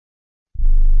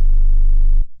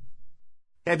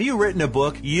Have you written a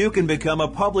book? You can become a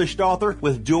published author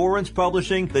with Dorrance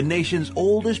Publishing, the nation's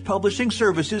oldest publishing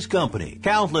services company.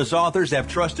 Countless authors have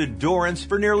trusted Dorrance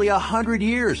for nearly 100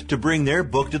 years to bring their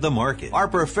book to the market. Our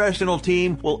professional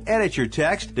team will edit your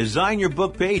text, design your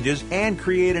book pages, and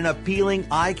create an appealing,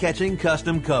 eye-catching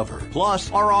custom cover.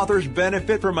 Plus, our authors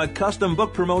benefit from a custom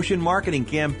book promotion marketing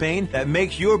campaign that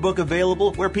makes your book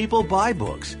available where people buy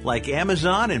books, like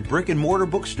Amazon and brick-and-mortar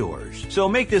bookstores. So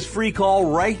make this free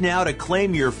call right now to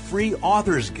claim your free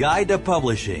author's guide to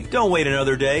publishing. Don't wait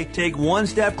another day. Take one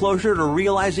step closer to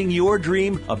realizing your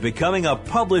dream of becoming a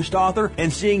published author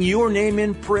and seeing your name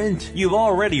in print. You've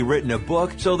already written a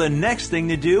book, so the next thing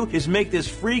to do is make this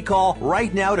free call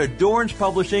right now to Dorrance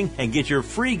Publishing and get your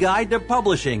free guide to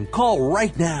publishing. Call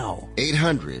right now.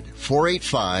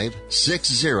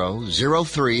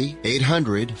 800-485-6003.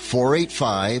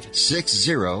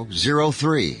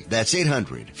 800-485-6003. That's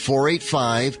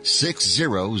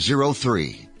 800-485-6003.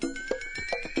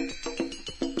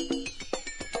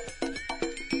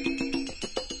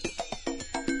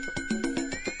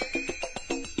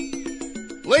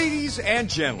 Ladies and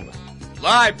gentlemen,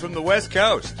 live from the West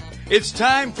Coast, it's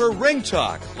time for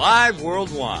Ringtalk Live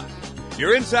Worldwide,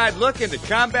 your inside look into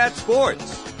combat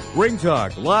sports.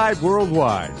 Ringtalk Live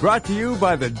Worldwide, brought to you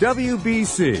by the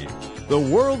WBC, the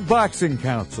World Boxing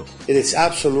Council. It is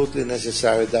absolutely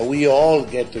necessary that we all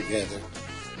get together.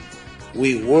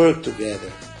 We work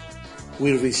together.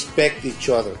 We respect each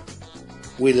other.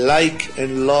 We like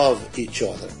and love each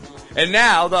other. And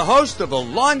now, the host of the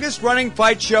longest-running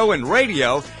fight show in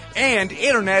radio and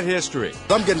internet history.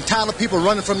 I'm getting tired of people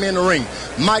running from me in the ring.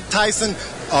 Mike Tyson,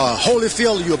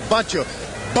 Holyfield, you a bunch of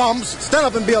bums. Stand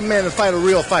up and be a man and fight a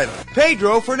real fighter.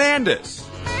 Pedro Fernandez.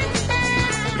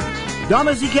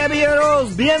 Damas y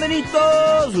caballeros,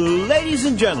 bienvenidos, ladies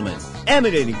and gentlemen.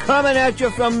 Emanating, coming at you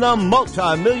from the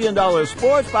multi-million-dollar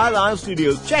Sports Byline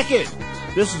Studios. Check it.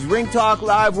 This is Ring Talk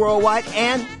Live Worldwide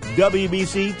and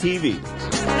WBC TV.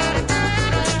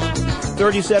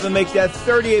 37 make that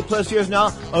 38 plus years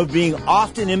now of being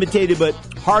often imitated but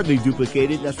hardly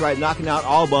duplicated. That's right, knocking out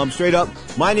all bums. Straight up,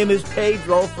 my name is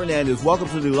Pedro Fernandez. Welcome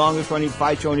to the longest running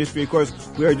fight show in history. Of course,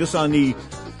 we are just on the,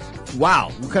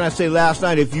 wow, what can I say last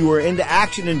night? If you were into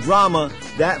action and drama,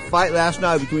 that fight last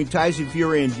night between Tyson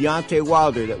Fury and Deontay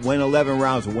Wilder that went 11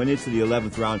 rounds or went into the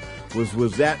 11th round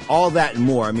was that, all that and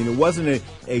more. I mean, it wasn't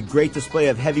a great display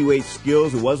of heavyweight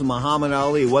skills. It wasn't Muhammad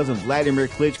Ali. It wasn't Vladimir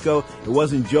Klitschko. It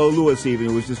wasn't Joe Louis even.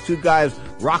 It was just two guys,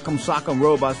 rock'em sock'em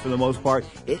robots for the most part.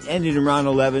 It ended in round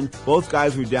 11. Both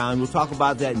guys were down. We'll talk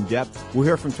about that in depth. We'll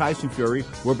hear from Tyson Fury.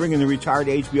 We're bringing the retired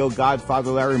HBO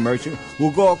godfather Larry Merchant.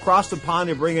 We'll go across the pond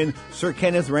and bring in Sir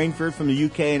Kenneth Rainford from the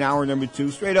UK in hour number 2.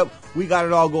 Straight up, we got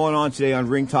it all going on today on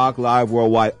Ring Talk Live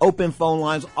Worldwide. Open phone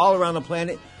lines all around the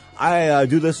planet. I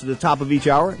do this at the top of each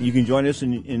hour. You can join us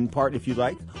in part if you'd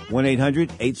like.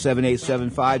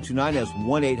 1-800-878-7529. That's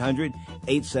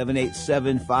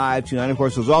 1-800-878-7529. Of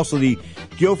course, there's also the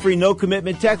guilt-free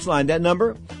no-commitment text line. That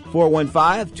number,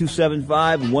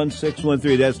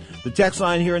 415-275-1613. That's the text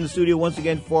line here in the studio. Once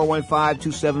again,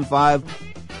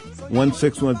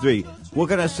 415-275-1613. What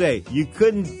can I say? You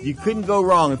couldn't go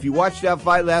wrong. If you watched that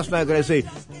fight last night, can I say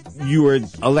you were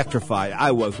electrified?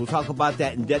 I was. We'll talk about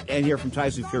that in depth and hear from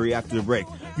Tyson Fury after the break.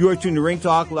 You are tuned to Ring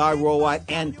Talk Live Worldwide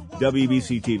and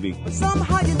WBC TV. But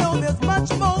somehow you know there's much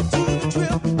more to the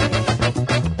trip.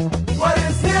 What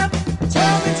is hip?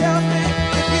 Tell me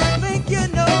if you think you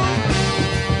know.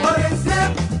 What is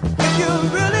hip? If you're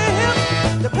really hip,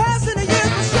 the passing of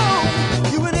years will show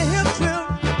you in a hip trip.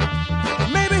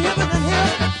 Maybe hipper than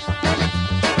hip.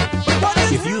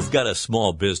 If you've got a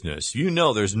small business, you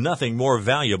know there's nothing more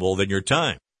valuable than your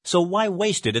time. So why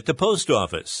waste it at the post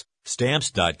office?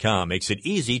 Stamps.com makes it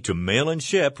easy to mail and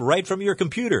ship right from your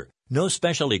computer. No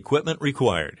special equipment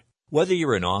required. Whether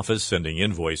you're an office sending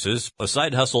invoices, a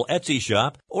side hustle Etsy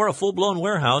shop, or a full-blown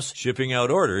warehouse shipping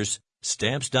out orders,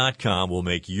 Stamps.com will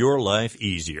make your life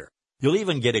easier. You'll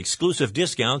even get exclusive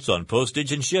discounts on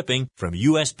postage and shipping from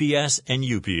USPS and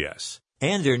UPS.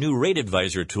 And their new Rate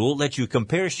Advisor tool lets you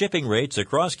compare shipping rates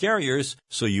across carriers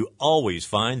so you always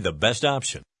find the best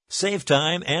option. Save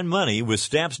time and money with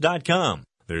Stamps.com.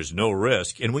 There's no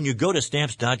risk, and when you go to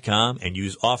Stamps.com and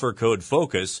use offer code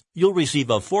FOCUS, you'll receive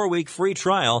a 4-week free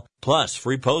trial plus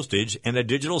free postage and a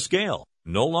digital scale.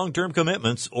 No long-term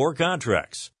commitments or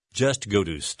contracts. Just go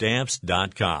to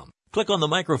Stamps.com. Click on the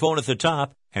microphone at the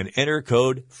top and enter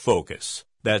code FOCUS.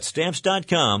 That's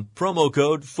Stamps.com, promo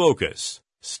code FOCUS.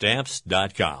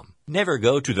 Stamps.com. Never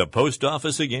go to the post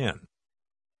office again.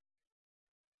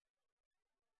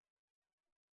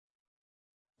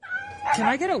 Can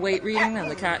I get a weight reading on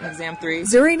the cat in exam 3?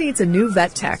 Zuri needs a new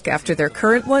vet tech after their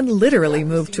current one literally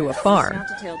moved to a farm.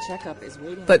 Snap-to-tail checkup is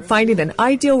waiting. But finding an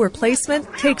ideal replacement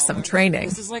takes some training.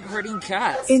 This is like herding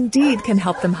cats. Indeed can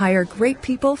help them hire great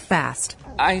people fast.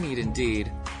 I need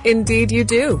Indeed. Indeed you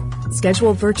do.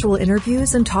 Schedule virtual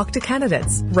interviews and talk to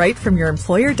candidates right from your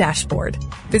employer dashboard.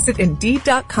 Visit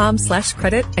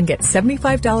Indeed.com/credit and get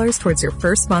 $75 towards your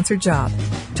first sponsored job.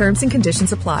 Terms and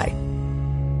conditions apply.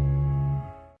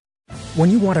 When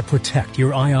you want to protect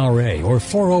your IRA or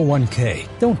 401k,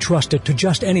 don't trust it to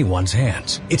just anyone's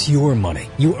hands. It's your money.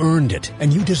 You earned it,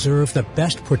 and you deserve the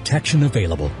best protection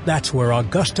available. That's where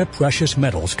Augusta Precious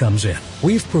Metals comes in.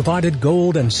 We've provided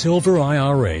gold and silver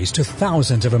IRAs to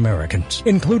thousands of Americans,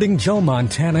 including Joe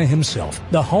Montana himself,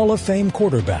 the Hall of Fame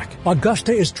quarterback.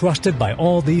 Augusta is trusted by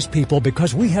all these people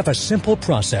because we have a simple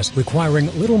process requiring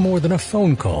little more than a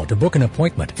phone call to book an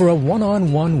appointment for a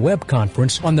one-on-one web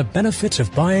conference on the benefits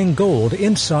of buying gold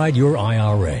inside your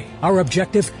IRA. Our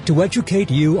objective, to educate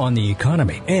you on the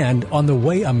economy and on the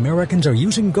way Americans are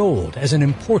using gold as an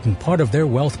important part of their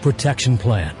wealth protection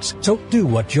plans. So do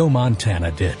what Joe Montana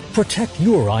did. Protect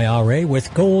your IRA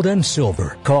with gold and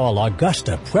silver. Call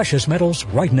Augusta Precious Metals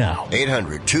right now.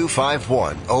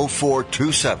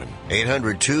 800-251-0427.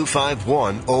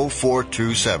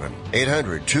 800-251-0427.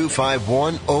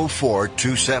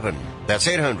 800-251-0427. That's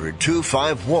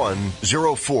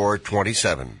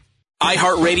 800-251-0427.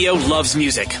 iHeartRadio loves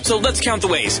music, so let's count the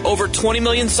ways. Over 20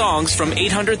 million songs from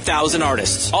 800,000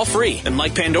 artists, all free. And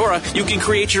like Pandora, you can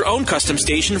create your own custom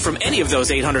station from any of those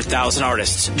 800,000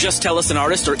 artists. Just tell us an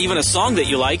artist or even a song that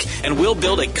you like, and we'll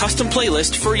build a custom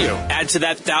playlist for you. Add to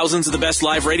that thousands of the best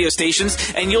live radio stations,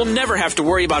 and you'll never have to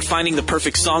worry about finding the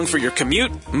perfect song for your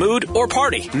commute, mood, or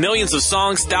party. Millions of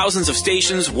songs, thousands of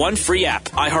stations, one free app.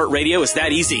 iHeartRadio is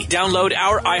that easy. Download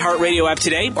our iHeartRadio app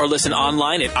today or listen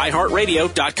online at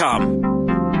iHeartRadio.com.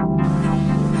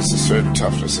 There's a certain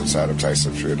toughness inside of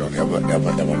Tyson Fury. Don't ever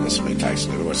listen to me,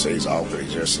 Tyson. Everyone says he's all good,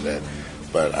 he's just that.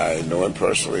 But I know him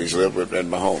personally. He's lived with me in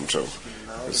my home, too.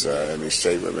 And he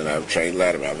stayed with me, and I've trained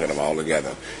Latimer. I've had them all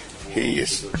together. He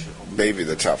is maybe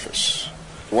the toughest.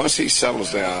 Once he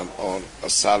settles down on a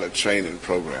solid training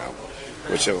program,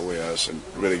 whichever way else, and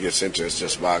really gets into his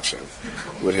just boxing,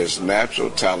 with his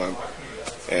natural talent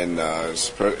and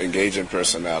his engaging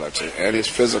personality and his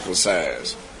physical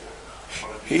size,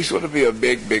 he's going to be a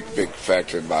big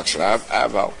factor in boxing.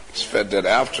 I've always felt that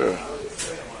after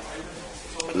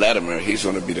Latimer, he's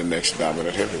going to be the next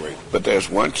dominant heavyweight. But there's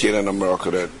one kid in America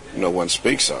that no one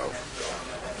speaks of,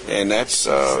 and that's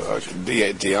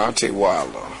Deontay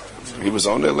Wilder. He was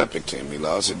on the Olympic team. He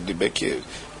lost the big kid,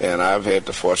 and I've had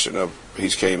the fortune of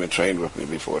he's came and trained with me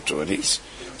before too. And he's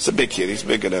a big kid. He's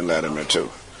bigger than Latimer too,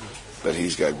 but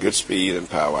he's got good speed and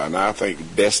power. And I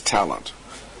think best talent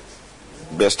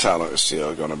is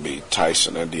still going to be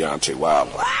Tyson and Deontay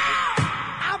Wilder.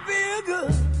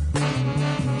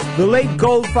 The late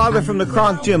Goldfather from the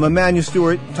Kronk Gym, Emmanuel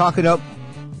Stewart, talking up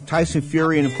Tyson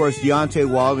Fury and, of course,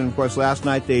 Deontay Wilder. And, of course, last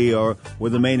night they were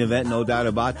the main event, no doubt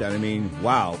about that. I mean,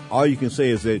 wow. All you can say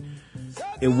is that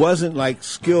it wasn't like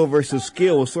skill versus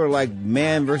skill. It was sort of like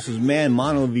man versus man,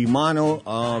 mano v mano.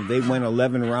 They went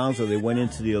 11 rounds, so they went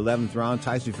into the 11th round.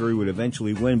 Tyson Fury would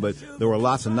eventually win, but there were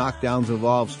lots of knockdowns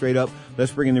involved. Straight up,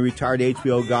 let's bring in the retired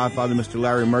HBO Godfather, Mr.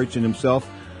 Larry Merchant himself.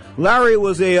 Larry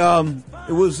was it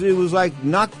was like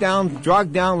knocked down,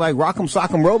 dragged down like Rock'em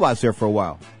Sock'em Robots there for a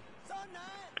while.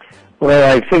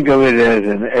 Well, I think of it as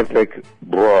an epic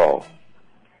brawl.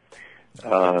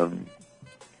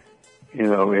 You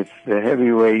know, it's the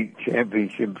heavyweight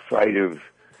championship fight of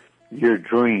your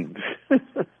dreams.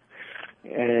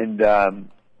 And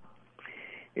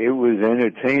it was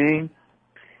entertaining.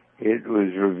 It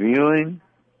was revealing.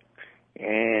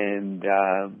 And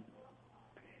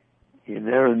you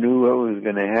never knew what was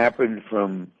going to happen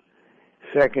from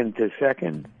second to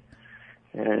second.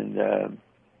 And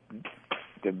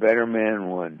the better man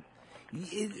won.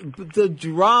 The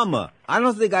drama. I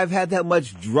don't think I've had that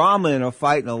much drama in a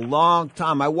fight in a long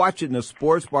time. I watch it in a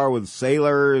sports bar with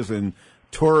sailors and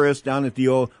tourists down at the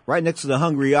old, right next to the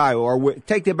Hungry Eye, or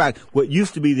take that back, what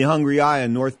used to be the Hungry Eye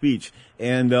in North Beach.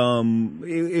 And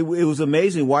it was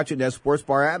amazing watching that sports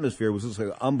bar atmosphere. It was just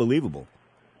like, unbelievable.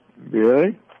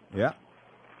 Really? Yeah.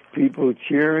 People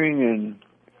cheering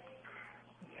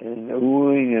and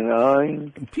oohing and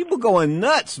ahhing. People going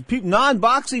nuts.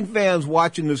 Non-boxing fans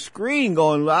watching the screen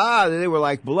going, they were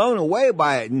like blown away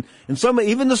by it. And some,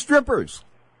 even the strippers.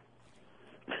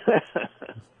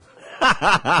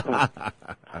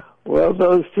 Well,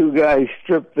 those two guys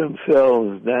stripped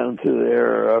themselves down to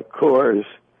their cores,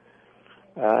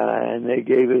 and they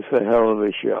gave us a hell of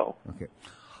a show. Okay.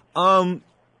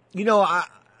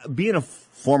 Being a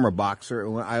former boxer,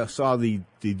 when I saw the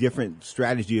different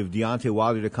strategy of Deontay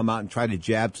Wilder to come out and try to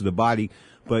jab to the body,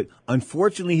 but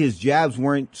unfortunately his jabs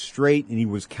weren't straight and he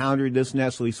was countered this and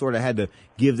that, so he sort of had to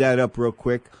give that up real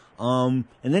quick. And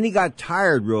then he got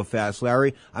tired real fast,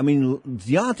 Larry. I mean,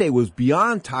 Deontay was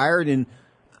beyond tired, and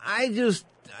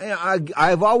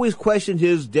I've always questioned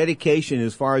his dedication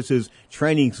as far as his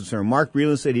training is concerned. Mark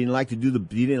Breland said he didn't like to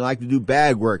do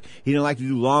bag work. He didn't like to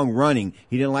do long running.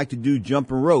 He didn't like to do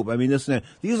jumping rope. I mean, this and that.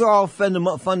 These are all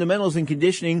fundamentals in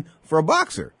conditioning for a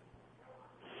boxer.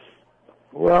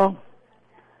 Well,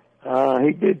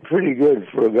 he did pretty good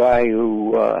for a guy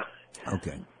who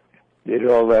did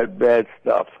all that bad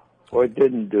stuff or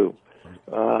didn't do.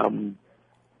 And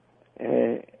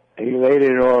he laid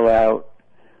it all out.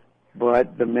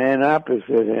 But the man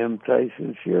opposite him,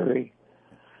 Tyson Fury,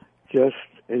 just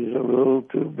is a little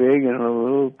too big and a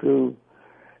little too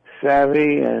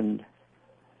savvy, and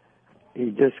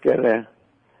he just gotta.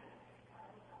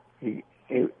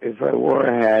 If I wore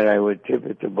a hat, I would tip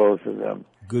it to both of them.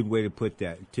 Good way to put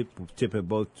that. Tip at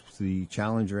both the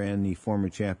challenger and the former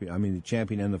champion. I mean, the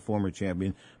champion and the former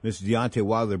champion. Mr. Deontay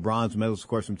Wilder, bronze medalist, of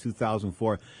course, from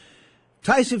 2004.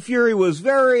 Tyson Fury was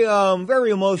very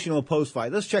emotional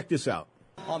post-fight. Let's check this out.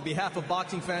 On behalf of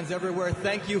boxing fans everywhere,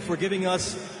 thank you for giving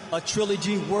us a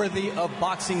trilogy worthy of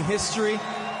boxing history.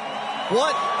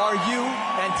 What are you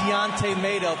and Deontay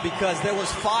made of? Because there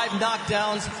was 5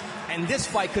 knockdowns, and this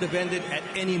fight could have ended at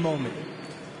any moment.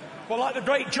 Well, like the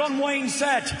great John Wayne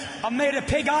said, I'm made of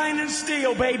pig iron and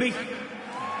steel, baby.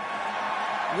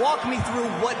 Walk me through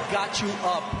what got you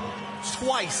up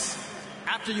twice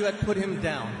after you had put him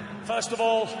down. First of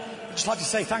all, I'd just like to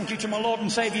say thank you to my Lord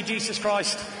and Savior Jesus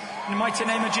Christ. In the mighty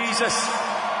name of Jesus,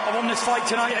 I won this fight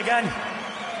tonight again.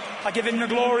 I give him the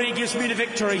glory, he gives me the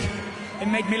victory. It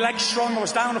made me legs strong. I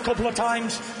was down a couple of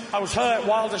times. I was hurt.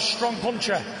 Wilder's a strong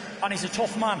puncher, and he's a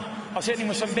tough man. I was hitting him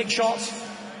with some big shots,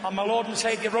 and my Lord and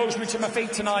Savior rose me to my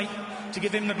feet tonight to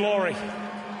give him the glory.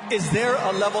 Is there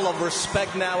a level of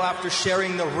respect now after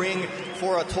sharing the ring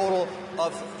for a total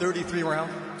of 33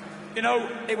 rounds? You know,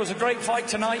 it was a great fight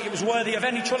tonight. It was worthy of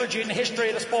any trilogy in the history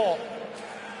of the sport.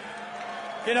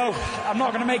 You know, I'm not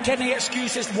going to make any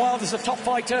excuses. Wilder's a top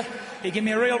fighter. He gave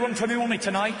me a real run for my money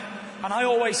tonight. And I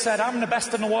always said, I'm the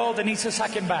best in the world and he's the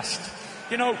second best.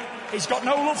 You know, he's got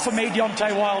no love for me,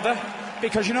 Deontay Wilder,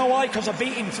 because you know why? Because I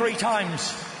beat him 3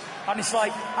 times. And it's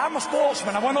like, I'm a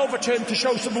sportsman. I went over to him to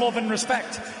show some love and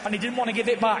respect, and he didn't want to give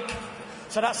it back.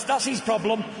 So that's his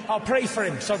problem. I'll pray for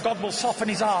him, so God will soften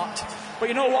his heart. But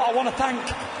you know what? I want to thank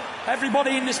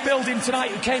everybody in this building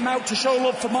tonight who came out to show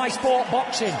love for my sport,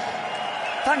 boxing.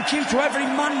 Thank you to every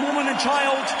man, woman and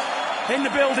child in the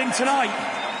building tonight.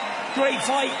 Great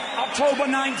fight. October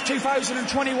 9th,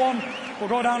 2021 will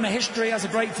go down to history as a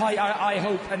great fight, I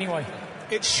hope, anyway.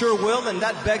 It sure will, and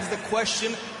that begs the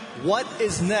question, what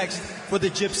is next for the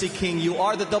Gypsy King? You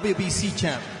are the WBC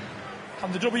champ.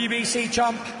 I'm the WBC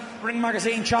champ, Ring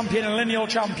Magazine champion and lineal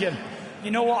champion. You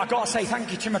know what? I've got to say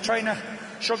thank you to my trainer,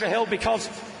 Sugar Hill, because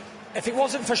if it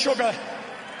wasn't for Sugar,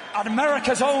 at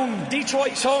America's own,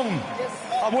 Detroit's own,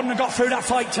 I wouldn't have got through that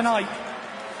fight tonight.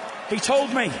 He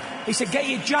told me, he said, get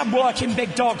your jab working,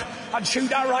 big dog, and shoot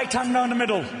that right hand down the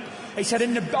middle. He said,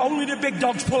 only the big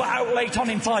dogs pull it out late on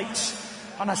in fights.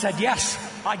 And I said, yes,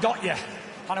 I got you.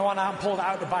 And I went out and pulled it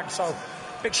out of the bag. So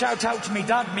big shout out to me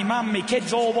dad, me mum, me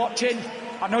kids all watching.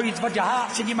 I know you've had your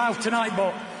hearts in your mouth tonight,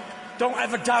 but don't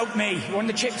ever doubt me. When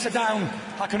the chips are down,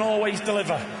 I can always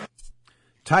deliver.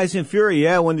 Tyson Fury,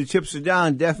 yeah, when the chips are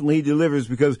down, definitely he delivers,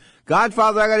 because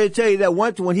Godfather, I got to tell you that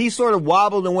when he sort of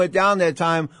wobbled and went down that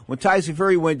time, when Tyson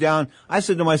Fury went down, I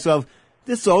said to myself,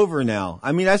 this is over now.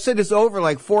 I mean, I said it's over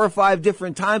like 4 or 5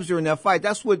 different times during that fight.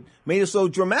 That's what made it so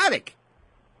dramatic.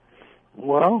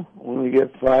 Well, when we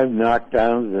get 5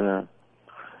 knockdowns in a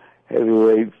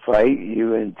heavyweight fight,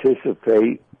 you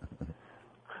anticipate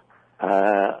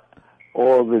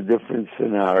all the different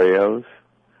scenarios.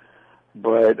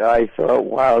 But I thought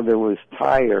Wilder was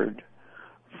tired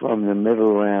from the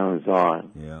middle rounds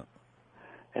on. Yeah.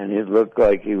 And it looked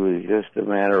like it was just a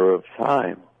matter of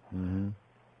time. Mm-hmm.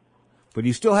 But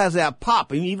he still has that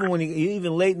pop. And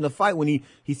even late in the fight when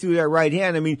he threw that right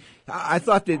hand, I mean, I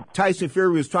thought that Tyson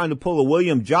Fury was trying to pull a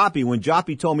William Joppy when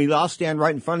Joppy told me, I'll stand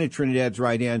right in front of Trinidad's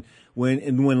right hand.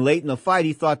 When late in the fight,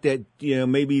 he thought that,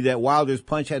 maybe that Wilder's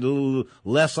punch had a little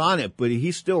less on it, but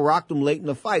he still rocked him late in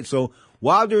the fight. So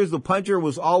Wilder, the puncher,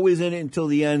 was always in it until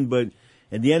the end, but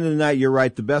at the end of the night, you're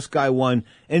right, the best guy won.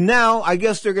 And now, I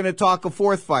guess they're going to talk a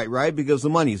 4th fight, right? Because the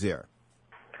money's there.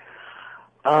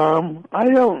 I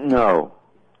don't know.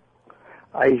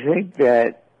 I think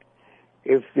that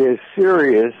if they're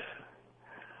serious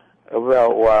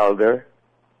about Wilder.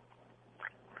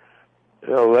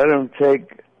 So let him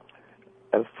take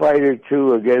a fight or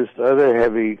two against other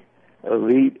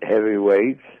elite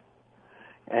heavyweights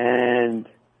and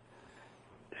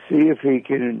see if he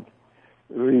can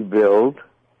rebuild,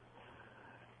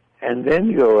 and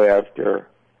then go after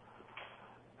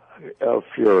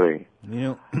Fury.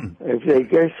 If they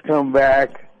just come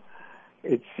back,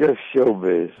 it's just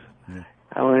showbiz. Yeah.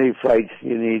 How many fights do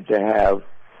you need to have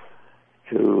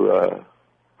to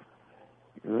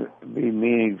be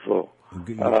meaningful? I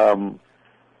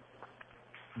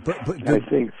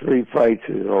think 3 fights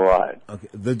is a lot. Okay.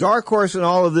 The dark horse in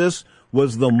all of this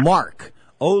was the mark.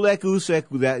 Oleg Usyk,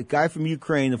 that guy from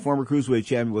Ukraine, the former cruiserweight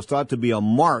champion, was thought to be a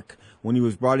mark when he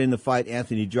was brought in to fight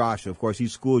Anthony Joshua. Of course, he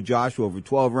schooled Joshua over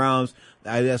 12 rounds.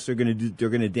 I guess they're going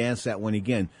to dance that one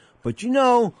again. But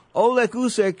Oleg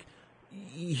Usyk,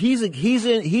 he's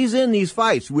in these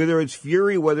fights. Whether it's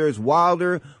Fury, whether it's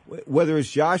Wilder, whether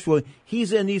it's Joshua,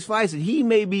 he's in these fights, and he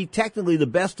may be technically the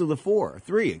best of the 4.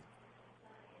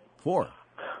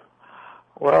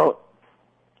 Well,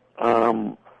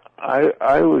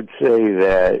 I would say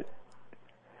that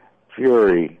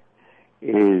Fury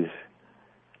is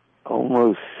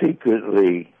almost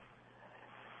secretly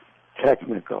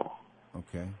technical.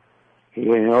 Okay. He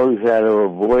knows how to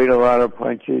avoid a lot of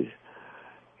punches.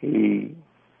 He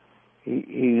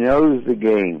knows the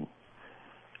game,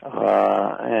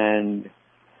 and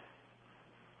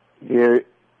there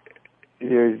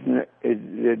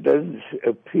doesn't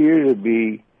appear to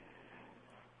be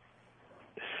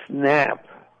snap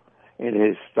in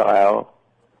his style,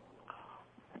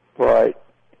 but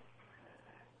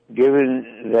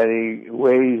given that he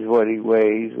weighs what he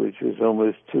weighs, which was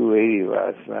almost 280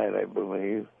 last night, I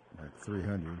believe, like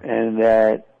 300, and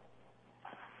that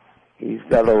he's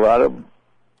got a lot of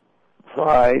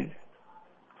pride,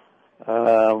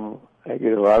 I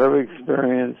get a lot of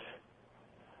experience.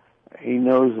 He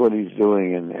knows what he's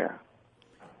doing in there.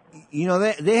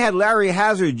 They had Larry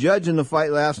Hazard judging the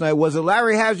fight last night. Was it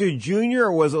Larry Hazard Jr.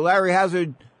 or was it Larry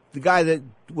Hazard, the guy that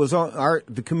was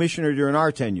the commissioner during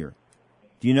our tenure?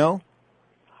 Do you know?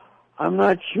 I'm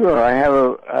not sure. I have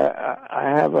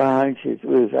a hunch it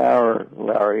was our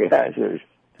Larry Hazard.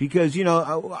 Because he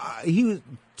was,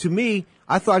 to me,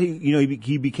 I thought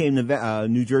he became the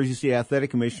New Jersey State Athletic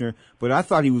Commissioner, but I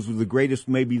thought he was the greatest,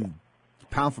 maybe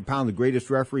pound for pound, the greatest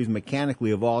referees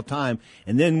mechanically of all time.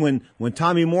 And then when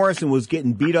Tommy Morrison was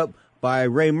getting beat up by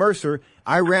Ray Mercer,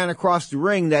 I ran across the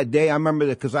ring that day. I remember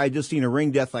that because I had just seen a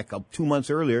ring death like 2 months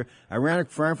earlier. I ran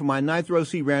from my 9th row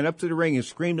seat, ran up to the ring and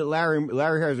screamed at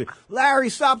Larry Hazard, "Larry,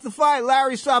 stop the fight!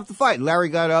 Larry, stop the fight!" Larry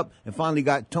got up and finally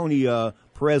got Tony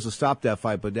Perez to stop that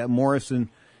fight. But that Morrison,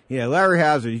 Larry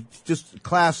Hazard, he's just a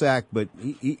class act, but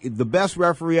he, the best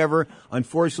referee ever.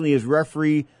 Unfortunately, his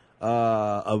referee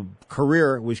a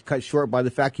career was cut short by the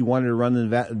fact he wanted to run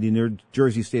the New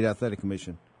Jersey State Athletic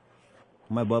Commission.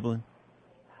 Am I bubbling?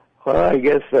 Well, I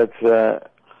guess that's a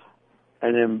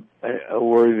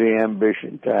worthy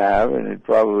ambition to have, and it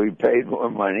probably paid more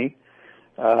money.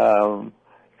 So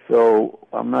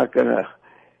I'm not going to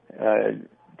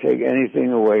take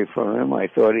anything away from him. I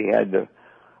thought he had the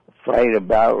fight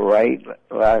about right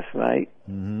last night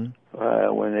when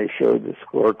they showed the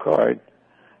scorecard.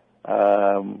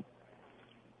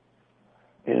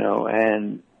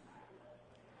 And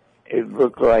it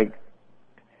looked like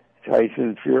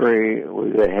Tyson Fury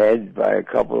was ahead by a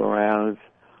couple of rounds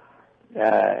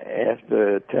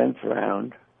after the 10th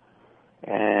round,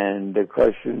 and the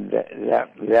question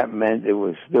that meant it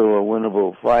was still a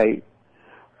winnable fight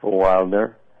for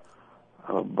Wilder,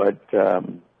 but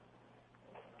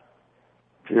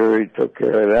Fury took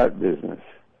care of that business.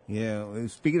 Yeah.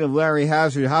 Speaking of Larry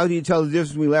Hazard, how do you tell the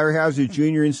difference between Larry Hazard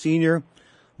Jr. and Sr.?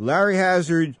 Larry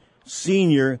Hazard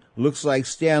Sr. looks like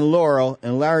Stan Laurel,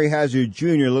 and Larry Hazard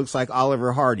Jr. looks like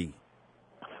Oliver Hardy.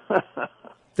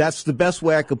 That's the best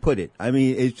way I could put it. I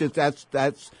mean, it's just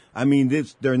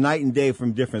they're night and day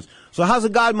from difference. So how's the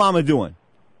godmama doing?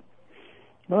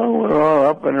 Well, we're all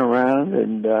up and around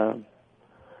and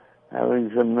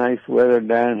having some nice weather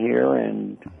down here,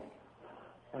 and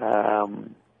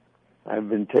I've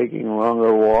been taking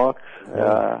longer walks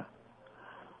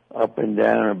up and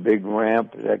down a big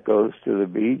ramp that goes to the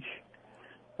beach,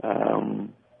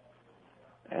 and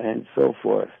so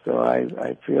forth. So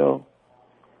I feel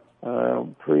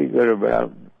pretty good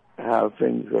about how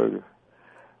things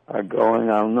are going.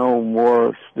 I'll know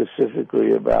more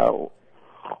specifically about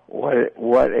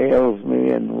what ails me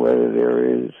and whether there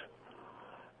is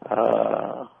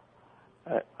a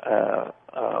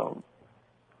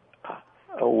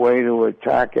way to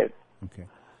attack it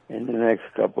in the next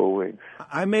couple of weeks.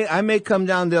 I may come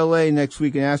down to L.A. next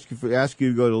week and ask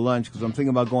you to go to lunch because I'm thinking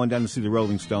about going down to see the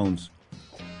Rolling Stones.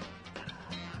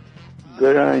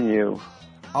 Good on you.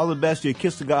 All the best to you.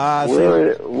 Kiss the guy.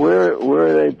 Where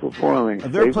are they performing?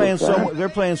 They're playing somewhere. They're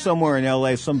playing somewhere in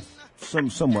L.A.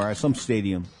 Somewhere, some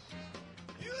stadium.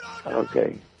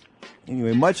 Okay.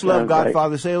 Anyway, much love,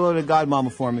 Godfather. Say hello to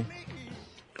Godmama for me.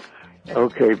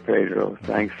 Okay, Pedro.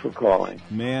 Thanks for calling.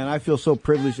 Man, I feel so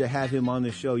privileged to have him on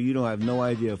the show. You don't have no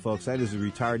idea, folks. That is a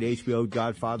retired HBO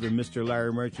Godfather, Mr.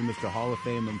 Larry Merchant, Mr. Hall of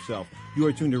Fame himself. You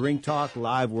are tuned to Ring Talk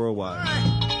Live Worldwide.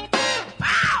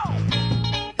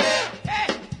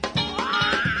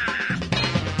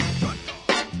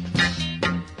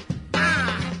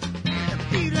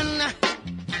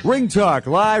 Ring Talk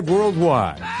Live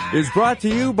Worldwide is brought to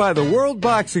you by the World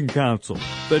Boxing Council,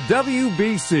 the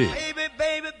WBC.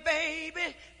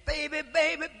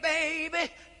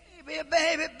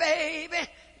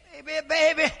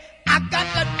 Baby, I got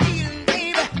the feeling,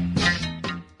 baby.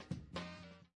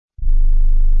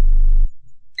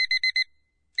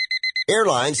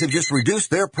 Airlines have just reduced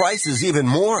their prices even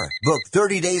more. Book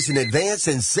 30 days in advance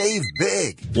and save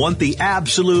big. Want the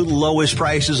absolute lowest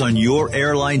prices on your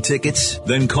airline tickets?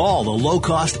 Then call the Low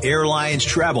Cost Airlines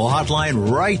Travel Hotline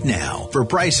right now for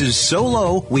prices so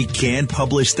low we can't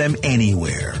publish them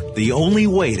anywhere. The only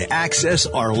way to access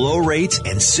our low rates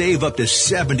and save up to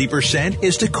 70%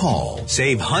 is to call.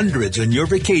 Save hundreds on your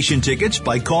vacation tickets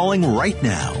by calling right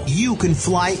now. You can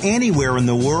fly anywhere in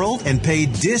the world and pay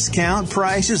discount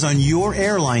prices on your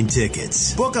airline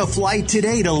tickets. Book a flight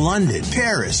today to London,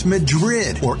 Paris,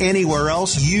 Madrid, or anywhere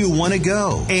else you want to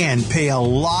go and pay a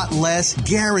lot less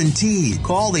guaranteed.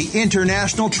 Call the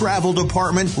International Travel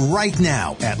Department right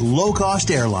now at Low Cost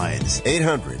Airlines.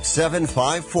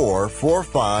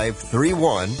 800-754-4531.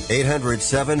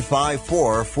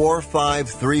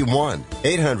 800-754-4531.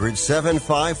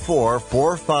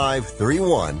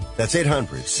 800-754-4531. That's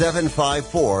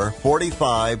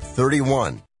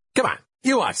 800-754-4531. Come on.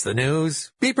 You watch the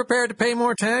news. Be prepared to pay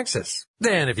more taxes.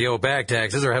 Then if you owe back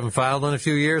taxes or haven't filed in a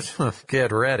few years,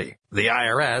 get ready. The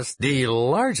IRS, the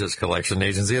largest collection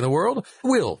agency in the world,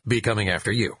 will be coming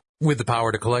after you with the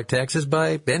power to collect taxes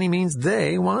by any means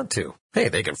they want to. Hey,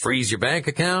 they can freeze your bank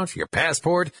account, your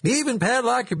passport, even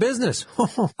padlock your business.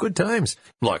 Oh, good times.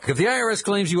 Look, if the IRS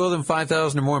claims you owe them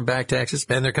 $5,000 or more in back taxes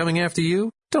and they're coming after you,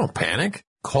 don't panic.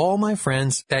 Call my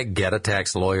friends at Get a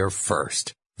Tax Lawyer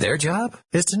first. Their job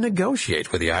is to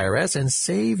negotiate with the IRS and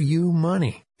save you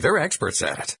money. They're experts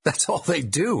at it. That's all they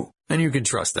do. And you can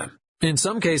trust them. In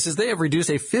some cases, they have reduced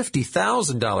a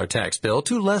 $50,000 tax bill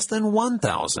to less than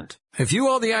 $1,000. If you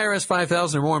owe the IRS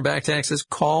 $5,000 or more in back taxes,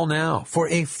 call now for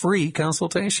a free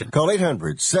consultation. Call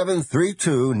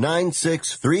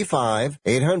 800-732-9635.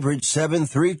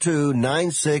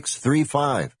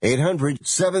 800-732-9635.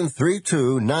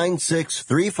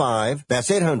 800-732-9635.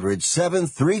 That's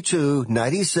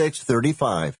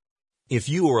 800-732-9635. If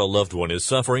you or a loved one is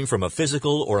suffering from a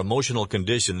physical or emotional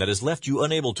condition that has left you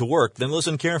unable to work, then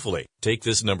listen carefully. Take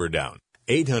this number down.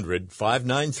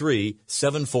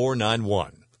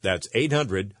 800-593-7491. That's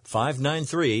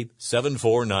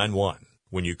 800-593-7491.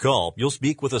 When you call, you'll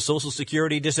speak with a Social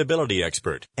Security disability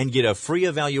expert and get a free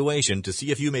evaluation to see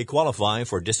if you may qualify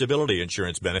for disability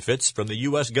insurance benefits from the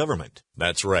U.S. government.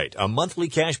 That's right, a monthly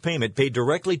cash payment paid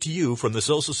directly to you from the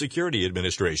Social Security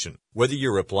Administration. Whether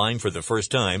you're applying for the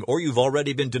first time or you've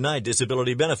already been denied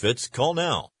disability benefits, call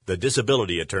now. The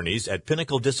disability attorneys at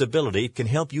Pinnacle Disability can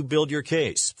help you build your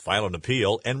case, file an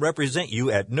appeal, and represent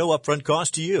you at no upfront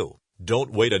cost to you.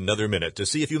 Don't wait another minute to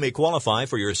see if you may qualify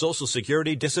for your Social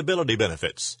Security disability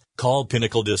benefits. Call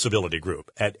Pinnacle Disability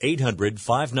Group at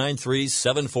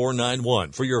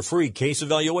 800-593-7491 for your free case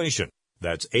evaluation.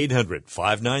 That's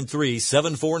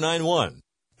 800-593-7491.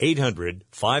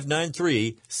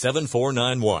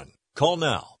 800-593-7491. Call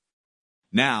now.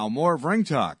 Now, more of Ring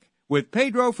Talk with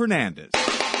Pedro Fernandez.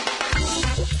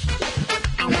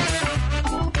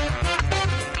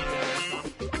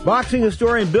 Boxing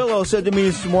historian Bill O said to me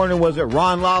this morning, was it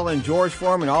Ron Lala and George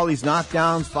Foreman, all these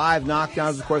knockdowns, 5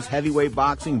 knockdowns, of course, heavyweight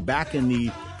boxing back in the,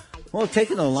 well,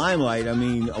 taking the limelight, I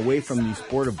mean, away from the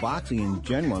sport of boxing in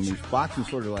general. I mean, boxing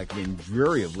sort of like been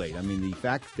dreary of late. I mean, the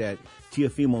fact that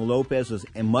Teofimo Lopez was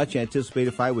a much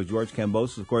anticipated fight with George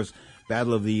Kambosos, of course,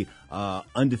 battle of the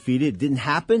undefeated. It didn't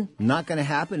happen, not going to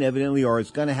happen, evidently, or it's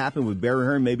going to happen with Barry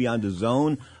Hearn maybe on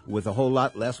DAZN with a whole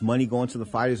lot less money going to the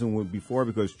fighters than before,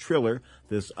 because Triller,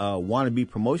 this wannabe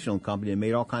promotional company that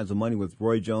made all kinds of money with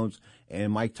Roy Jones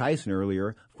and Mike Tyson earlier,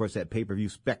 of course, that pay-per-view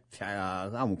I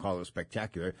won't call it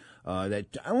spectacular,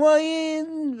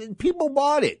 people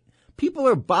bought it. people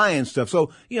are buying stuff.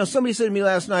 So, somebody said to me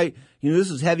last night,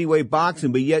 this is heavyweight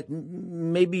boxing, but yet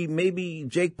maybe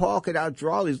Jake Paul could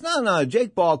outdraw these. No,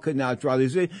 Jake Paul couldn't outdraw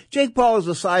these. Jake Paul is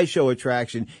a sideshow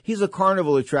attraction. He's a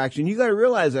carnival attraction. You got to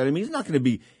realize that. I mean, he's not going to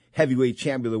be heavyweight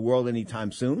champion of the world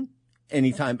anytime soon.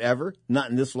 Anytime ever, not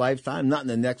in this lifetime, not in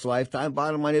the next lifetime.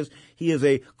 Bottom line is, he is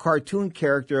a cartoon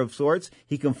character of sorts.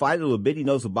 He can fight a little bit. He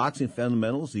knows the boxing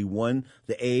fundamentals. He won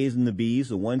the A's and the B's,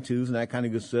 the 1-2s and that kind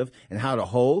of good stuff, and how to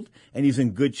hold. And he's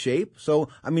in good shape. So,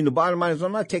 I mean, the bottom line is,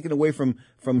 I'm not taking away from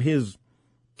his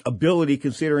ability,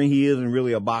 considering he isn't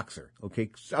really a boxer. Okay,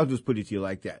 I'll just put it to you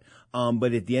like that.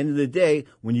 But at the end of the day,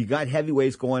 when you got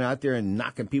heavyweights going out there and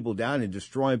knocking people down and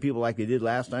destroying people like they did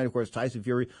last night, of course, Tyson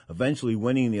Fury eventually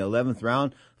winning in the 11th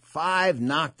round, 5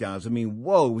 knockdowns. I mean,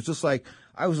 whoa, it was just like,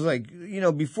 I was like,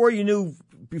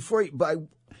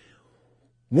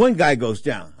 one guy goes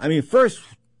down. I mean, first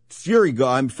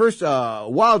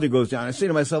Wilder goes down. I say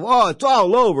to myself, oh, it's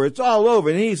all over.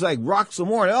 And he's like, rock some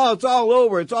more. Oh, it's all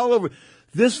over.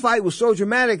 This fight was so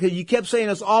dramatic that you kept saying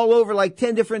it's all over like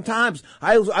 10 different times.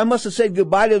 I must have said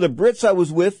goodbye to the Brits I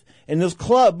was with in this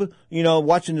club,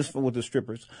 watching this with the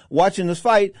strippers, watching this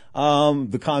fight,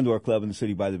 the Condor Club in the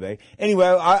city by the bay. Anyway,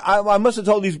 I must have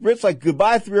told these Brits like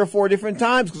goodbye 3 or 4 different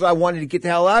times because I wanted to get the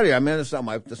hell out of here. I mean, that's not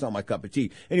my cup of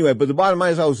tea. Anyway, but the bottom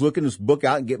line is I was looking this book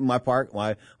out and getting my car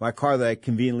that I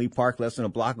conveniently parked less than a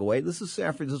block away. This is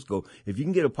San Francisco. If you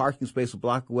can get a parking space a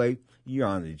block away, you're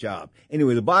on the job.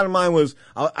 Anyway, the bottom line was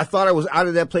I thought I was out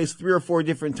of that place 3 or 4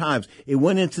 different times. It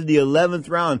went into the 11th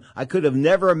round. I could have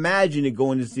never imagined it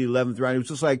going into the 11th round. It was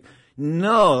just like,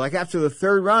 no, like after the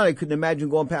 3rd round, I couldn't imagine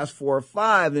going past 4 or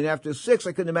 5. Then after 6,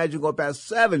 I couldn't imagine going past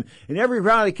 7. And every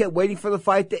round I kept waiting for the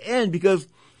fight to end because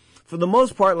for the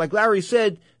most part, like Larry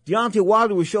said, Deontay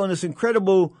Wilder was showing this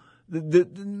incredible, a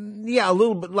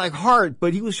little bit like heart,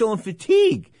 but he was showing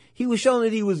fatigue. He was showing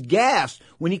that he was gassed.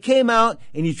 When he came out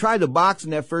and he tried to box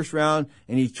in that first round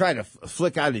and he tried to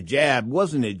flick out a jab, it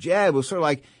wasn't a jab. It was sort of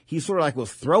like, he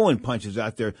was throwing punches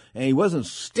out there and he wasn't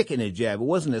sticking a jab. It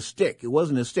wasn't a stick.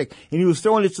 And he was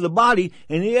throwing it to the body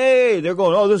and they're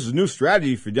going, oh, this is new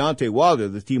strategy for Deontay Wilder,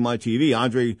 the team on TV,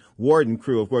 Andre Ward and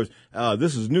crew, of course.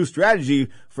 This is new strategy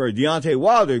for Deontay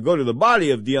Wilder, go to the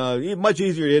body of much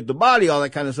easier to hit the body, all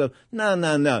that kind of stuff.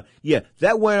 No. Yeah,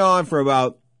 that went on for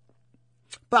about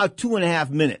 2.5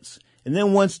 minutes. And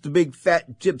then once the big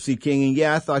fat Gypsy King,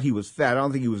 and I thought he was fat. I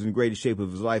don't think he was in the greatest shape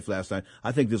of his life last night.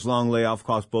 I think this long layoff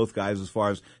cost both guys as far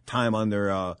as time on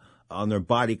their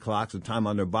body clocks and time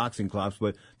on their boxing clocks.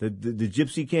 But the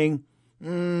Gypsy King,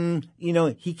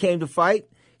 he came to fight.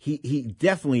 He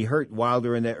definitely hurt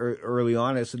Wilder in that early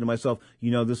on. I said to myself,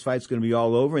 this fight's going to be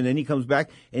all over. And then he comes back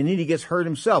and then he gets hurt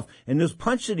himself. And this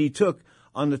punch that he took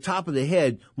on the top of the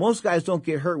head, most guys don't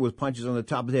get hurt with punches on the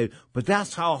top of the head, but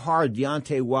that's how hard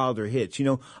Deontay Wilder hits.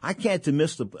 I can't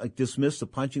dismiss the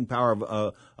punching power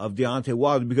of Deontay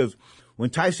Wilder because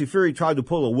when Tyson Fury tried to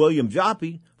pull a William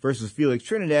Joppy versus Felix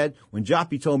Trinidad, when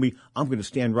Joppy told me, I'm going to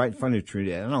stand right in front of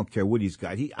Trinidad, I don't care what he's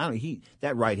got.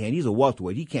 That right hand, he's a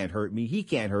welterweight. He can't hurt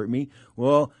me.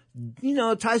 Well,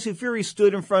 Tyson Fury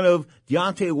stood in front of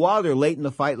Deontay Wilder late in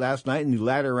the fight last night in the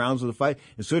latter rounds of the fight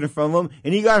and stood in front of him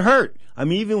and he got hurt. I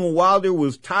mean, even when Wilder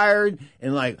was tired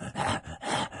and like,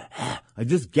 I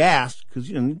just gasped because,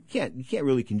 you can't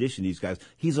really condition these guys.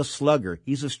 He's a slugger.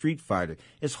 He's a street fighter.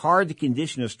 It's hard to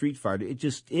condition a street fighter. It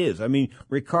just is. I mean,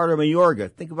 Ricardo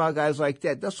Mayorga, think about guys like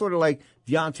that. That's sort of like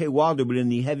Deontay Wilder, but in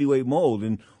the heavyweight mold.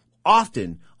 And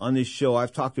often on this show,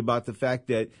 I've talked about the fact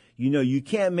that, you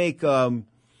can't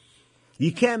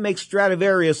make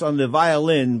Stradivarius on the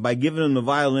violin by giving him the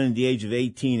violin at the age of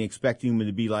 18, expecting him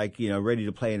to be like, ready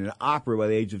to play in an opera by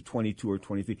the age of 22 or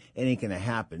 23. It ain't going to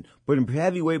happen. But in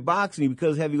heavyweight boxing,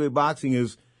 because heavyweight boxing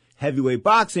is heavyweight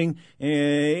boxing,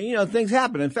 and, things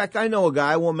happen. In fact, I know a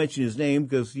guy, I won't mention his name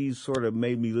because he sort of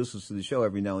made me listen to the show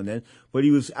every now and then, but he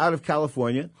was out of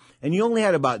California and he only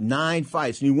had about 9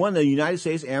 fights and he won the United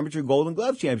States Amateur Golden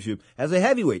Glove Championship as a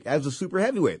heavyweight, as a super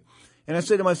heavyweight. And I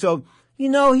said to myself,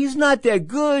 he's not that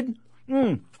good.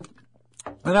 And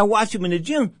I watched him in the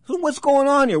gym. So what's going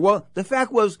on here? Well, the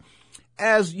fact was,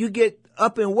 as you get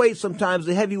up in weight, sometimes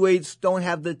the heavyweights don't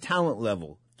have the talent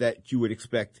level that you would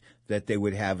expect that they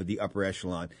would have at the upper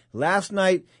echelon. Last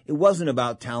night, it wasn't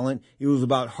about talent. It was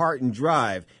about heart and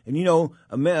drive. And,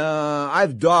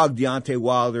 I've dogged Deontay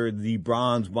Wilder, the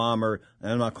Bronze Bomber.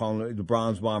 And I'm not calling him the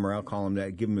Bronze Bomber. I'll call him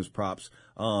that. Give him his props.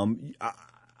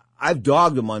 I've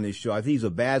dogged him on this show. I think he's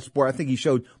a bad sport. I think he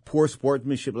showed poor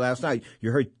sportsmanship last night.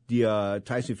 You heard the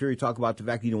Tyson Fury talk about the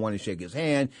fact he didn't want to shake his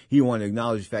hand. He didn't want to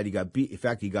acknowledge the fact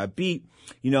he got beat.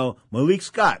 Malik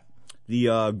Scott,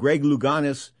 the Greg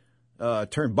Louganis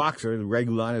turned boxer,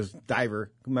 Regulana's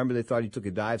diver. Remember, they thought he took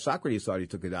a dive. Socrates thought he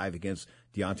took a dive against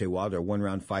Deontay Wilder, a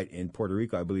one-round fight in Puerto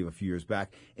Rico, I believe, a few years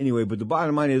back. Anyway, but the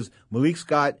bottom line is Malik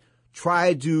Scott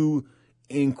tried to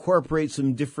incorporate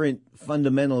some different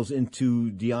fundamentals into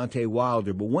Deontay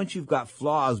Wilder, but once you've got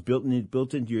flaws built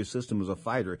into your system as a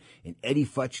fighter, and Eddie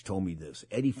Futch told me this,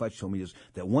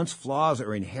 that once flaws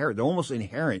are inherent, they're almost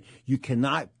inherent, you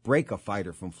cannot break a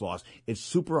fighter from flaws. It's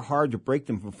super hard to break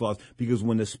them from flaws, because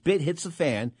when the spit hits the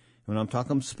fan, when I'm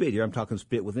talking spit here, I'm talking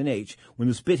spit with an H, when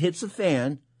the spit hits the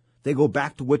fan, they go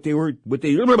back to what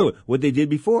they did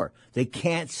before. They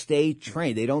can't stay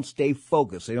trained. They don't stay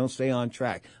focused. They don't stay on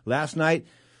track. Last night,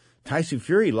 Tyson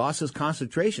Fury lost his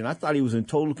concentration. I thought he was in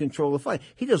total control of the fight.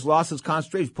 He just lost his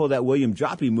concentration, pulled that William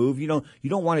Joppy move. You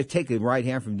don't want to take a right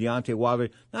hand from Deontay Wilder.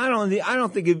 I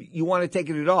don't think you want to take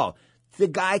it at all. The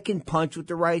guy can punch with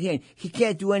the right hand. He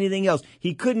can't do anything else.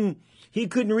 He couldn't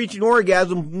reach an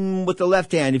orgasm with the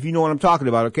left hand, if you know what I'm talking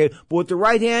about, okay? But with the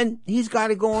right hand, he's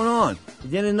got it going on.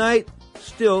 At the end of the night,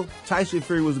 still, Tyson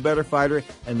Fury was a better fighter,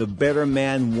 and the better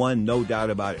man won, no doubt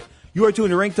about it. You are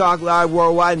tuned to Ring Talk live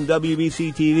worldwide and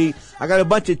WBC TV. I got a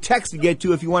bunch of texts to get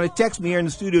to. If you want to text me here in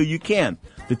the studio, you can.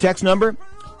 The text number,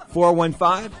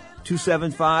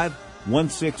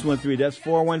 415-275-1613. That's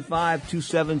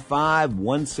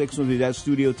 415-275-1613. That's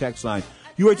studio text line.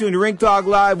 You are tuned to Ring Talk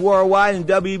live worldwide and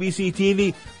WBC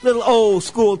TV. Little old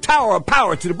school Tower of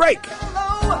Power to the break.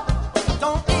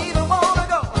 Don't even wanna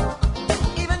go.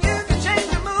 Even you can change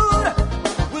your mood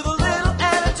with a little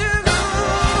attitude.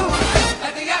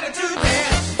 Let the attitude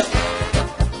dance.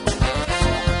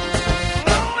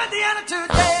 Oh, let the attitude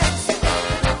dance.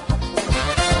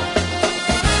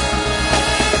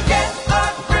 Get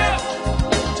a grip.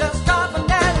 Just drop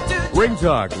an attitude. Ring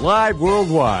Talk live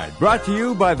worldwide, brought to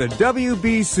you by the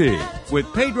WBC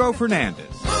with Pedro Fernandez.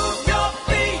 Move your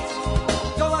feet.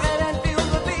 Go ahead and feel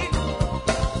the beat.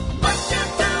 What you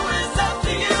do is up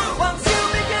to you. Once you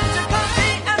begin to copy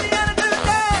and the attitude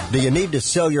dance. Do you need to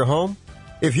sell your home?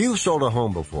 If you've sold a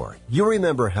home before, you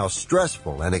remember how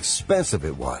stressful and expensive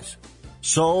it was.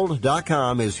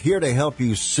 Sold.com is here to help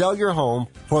you sell your home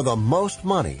for the most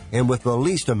money and with the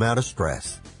least amount of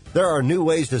stress. There are new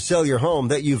ways to sell your home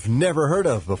that you've never heard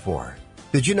of before.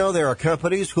 Did you know there are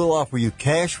companies who'll offer you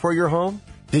cash for your home?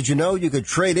 Did you know you could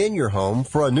trade in your home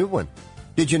for a new one?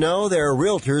 Did you know there are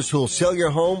realtors who'll sell your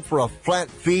home for a flat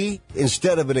fee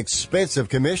instead of an expensive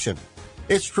commission?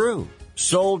 It's true.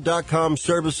 Sold.com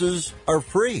services are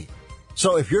free.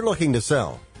 So if you're looking to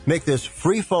sell, make this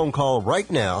free phone call right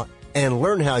now and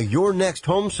learn how your next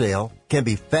home sale can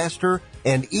be faster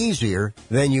and easier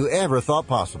than you ever thought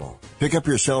possible. Pick up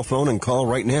your cell phone and call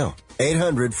right now.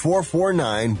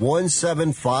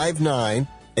 800-449-1759.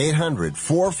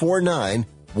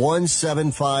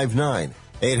 800-449-1759.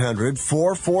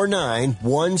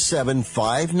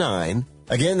 800-449-1759.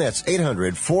 Again, that's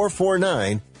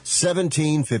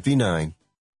 800-449-1759.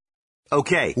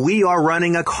 Okay, we are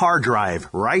running a car drive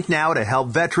right now to help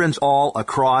veterans all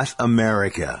across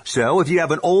America. So if you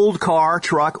have an old car,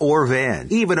 truck, or van,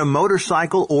 even a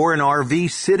motorcycle or an RV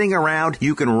sitting around,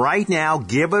 you can right now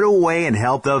give it away and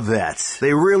help the vets.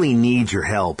 They really need your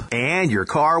help. And your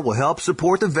car will help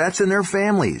support the vets and their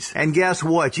families. And guess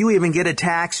what? You even get a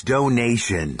tax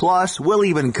donation. Plus, we'll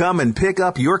even come and pick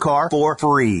up your car for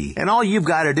free. And all you've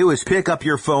got to do is pick up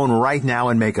your phone right now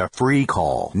and make a free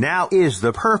call. Now is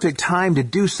the perfect time to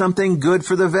do something good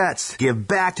for the vets. Give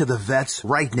back to the vets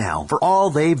right now for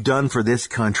all they've done for this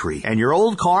country. And your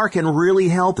old car can really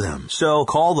help them. So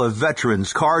call the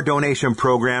Veterans Car Donation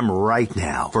Program right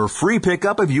now for free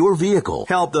pickup of your vehicle.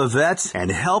 Help the vets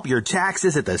and help your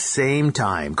taxes at the same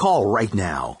time. Call right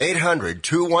now.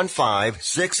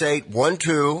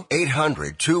 800-215-6812.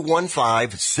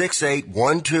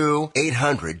 800-215-6812.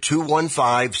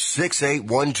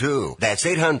 800-215-6812. That's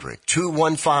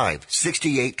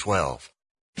 800-215-6812.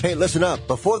 Hey, listen up.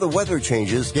 Before the weather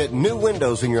changes, get new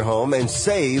windows in your home and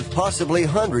save possibly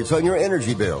hundreds on your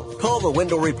energy bill. Call the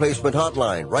Window Replacement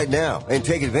Hotline right now and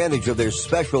take advantage of their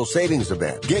special savings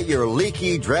event. Get your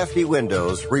leaky, drafty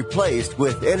windows replaced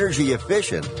with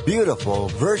energy-efficient, beautiful,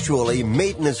 virtually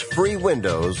maintenance-free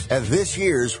windows at this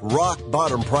year's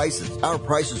rock-bottom prices. Our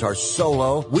prices are so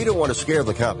low, we don't want to scare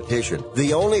the competition.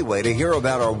 The only way to hear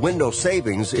about our window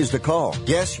savings is to call.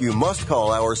 Yes, you must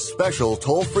call our special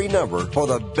toll-free number for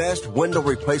the best window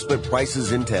replacement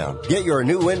prices in town. Get your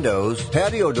new windows,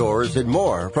 patio doors, and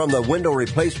more from the Window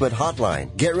Replacement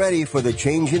Hotline. Get ready for the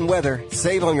change in weather.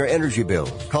 Save on your energy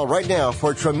bills. Call right now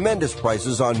for tremendous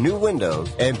prices on new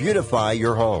windows and beautify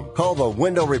your home. Call the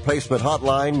Window Replacement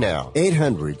Hotline now.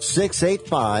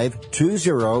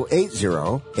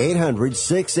 800-685-2080.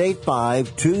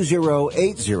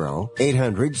 800-685-2080.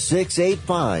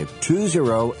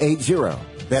 800-685-2080.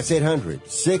 That's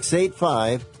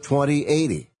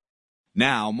 800-685-2080.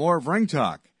 Now, more of Ring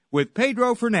Talk with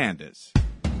Pedro Fernandez.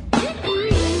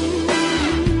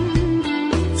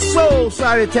 Soul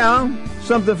side of town.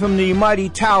 Something from the mighty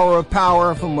Tower of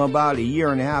Power from about a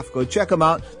year and a half ago. Check them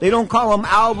out. They don't call them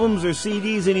albums or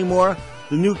CDs anymore.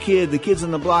 The kids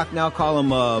on the block now call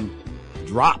them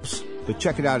drops. But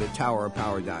check it out at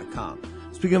towerofpower.com.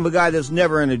 Speaking of a guy that's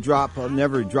never in a drop,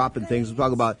 never dropping things, we'll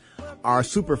talk about our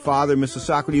super father, Mr.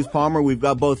 Socrates Palmer. We've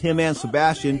got both him and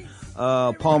Sebastian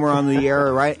Palmer on the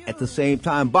air right at the same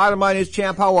time. Bottom line is,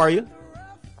 champ, how are you?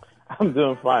 I'm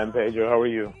doing fine, Pedro. How are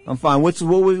you? I'm fine. What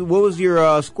was your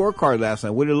scorecard last night?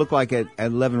 What did it look like at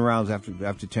 11 rounds after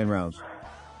 10 rounds?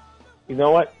 You know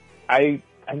what? I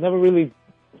never really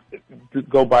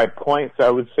go by points. I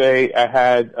would say I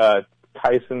had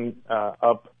Tyson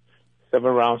up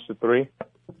 7 rounds to 3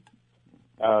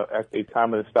 at the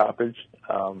time of the stoppage.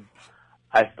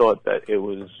 I thought that it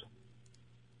was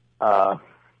a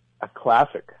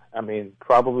classic. I mean,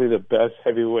 probably the best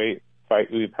heavyweight fight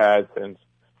we've had since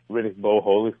Riddick Bowe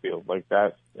Holyfield. Like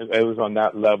that, it was on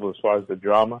that level as far as the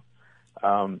drama.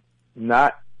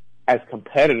 Not as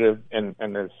competitive and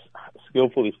as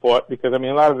skillfully fought, because I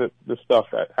mean, a lot of the stuff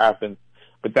that happened,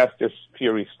 but that's just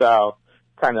Fury style,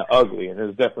 kind of ugly, and it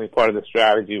was definitely part of the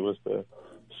strategy was to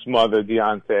smother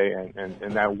Deontay,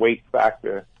 and that weight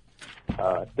factor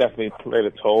definitely played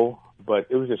a toll. But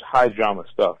it was just high drama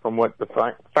stuff. From what the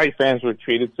fight fans were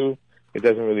treated to, it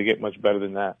doesn't really get much better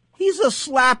than that. He's a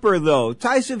slapper, though.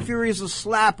 Tyson Fury is a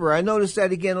slapper. I noticed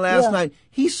that again last night.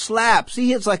 He slaps.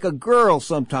 He hits like a girl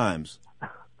sometimes.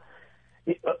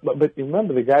 But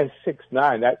remember, the guy's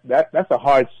 6'9". That's a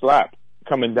hard slap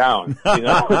coming down. You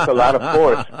know, it's a lot of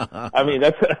force. I mean,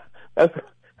 that's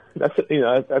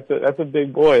a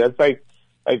big boy. That's like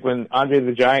when Andre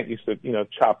the Giant used to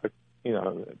chop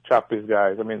these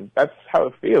guys. I mean, that's how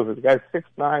it feels. The guy's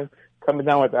 6'9", coming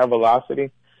down with that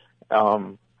velocity.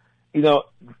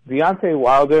 Deontay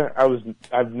Wilder,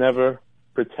 I've never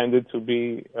pretended to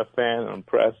be a fan or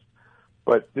impressed,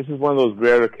 but this is one of those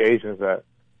rare occasions that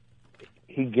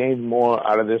he gained more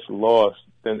out of this loss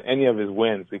than any of his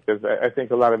wins, because I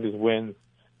think a lot of his wins,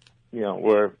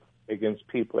 were against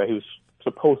people that he was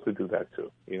supposed to do that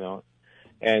to,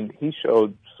 and he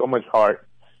showed so much heart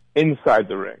inside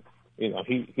the ring.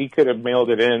 He could have mailed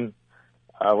it in,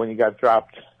 when he got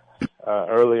dropped,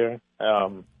 earlier,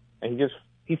 and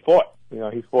he fought,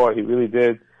 he really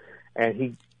did, and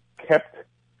he kept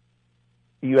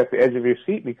you at the edge of your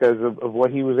seat because of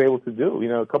what he was able to do.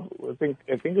 I think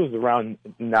it was around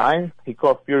 9. He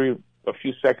caught Fury a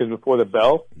few seconds before the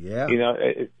bell. Yeah.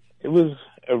 It was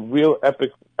a real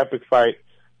epic fight.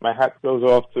 My hat goes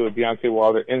off to Deontay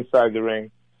Wilder inside the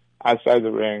ring. Outside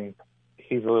the ring,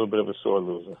 he's a little bit of a sore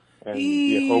loser. And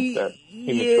you hope that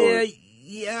he matures.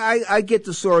 Yeah, I get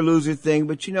the sore loser thing,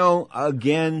 but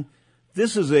again,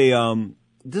 this is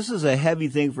a heavy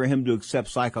thing for him to accept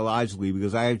psychologically,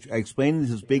 because I explained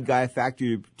this big guy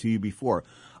factor to you before.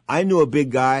 I knew a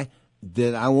big guy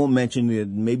that I won't mention, that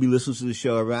maybe listens to the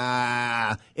show.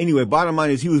 Anyway, bottom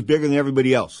line is he was bigger than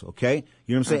everybody else, okay?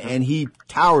 You know what I'm saying? And he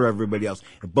towered everybody else.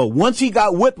 But once he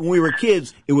got whipped when we were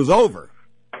kids, it was over.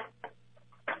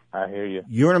 I hear you.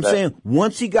 You know what I'm saying?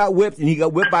 Once he got whipped, and he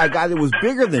got whipped by a guy that was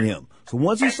bigger than him. So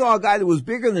once he saw a guy that was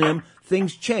bigger than him,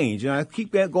 things changed. And I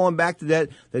keep going back to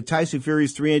that Tyson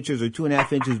Fury's 3 inches or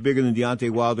 2.5 inches bigger than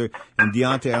Deontay Wilder. And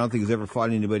Deontay, I don't think, has ever fought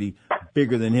anybody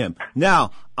bigger than him.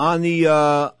 Now, on the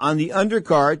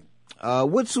undercard,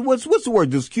 what's the word?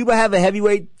 Does Cuba have a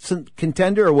heavyweight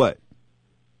contender or what?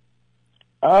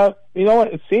 You know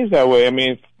what? It seems that way. I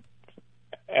mean,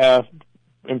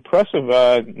 impressive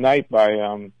night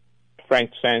by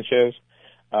Frank Sanchez.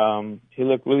 He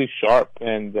looked really sharp,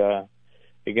 and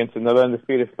against another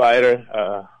undefeated fighter,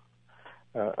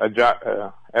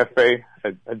 Ajabe.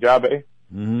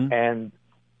 Mm-hmm. And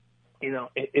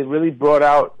it really brought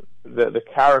out the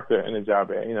character in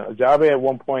Ajabe. Ajabe at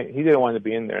one point, he didn't want to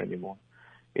be in there anymore.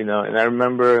 And I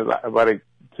remember about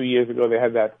 2 years ago, they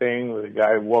had that thing where the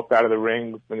guy walked out of the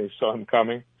ring when they saw him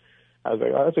coming. I was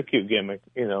like, oh, that's a cute gimmick,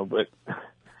 but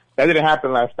that didn't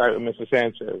happen last night with Mr.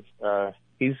 Sanchez.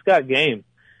 He's got game,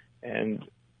 and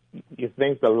you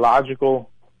think the logical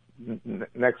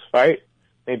next fight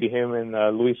maybe him and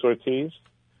Luis Ortiz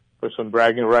for some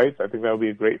bragging rights. I think that would be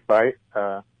a great fight.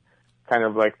 Kind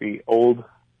of like the old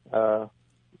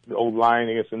line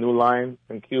against the new line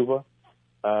in Cuba.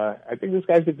 I think this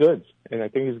guy's the goods, and I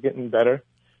think he's getting better,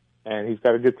 and he's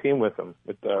got a good team with him,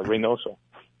 with Reynoso.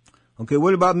 Okay,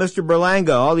 what about Mr.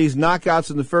 Berlanga? All these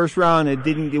knockouts in the first round,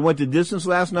 it went the distance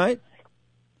last night?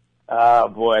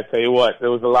 Boy, I tell you what, there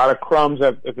was a lot of crumbs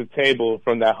at the table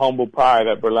from that humble pie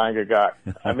that Berlanga got.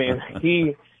 I mean,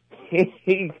 he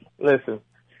listen,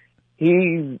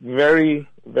 he's very,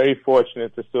 very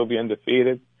fortunate to still be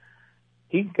undefeated.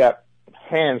 He got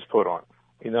hands put on,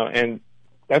 and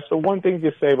that's the one thing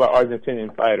to say about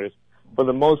Argentinian fighters. For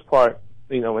the most part,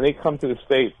 when they come to the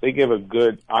States, they give a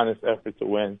good, honest effort to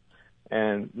win.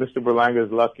 And Mr. Berlanga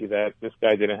is lucky that this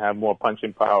guy didn't have more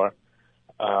punching power.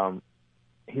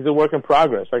 He's a work in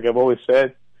progress. Like I've always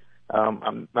said,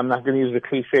 I'm not going to use the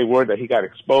cliche word that he got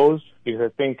exposed, because I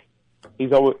think he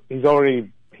is what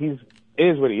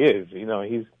he is.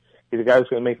 He's a guy who's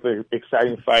going to make the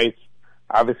exciting fights.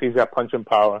 Obviously, he's got punching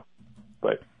power,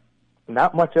 but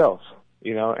not much else.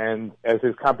 And as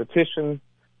his competition,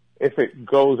 if it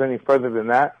goes any further than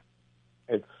that,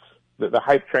 it's the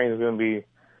hype train is going to be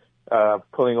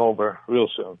pulling over real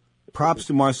soon. Props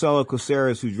to Marcelo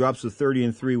Caceres, who drops to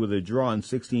 30-3 with a draw in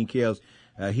 16 KOs.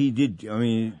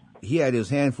 He had his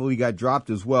handful. He got dropped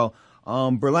as well.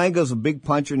 Berlanga's a big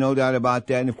puncher, no doubt about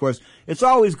that. And of course, it's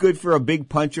always good for a big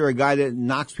puncher, a guy that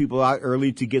knocks people out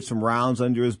early to get some rounds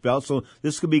under his belt. So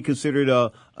this could be considered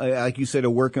like you said, a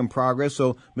work in progress.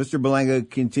 So Mr. Berlanga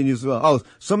continues. Oh,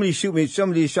 somebody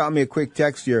shot me a quick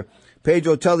text here.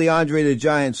 Pedro, tell the Andre the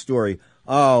Giant story.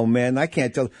 Oh man, I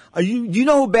can't tell. Do you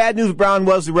know who Bad News Brown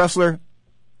was, the wrestler?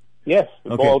 Yes,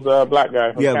 the bald black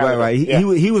guy. Yeah, Canada. right.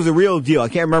 He was a real deal. I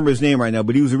can't remember his name right now,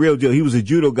 but he was a real deal. He was a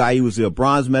judo guy. He was a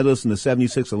bronze medalist in the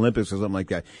 '76 Olympics or something like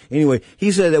that. Anyway,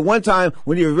 he said that one time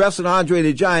when he was wrestling Andre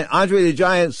the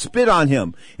Giant spit on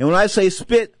him. And when I say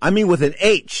spit, I mean with an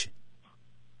H.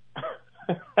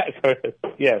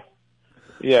 Yes.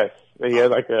 He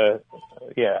had like a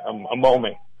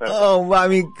moment. Oh, I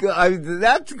mean,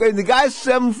 that's the guy's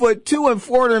 7'2" and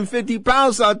 450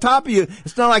 pounds on top of you.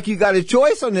 It's not like you got a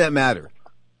choice on that matter.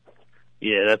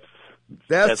 Yeah,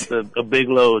 that's a big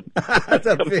load. That's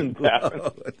a big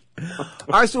load.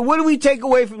 All right, so what do we take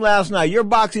away from last night? Your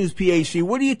boxing's PhD.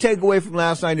 What do you take away from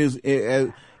last night?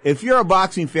 If you're a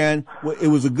boxing fan, it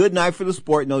was a good night for the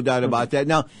sport, no doubt about that.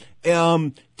 Now, is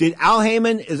Al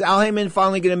Heyman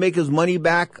finally going to make his money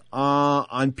back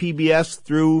on PBS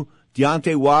through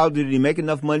Deontay Wilder? Did he make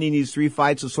enough money in these 3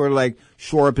 fights to sort of like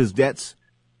shore up his debts?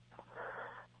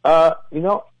 I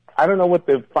don't know what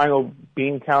the final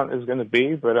bean count is going to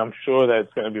be, but I'm sure that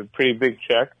it's going to be a pretty big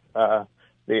check.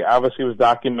 They obviously was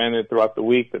documented throughout the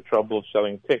week, the trouble of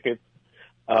selling tickets.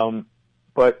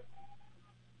 But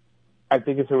I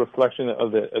think it's a reflection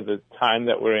of the time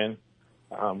that we're in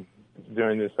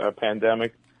during this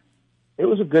pandemic. It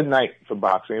was a good night for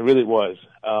boxing. It really was.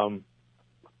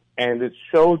 And it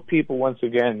showed people once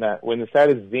again that when it's at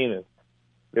its zenith,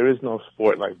 there is no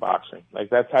sport like boxing.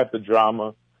 Like that type of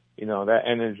drama, that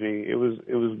energy. It was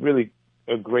really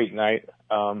a great night.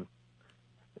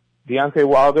 Deontay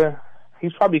Wilder,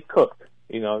 he's probably cooked.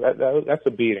 That's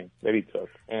a beating that he took,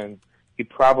 and he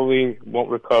probably won't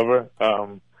recover.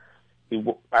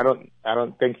 I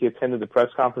don't think he attended the press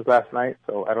conference last night,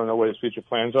 so I don't know what his future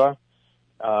plans are.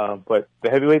 But the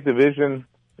heavyweight division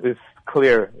is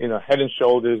clear, head and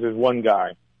shoulders is one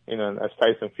guy, and that's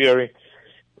Tyson Fury.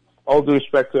 All due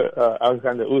respect to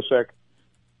Alexander Usyk,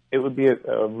 it would be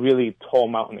a really tall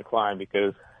mountain to climb,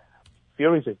 because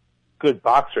Fury's a good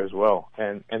boxer as well,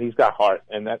 and he's got heart,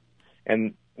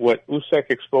 and what Usyk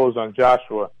exposed on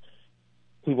Joshua,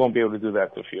 he won't be able to do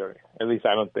that to Fury. At least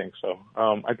I don't think so.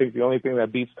 I think the only thing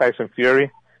that beats Tyson Fury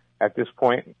at this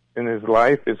point in his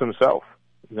life is himself.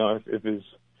 If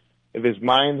his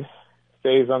mind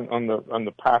stays on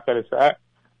the path that it's at,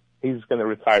 he's going to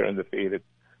retire undefeated.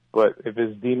 But if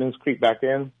his demons creep back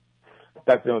in,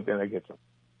 that's the only thing that gets him.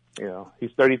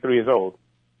 He's 33 years old,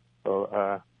 so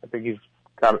I think he's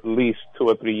got at least 2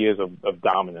 or 3 years of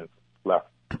dominance left.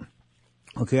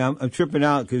 Okay, I'm tripping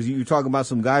out because you're talking about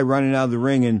some guy running out of the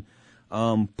ring, and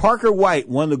Parker White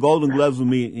won the Golden Gloves with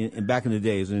me back in the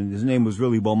days, and his name was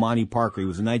really Bomani Parker. He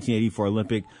was a 1984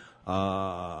 Olympic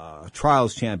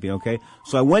trials champion. Okay,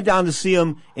 so I went down to see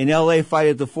him in L.A. fight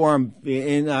at the Forum,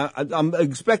 and I'm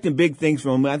expecting big things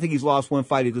from him. I think he's lost 1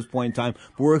 fight at this point in time,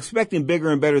 but we're expecting bigger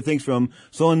and better things from him.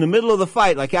 So in the middle of the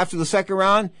fight, like after the second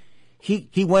round,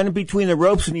 he went in between the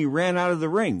ropes and he ran out of the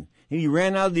ring. And he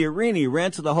ran out of the arena. He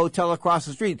ran to the hotel across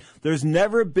the street. There's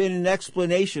never been an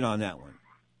explanation on that one.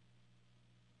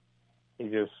 He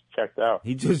just checked out.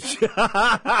 He just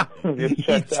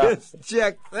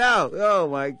checked out. Oh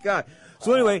my God.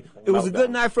 So anyway, it was a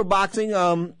good night for boxing.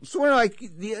 Sort of like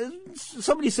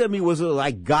somebody said to me, was it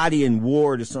like Gotti and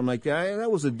Ward or something like that?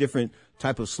 That was a different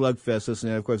type of slugfest. This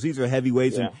and that. Of course, these are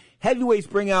heavyweights, and heavyweights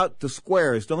bring out the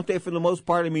squares, don't they? For the most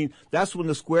part, I mean, that's when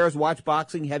the squares watch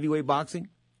boxing, heavyweight boxing.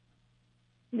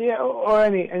 Yeah, or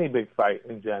any big fight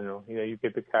in general. You know, you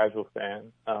get the casual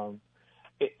fan.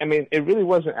 It really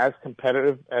wasn't as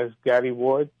competitive as Gotti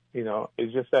Ward. You know,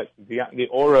 it's just that the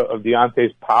aura of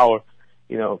Deontay's power,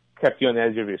 you know, kept you on the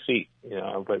edge of your seat, you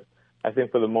know. But I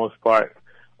think for the most part,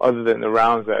 other than the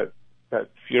rounds that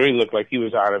Fury looked like he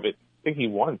was out of it, I think he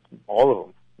won all of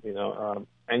them, you know.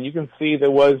 And you can see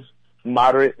there was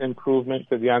moderate improvement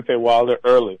to Deontay Wilder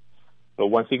early. But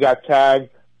once he got tagged,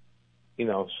 you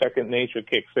know, second nature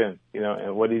kicks in, you know,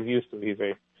 and what he's used to. He's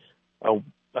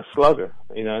a slugger,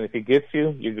 you know, and if he gets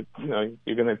you, you're going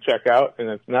to check out, and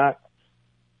if not,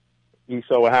 you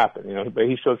saw what happened, you know. But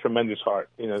he showed tremendous heart.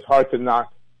 You know, it's hard to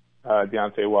knock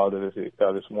Deontay Wilder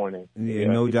this morning. Yeah,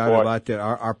 no doubt about that.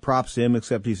 Our props to him,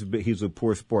 except he's a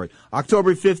poor sport.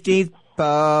 October 15th,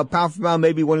 pound for pound,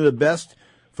 maybe one of the best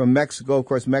from Mexico. Of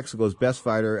course, Mexico's best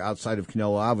fighter outside of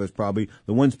Canelo Alvarez, probably.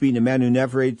 The once beaten Emmanuel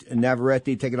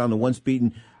Navarrete taking on the once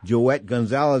beaten Joet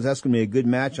Gonzalez. That's going to be a good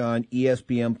match on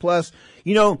ESPN+.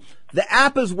 You know, the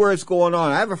app is where it's going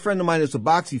on. I have a friend of mine that's a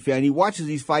boxing fan. He watches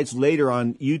these fights later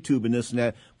on YouTube and this and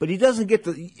that, but he doesn't get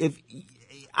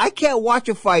I can't watch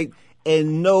a fight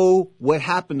and know what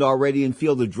happened already and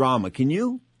feel the drama. Can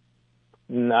you?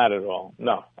 Not at all.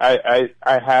 No. I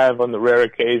have, on the rare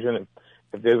occasion,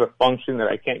 if there's a function that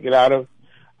I can't get out of,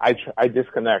 I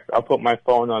disconnect. I'll put my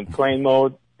phone on plane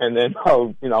mode, and then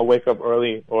I'll wake up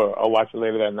early, or I'll watch it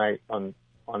later that night on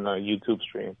a YouTube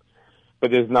stream.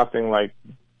 But there's nothing like,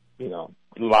 you know,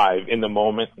 live in the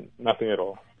moment. Nothing at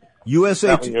all.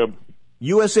 USA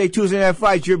Tuesday Night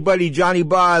Fights. Your buddy Johnny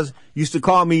Boz used to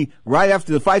call me right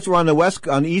after the fights were on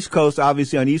the East Coast,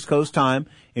 obviously on East Coast time,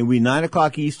 and we 9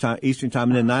 o'clock Eastern time,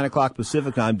 and then 9 o'clock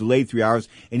Pacific time, delayed 3 hours.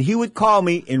 And he would call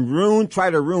me and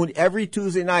try to ruin every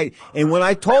Tuesday night. And when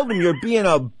I told him, you're being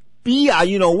a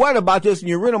you know what about this, and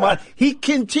you're ruining my, he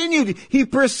continued, he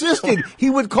persisted. He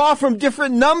would call from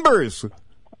different numbers.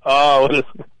 Oh,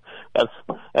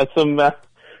 that's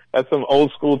some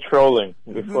old school trolling.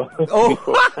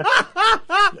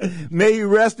 May you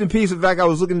rest in peace. In fact, I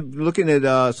was looking at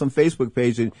some Facebook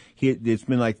page, and it's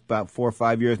been like about 4 or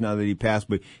 5 years now that he passed,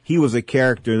 but he was a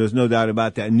character. There's no doubt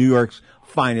about that. New York's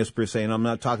finest, per se, and I'm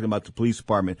not talking about the police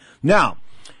department. Now,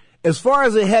 as far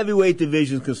as the heavyweight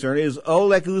division is concerned, is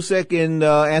Oleg Usyk and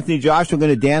Anthony Joshua going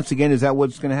to dance again? Is that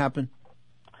what's going to happen?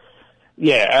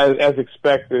 Yeah, as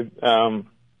expected,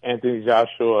 Anthony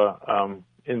Joshua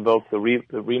invoked the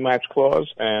rematch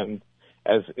clause, and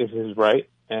as is his right.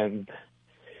 And,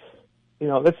 you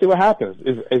know, let's see what happens.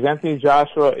 Is Anthony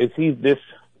Joshua, is he this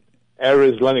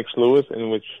era's Lennox Lewis, in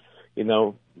which, you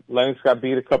know, Lennox got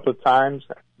beat a couple of times,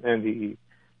 and he,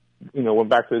 you know, went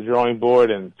back to the drawing board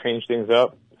and changed things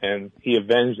up, and he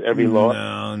avenged every loss?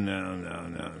 No.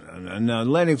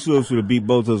 Lennox Lewis would have beat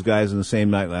both those guys in the same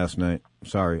night last night.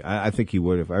 Sorry. I think he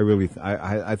would have.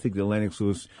 I think that Lennox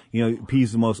Lewis, you know,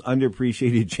 he's the most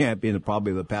underappreciated champion of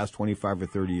probably the past 25 or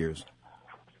 30 years.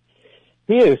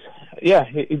 He is. Yeah,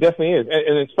 he definitely is.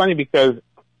 And it's funny because,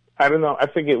 I don't know, I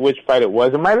forget which fight it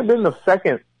was. It might have been the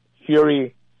second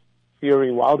Fury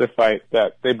Wilder fight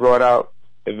that they brought out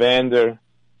Evander,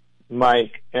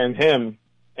 Mike, and him.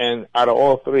 And out of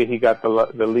all three, he got the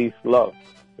least love.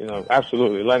 You know,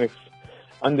 absolutely. Lennox,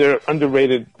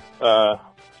 underrated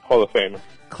Hall of Famer.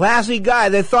 Classy guy.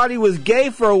 They thought he was gay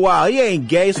for a while. He ain't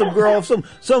gay. Some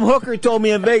hooker told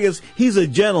me in Vegas he's a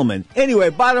gentleman. Anyway,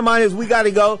 bottom line is we got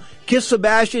to go. Kiss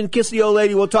Sebastian. Kiss the old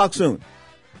lady. We'll talk soon.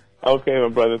 Okay, my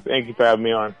brother. Thank you for having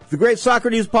me on. The great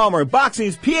Socrates Palmer,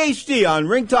 boxing's PhD on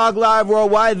Ringtalk Live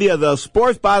Worldwide via the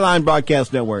Sports Byline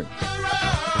Broadcast Network.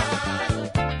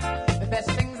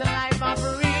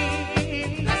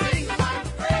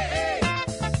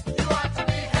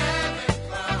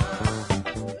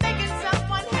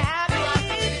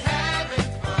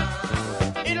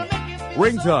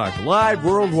 Ringtalk Live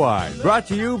Worldwide, brought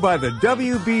to you by the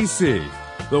WBC,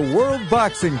 the World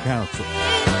Boxing Council.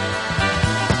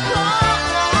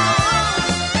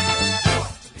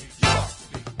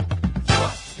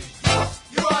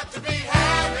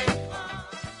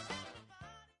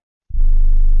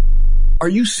 Are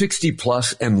you 60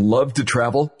 plus and love to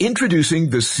travel?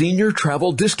 Introducing the Senior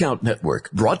Travel Discount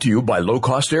Network, brought to you by Low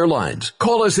Cost Airlines.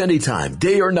 Call us anytime,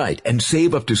 day or night, and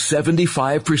save up to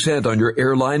 75% on your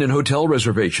airline and hotel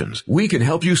reservations. We can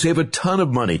help you save a ton of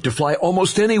money to fly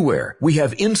almost anywhere. We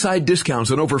have inside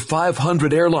discounts on over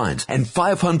 500 airlines and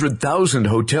 500,000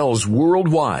 hotels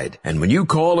worldwide. And when you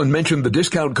call and mention the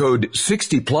discount code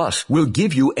 60 plus, we'll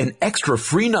give you an extra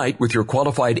free night with your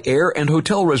qualified air and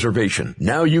hotel reservation.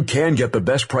 Now you can get the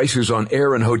best prices on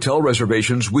air and hotel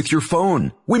reservations with your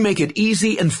phone. We make it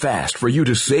easy and fast for you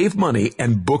to save money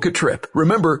and book a trip.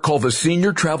 Remember, call the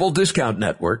Senior Travel Discount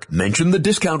Network. Mention the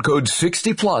discount code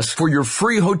 60 plus for your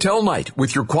free hotel night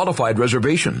with your qualified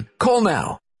reservation. Call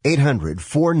now.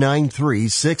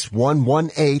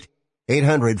 800-493-6118.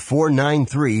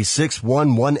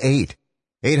 800-493-6118.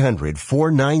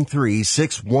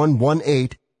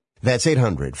 800-493-6118. That's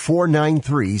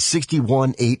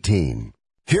 800-493-6118.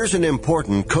 Here's an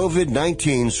important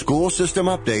COVID-19 school system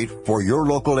update for your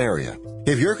local area.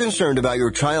 If you're concerned about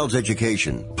your child's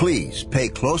education, please pay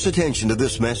close attention to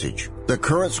this message. The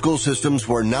current school systems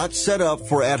were not set up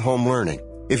for at-home learning.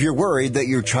 If you're worried that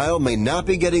your child may not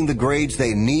be getting the grades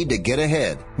they need to get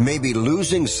ahead, may be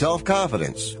losing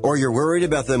self-confidence, or you're worried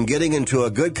about them getting into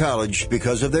a good college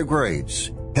because of their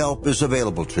grades, help is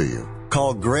available to you.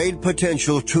 Call Grade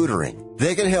Potential Tutoring.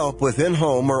 They can help with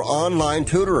in-home or online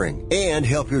tutoring and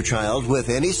help your child with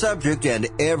any subject and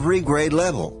every grade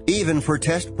level, even for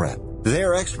test prep.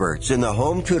 They're experts in the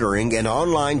home tutoring and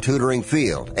online tutoring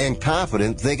field and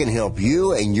confident they can help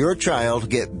you and your child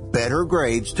get better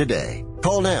grades today.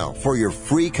 Call now for your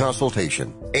free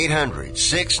consultation.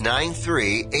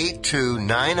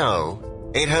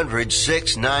 800-693-8290.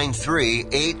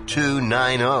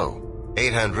 800-693-8290.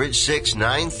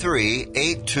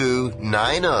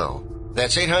 800-693-8290.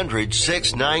 That's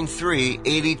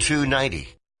 800-693-8290.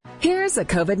 Here's a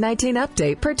COVID-19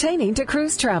 update pertaining to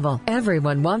cruise travel.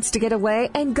 Everyone wants to get away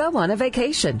and go on a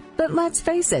vacation. But let's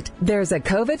face it, there's a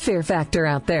COVID fear factor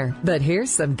out there. But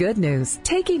here's some good news.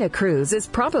 Taking a cruise is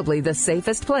probably the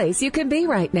safest place you can be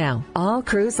right now. All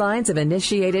cruise lines have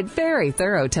initiated very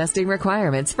thorough testing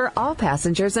requirements for all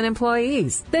passengers and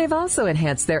employees. They've also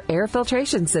enhanced their air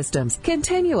filtration systems,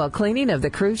 continual cleaning of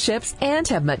the cruise ships, and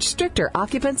have much stricter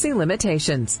occupancy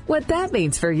limitations. What that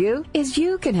means for you is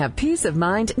you can have peace of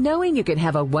mind knowing you can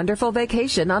have a wonderful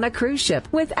vacation on a cruise ship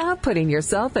without putting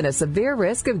yourself in a severe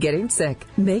risk of getting sick.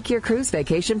 Make your cruise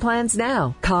vacation plans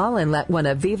now. Call and let one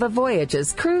of Viva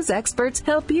Voyage's cruise experts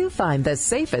help you find the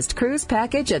safest cruise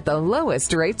package at the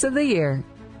lowest rates of the year.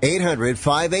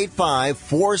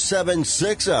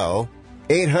 800-585-4760.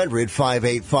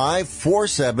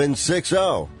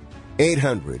 800-585-4760.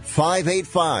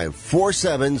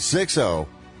 800-585-4760.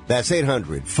 That's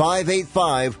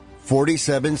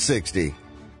 800-585-4760.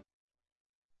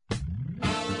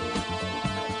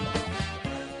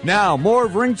 Now, more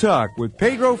of Ring Talk with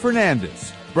Pedro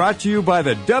Fernandez, brought to you by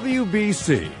the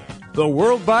WBC, the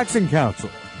World Boxing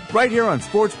Council, right here on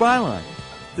Sports Byline.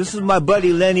 This is my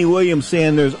buddy Lenny Williams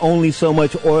saying there's only so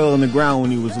much oil in the ground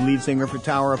when he was the lead singer for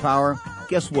Tower of Power.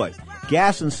 Guess what?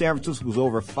 Gas in San Francisco was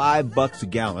over $5 a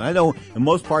gallon. I know in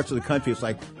most parts of the country it's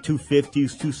like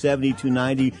 $2.50, $2.70,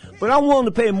 $2.90, but I'm willing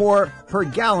to pay more per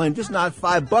gallon, just not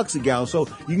 $5 a gallon. So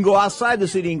you can go outside the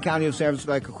city and county of San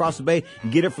Francisco, like across the bay,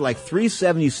 and get it for like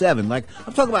 $3.77. Like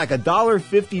I'm talking about like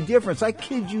 $1.50 difference. I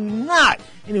kid you not.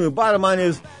 Anyway, bottom line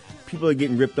is, people are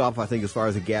getting ripped off, I think, as far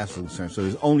as the gas is concerned. So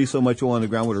there's only so much oil on the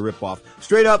ground with a rip off.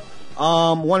 Straight up,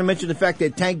 want to mention the fact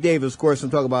that Tank Davis, of course, I'm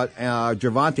talking about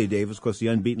Gervonta Davis, of course, the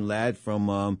unbeaten lad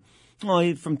from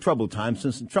troubled times,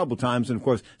 and of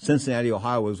course, Cincinnati,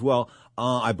 Ohio as well,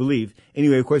 I believe.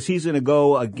 Anyway, of course, he's going to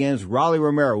go against Raleigh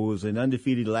Romero, who was an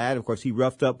undefeated lad. Of course, he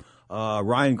roughed up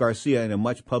Ryan Garcia in a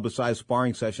much publicized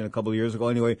sparring session a couple of years ago.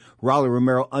 Anyway, Raleigh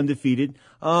Romero undefeated.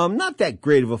 Not that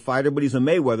great of a fighter, but he's a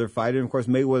Mayweather fighter. And of course,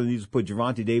 Mayweather needs to put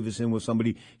Gervonta Davis in with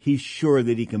somebody he's sure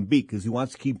that he can beat because he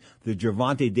wants to keep the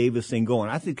Gervonta Davis thing going.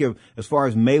 I think as far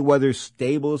as Mayweather's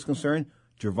stable is concerned,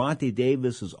 Gervonta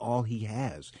Davis is all he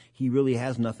has. He really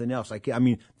has nothing else. I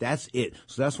mean, that's it.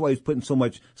 So that's why he's putting so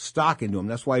much stock into him.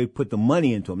 That's why he put the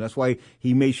money into him. That's why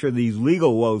he made sure these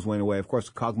legal woes went away. Of course,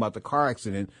 talking about the car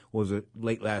accident, was it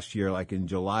late last year, like in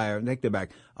July, or take that back,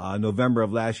 November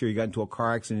of last year, he got into a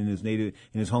car accident in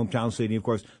his hometown city. Of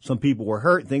course, some people were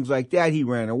hurt, things like that. He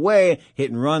ran away,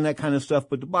 hit and run, that kind of stuff.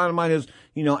 But the bottom line is,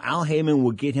 Al Heyman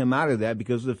will get him out of that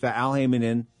because of the fact Al Heyman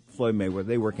and Floyd Mayweather,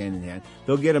 they work hand in hand.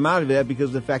 They'll get him out of that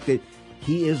because of the fact that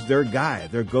he is their guy,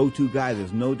 their go-to guy.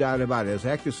 There's no doubt about it. As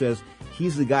Hector says,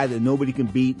 he's the guy that nobody can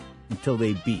beat until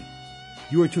they beat.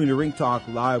 You are tuned to Ring Talk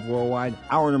Live Worldwide,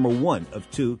 hour number 1 of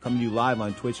 2, coming to you live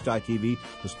on Twitch.tv,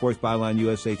 the Sports Byline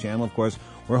USA channel. Of course,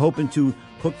 we're hoping to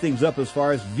hook things up as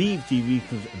far as Vive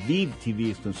TV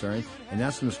is concerned, and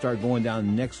that's going to start going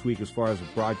down next week as far as the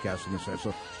broadcasting is concerned.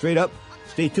 So straight up,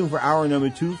 stay tuned for hour number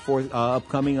 2 for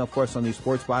upcoming, of course, on the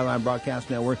Sports Byline Broadcast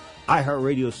Network,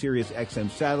 iHeartRadio, Sirius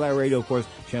XM Satellite Radio, of course,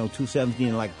 Channel 217,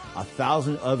 and like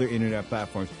 1,000 other internet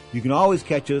platforms. You can always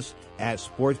catch us at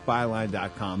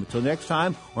sportsbyline.com. Until next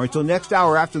time, or until next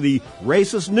hour after the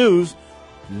racist news,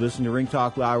 you listen to Ring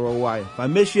Talk Live Worldwide. If I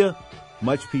miss you,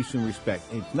 much peace and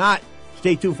respect. If not,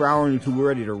 stay tuned for hour number 2. We're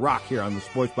ready to rock here on the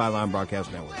Sports Byline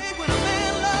Broadcast Network.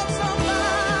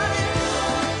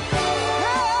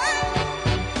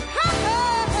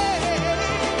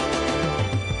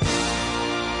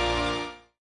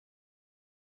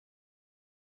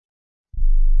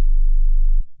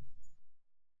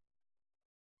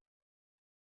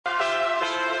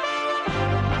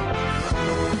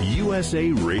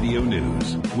 USA Radio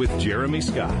News with Jeremy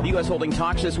Scott. The U.S. holding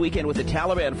talks this weekend with the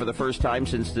Taliban for the first time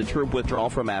since the troop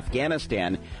withdrawal from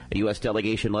Afghanistan. A U.S.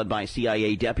 delegation led by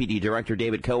CIA Deputy Director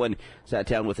David Cohen sat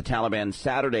down with the Taliban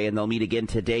Saturday, and they'll meet again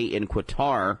today in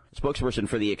Qatar. A spokesperson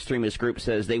for the extremist group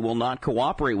says they will not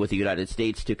cooperate with the United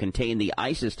States to contain the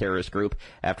ISIS terrorist group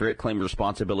after it claimed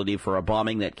responsibility for a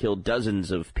bombing that killed dozens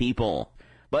of people.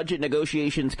 Budget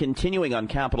negotiations continuing on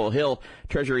Capitol Hill.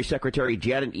 Treasury Secretary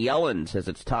Janet Yellen says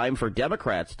it's time for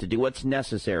Democrats to do what's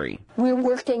necessary. We're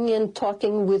working and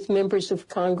talking with members of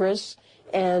Congress,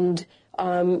 and,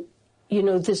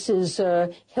 this is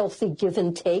a healthy give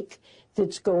and take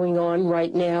that's going on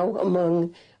right now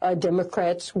among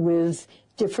Democrats with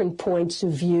different points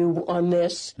of view on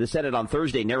this. The Senate on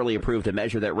Thursday narrowly approved a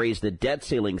measure that raised the debt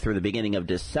ceiling through the beginning of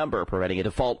December, preventing a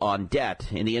default on debt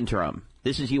in the interim.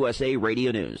 This is USA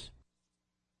Radio News.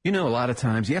 You know, a lot of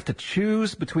times you have to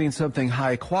choose between something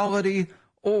high quality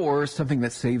or something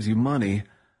that saves you money.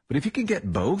 But if you can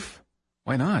get both,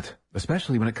 why not?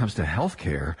 Especially when it comes to health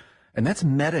care. And that's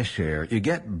MediShare. You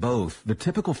get both. The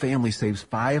typical family saves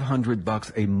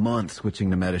 $500 a month switching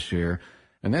to MediShare.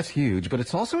 And that's huge, but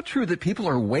it's also true that people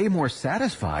are way more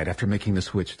satisfied after making the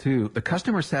switch, too. The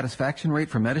customer satisfaction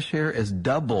rate for MediShare is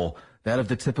double that of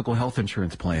the typical health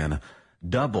insurance plan.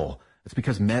 Double. It's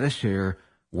because MediShare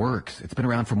works. It's been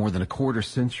around for more than a quarter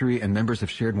century, and members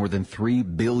have shared more than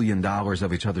 $3 billion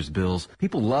of each other's bills.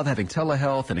 People love having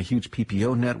telehealth and a huge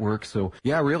PPO network, so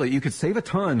yeah, really, you could save a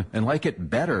ton and like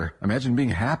it better. Imagine being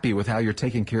happy with how you're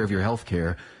taking care of your health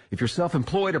care. If you're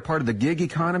self-employed or part of the gig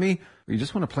economy, or you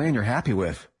just want a plan you're happy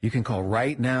with, you can call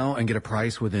right now and get a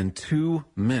price within 2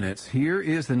 minutes. Here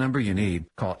is the number you need.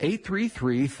 Call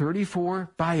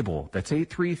 833-34-BIBLE. That's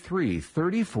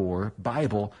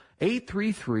 833-34-BIBLE.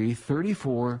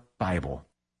 833-34-BIBLE.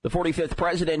 The 45th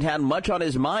president had much on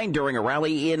his mind during a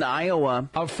rally in Iowa.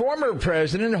 A former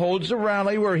president holds a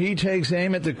rally where he takes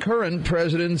aim at the current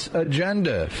president's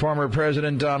agenda. Former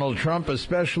President Donald Trump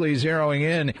especially zeroing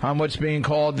in on what's being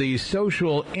called the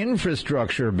social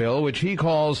infrastructure bill, which he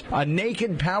calls a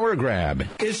naked power grab.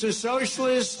 It's a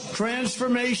socialist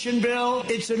transformation bill.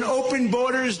 It's an open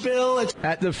borders bill.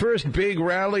 At the first big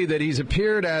rally that he's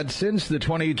appeared at since the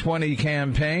 2020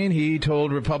 campaign, he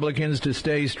told Republicans to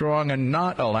stay strong and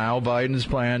not allow Biden's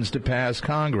plans to pass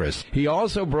Congress. He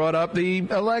also brought up the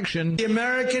election. The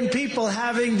American people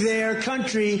having their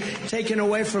country taken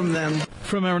away from them.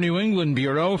 From our New England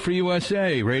Bureau for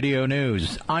USA Radio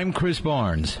News, I'm Chris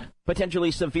Barnes. Potentially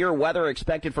severe weather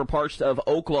expected for parts of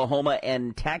Oklahoma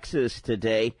and Texas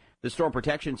today. The Storm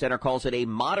Protection Center calls it a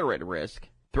moderate risk.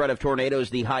 Threat of tornadoes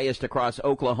the highest across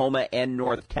Oklahoma and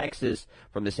North Texas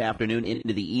from this afternoon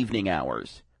into the evening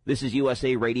hours. This is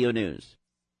USA Radio News.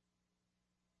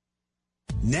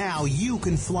 Now you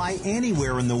can fly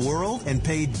anywhere in the world and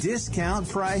pay discount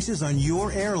prices on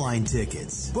your airline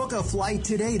tickets. Book a flight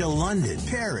today to London,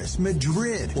 Paris,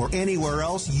 Madrid, or anywhere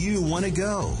else you want to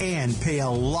go. And pay a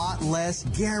lot less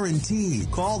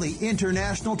guaranteed. Call the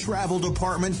International Travel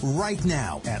Department right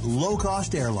now at Low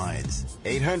Cost Airlines.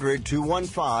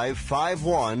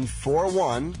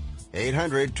 800-215-5141.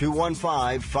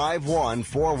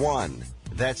 800-215-5141.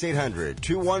 That's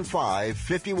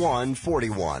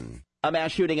 800-215-5141. A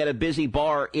mass shooting at a busy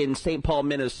bar in St. Paul,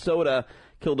 Minnesota,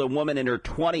 killed a woman in her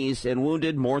 20s and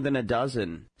wounded more than a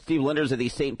dozen. Steve Linders of the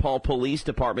St. Paul Police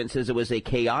Department says it was a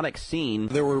chaotic scene.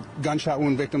 There were gunshot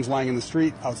wound victims lying in the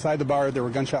street outside the bar. There were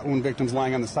gunshot wound victims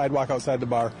lying on the sidewalk outside the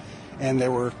bar. And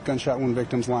there were gunshot wound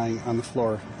victims lying on the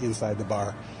floor inside the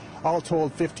bar. All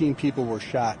told, 15 people were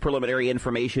shot. Preliminary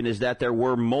information is that there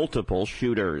were multiple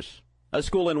shooters. A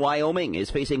school in Wyoming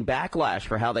is facing backlash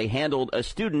for how they handled a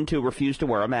student who refused to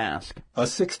wear a mask. A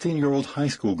 16-year-old high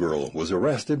school girl was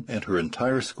arrested and her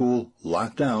entire school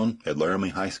locked down at Laramie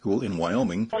High School in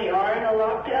Wyoming. We are in a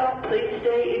lockdown. Please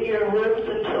stay in your rooms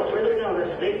until further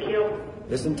notice. Thank you.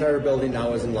 This entire building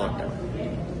now is in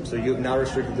lockdown. So you've now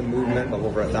restricted the movement of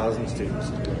over 1,000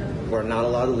 students who are not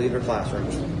allowed to leave their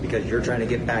classrooms because you're trying to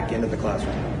get back into the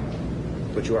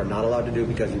classroom, which you are not allowed to do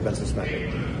because you've been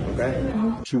suspended. Okay?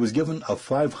 She was given a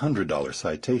 $500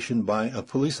 citation by a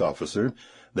police officer,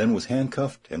 then was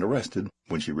handcuffed and arrested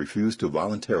when she refused to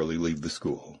voluntarily leave the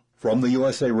school. From the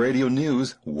USA Radio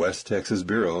News, West Texas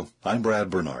Bureau, I'm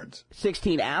Brad Bernards.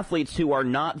 16 athletes who are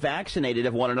not vaccinated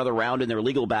have won another round in their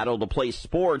legal battle to play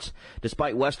sports,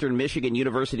 despite Western Michigan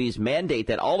University's mandate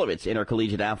that all of its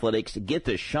intercollegiate athletics get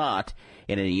the shot.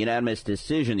 In a unanimous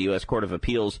decision, the U.S. Court of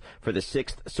Appeals for the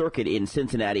 6th Circuit in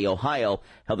Cincinnati, Ohio,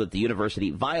 held that the university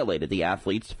violated the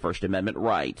athletes' First Amendment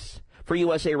rights. For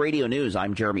USA Radio News,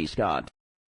 I'm Jeremy Scott.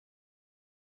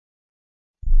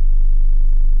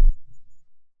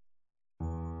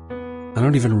 I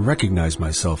don't even recognize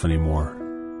myself anymore.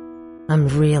 I'm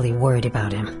really worried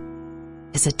about him.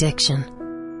 His addiction.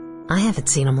 I haven't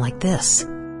seen him like this.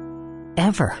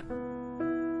 Ever.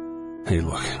 Hey,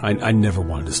 look, I never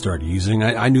wanted to start using.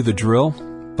 I knew the drill,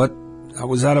 but I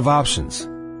was out of options.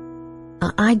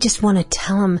 I just want to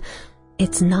tell him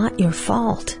it's not your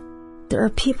fault. There are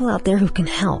people out there who can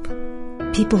help.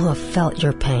 People who have felt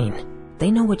your pain.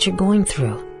 They know what you're going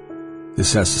through.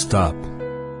 This has to stop.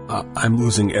 I'm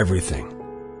losing everything.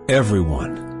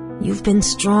 Everyone. You've been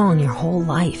strong your whole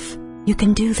life. You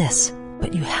can do this,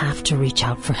 but you have to reach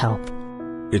out for help.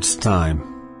 It's time.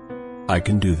 I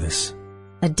can do this.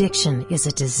 Addiction is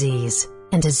a disease,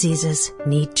 and diseases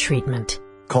need treatment.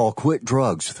 Call Quit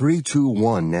Drugs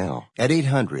 321 now at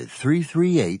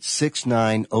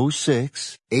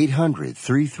 800-338-6906.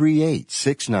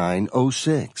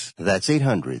 800-338-6906. That's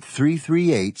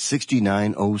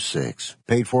 800-338-6906.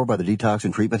 Paid for by the Detox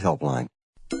and Treatment Helpline.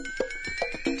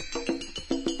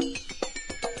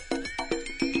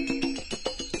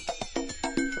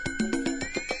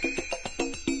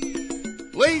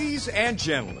 Ladies and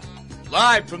gentlemen,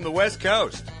 live from the West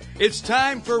Coast, it's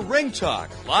time for Ringtalk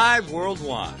Live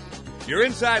Worldwide. Your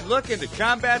inside look into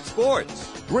combat sports.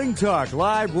 Ringtalk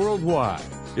Live Worldwide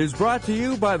is brought to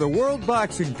you by the World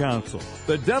Boxing Council,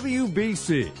 the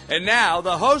WBC. And now,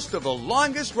 the host of the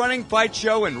longest-running fight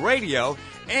show in radio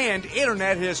and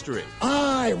internet history.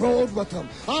 I rode with him.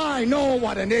 I know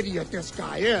what an idiot this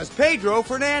guy is. Pedro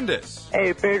Fernandez.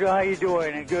 Hey, Pedro, how you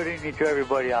doing? And good evening to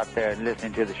everybody out there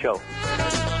listening to the show.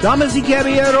 Damas y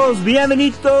caballeros,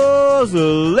 bienvenidos,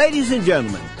 ladies and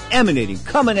gentlemen,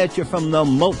 coming at you from the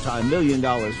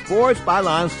multi-million-dollar Sports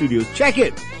Byline Studios. Check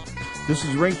it. This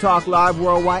is Ring Talk Live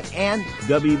Worldwide and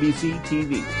WBC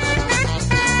TV.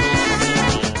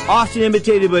 Often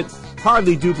imitated, but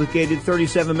hardly duplicated.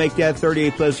 37 make that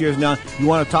 38 plus years now. You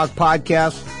want to talk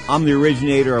podcasts? I'm the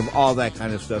originator of all that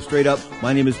kind of stuff. Straight up,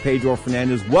 my name is Pedro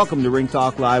Fernandez. Welcome to Ring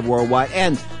Talk Live Worldwide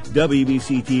and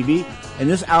WBC TV. In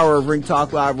this hour of Ring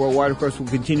Talk Live Worldwide, of course, we'll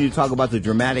continue to talk about the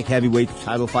dramatic heavyweight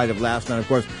title fight of last night. Of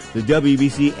course, the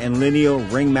WBC and Lineal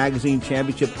Ring Magazine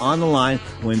Championship on the line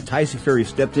when Tyson Fury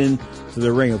stepped in to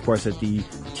the ring, of course, at the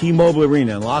T-Mobile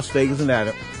Arena in Las Vegas,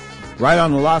 Nevada. Right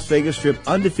on the Las Vegas Strip,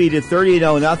 undefeated,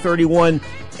 30-0, now 31-0.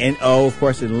 Of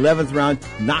course, an 11th round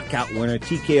knockout winner,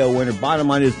 TKO winner. Bottom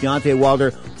line is Deontay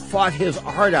Wilder fought his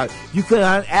heart out. You could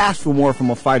not ask for more from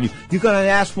a fighter. You could not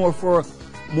ask more from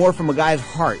a guy's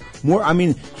heart.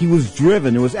 He was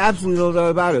driven. There was absolutely no doubt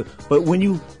about it. But when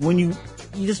you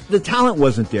just, the talent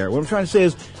wasn't there. What I'm trying to say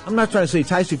is, I'm not trying to say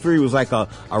Tyson Fury was like a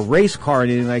race car or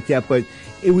anything like that, but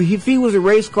if he was a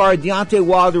race car, Deontay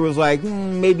Wilder was like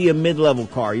maybe a mid-level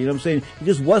car. You know what I'm saying? He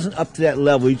just wasn't up to that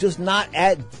level. He's just not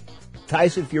at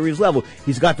Tyson Fury's level.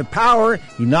 He's got the power.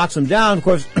 He knocks him down. Of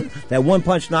course, that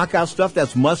one-punch knockout stuff,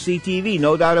 that's must-see TV.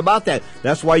 No doubt about that.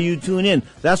 That's why you tune in.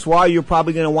 That's why you're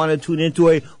probably going to want to tune into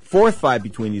a fourth fight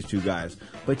between these two guys.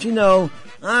 But I don't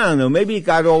know. Maybe it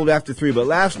got old after 3, but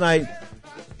last night,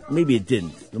 maybe it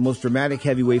didn't. The most dramatic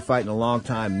heavyweight fight in a long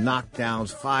time.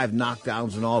 Knockdowns, 5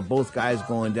 knockdowns and all. Both guys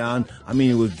going down.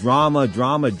 It was drama.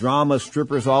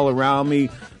 Strippers all around me.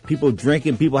 People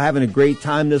drinking. People having a great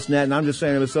time, this and that. And I'm just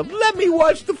saying to myself, let me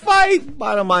watch the fight.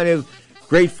 Bottom line is,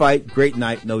 great fight, great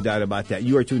night. No doubt about that.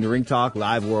 You are tuned to Ring Talk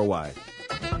Live Worldwide.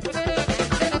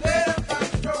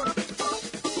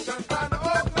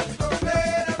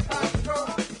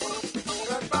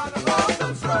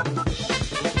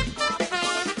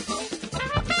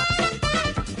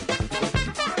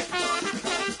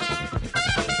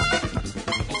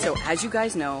 As you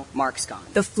guys know, Mark's gone.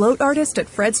 The float artist at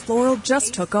Fred's Floral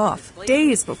just took off,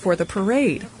 days before the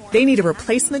parade. They need a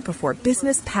replacement before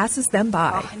business passes them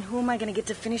by. And who am I going to get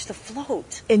to finish the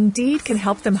float? Indeed can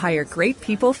help them hire great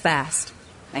people fast.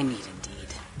 I need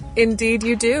Indeed. Indeed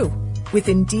you do. With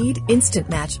Indeed Instant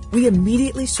Match, we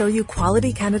immediately show you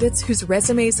quality candidates whose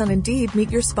resumes on Indeed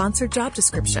meet your sponsored job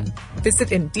description.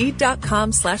 Visit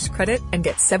Indeed.com/credit and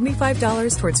get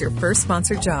 $75 towards your first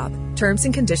sponsored job. Terms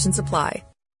and conditions apply.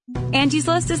 Angie's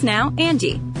List is now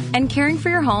Angie, and caring for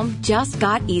your home just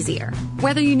got easier.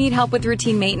 Whether you need help with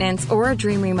routine maintenance or a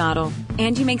dream remodel,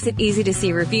 Angie makes it easy to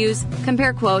see reviews,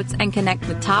 compare quotes, and connect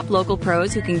with top local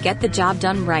pros who can get the job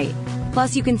done right.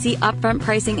 Plus, you can see upfront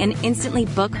pricing and instantly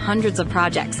book hundreds of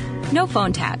projects. No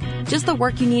phone tag, just the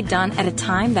work you need done at a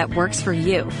time that works for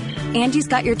you. Angie's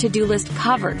got your to-do list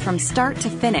covered from start to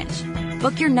finish.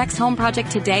 Book your next home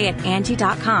project today at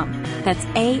Angie.com. That's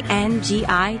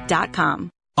ANGI.com.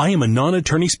 I am a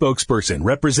non-attorney spokesperson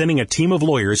representing a team of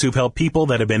lawyers who've helped people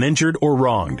that have been injured or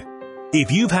wronged. If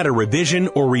you've had a revision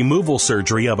or removal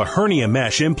surgery of a hernia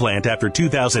mesh implant after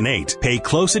 2008, pay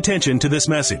close attention to this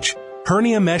message.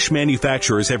 Hernia mesh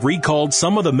manufacturers have recalled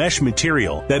some of the mesh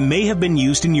material that may have been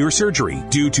used in your surgery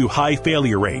due to high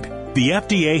failure rate. The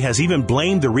FDA has even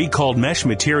blamed the recalled mesh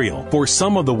material for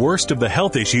some of the worst of the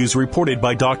health issues reported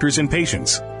by doctors and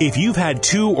patients. If you've had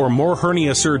 2 or more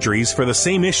hernia surgeries for the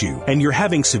same issue and you're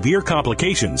having severe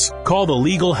complications, call the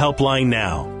legal helpline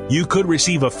now. You could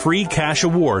receive a free cash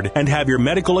award and have your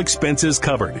medical expenses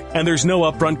covered. And there's no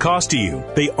upfront cost to you.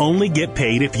 They only get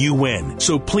paid if you win.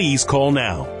 So please call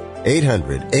now.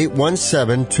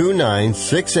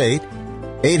 800-817-2968.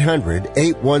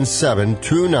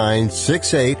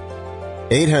 800-817-2968.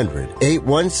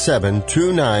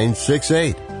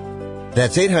 800-817-2968.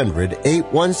 That's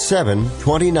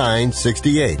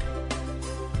 800-817-2968.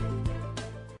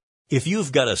 If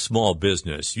you've got a small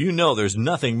business, you know there's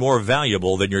nothing more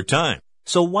valuable than your time.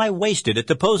 So why waste it at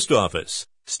the post office?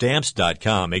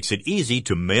 Stamps.com makes it easy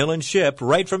to mail and ship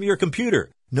right from your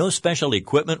computer. No special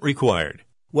equipment required.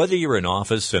 Whether you're an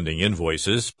office sending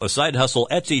invoices, a side hustle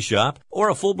Etsy shop, or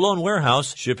a full-blown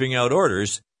warehouse shipping out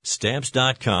orders,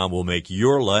 Stamps.com will make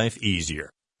your life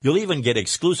easier. You'll even get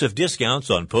exclusive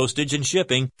discounts on postage and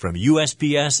shipping from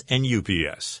USPS and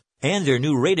UPS. And their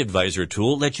new Rate Advisor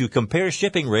tool lets you compare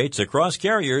shipping rates across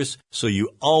carriers so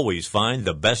you always find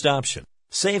the best option.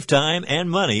 Save time and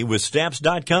money with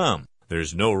Stamps.com.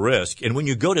 There's no risk, and when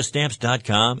you go to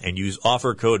Stamps.com and use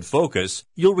offer code FOCUS,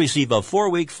 you'll receive a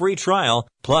 4-week free trial,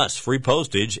 plus free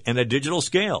postage and a digital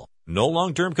scale. No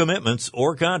long-term commitments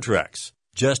or contracts.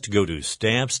 Just go to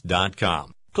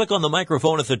Stamps.com. Click on the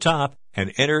microphone at the top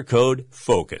and enter code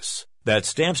FOCUS. That's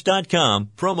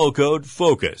Stamps.com, promo code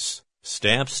FOCUS.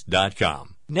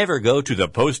 Stamps.com. Never go to the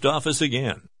post office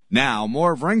again. Now,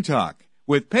 more of Ring Talk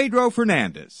with Pedro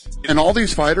Fernandez. And all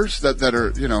these fighters that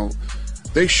are,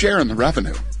 they share in the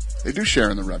revenue. They do share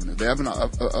in the revenue. They have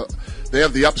they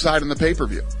have the upside in the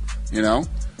pay-per-view,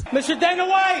 Mr. Dana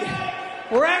White,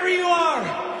 wherever you are,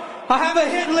 I have a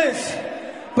hit list,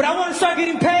 but I want to start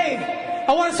getting paid.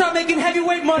 I want to start making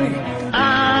heavyweight money.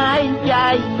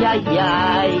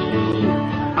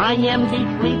 I am the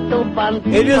Frito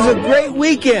Bandito. It is a great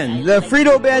weekend. The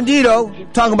Frito Bandito,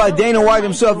 talking about Dana White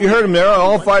himself, you heard him there.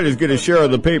 All fighters get a share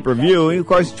of the pay-per-view. He, of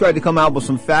course, he tried to come out with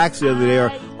some facts the other day,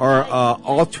 or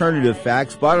alternative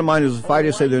facts. Bottom line is the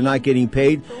fighters say they're not getting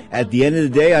paid. At the end of the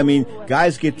day,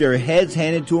 guys get their heads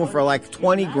handed to them for like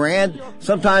 $20,000.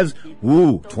 Sometimes,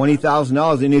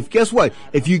 $20,000. And guess what?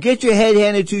 If you get your head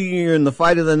handed to you, you're in the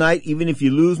fight of the night, even if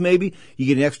you lose maybe, you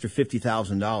get an extra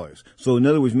 $50,000. So in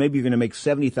other words, maybe you're going to make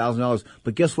 $70,000.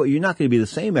 But guess what? You're not going to be the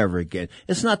same ever again.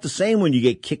 It's not the same when you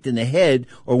get kicked in the head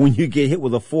or when you get hit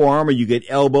with a forearm or you get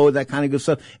elbowed, that kind of good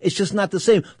stuff. It's just not the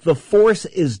same. The force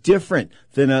is different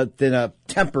than a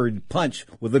tempered punch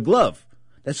with a glove.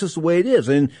 That's just the way it is.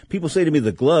 And people say to me,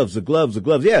 the gloves. Yeah,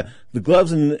 the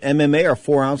gloves in MMA are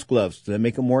 4-ounce gloves. Does that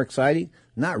make them more exciting?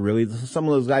 Not really. Some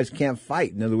of those guys can't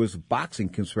fight. In other words, boxing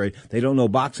conspiracy. They don't know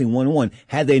boxing 101.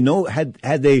 Had they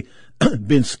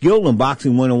been skilled in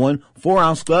boxing 101,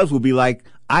 4-ounce gloves would be like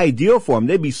ideal for them.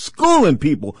 They'd be schooling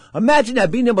people. Imagine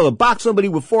that, being able to box somebody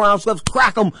with 4-ounce gloves,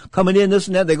 crack them, coming in, this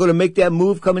and that. They go to make that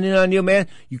move coming in on you, man.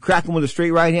 You crack them with a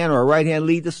straight right hand or a right hand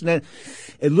lead, this and that.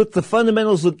 The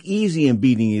fundamentals look easy in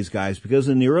beating these guys because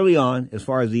in the early on, as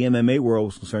far as the MMA world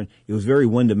was concerned, it was very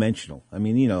one-dimensional.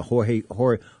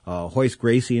 Hoist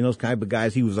Gracie and those kind of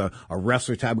guys, he was a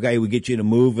wrestler type of guy. He would get you to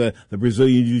move, the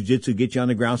Brazilian Jiu-Jitsu, get you on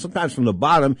the ground, sometimes from the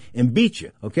bottom and beat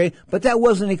you, okay? But that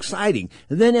wasn't exciting.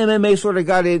 And then MMA sort of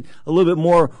got brought it a little bit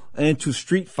more into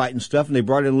street fighting stuff, and they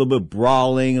brought in a little bit of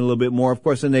brawling and a little bit more. Of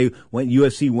course, then they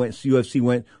UFC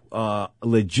went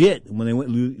legit when they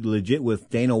went legit with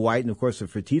Dana White and of course the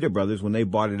Fertitta brothers when they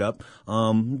bought it up.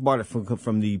 Bought it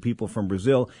from the people from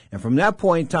Brazil, and from that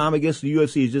point in time, I guess the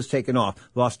UFC has just taken off.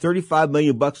 Lost $35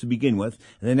 million to begin with,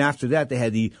 and then after that they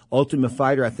had the Ultimate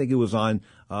Fighter. I think it was on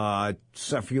I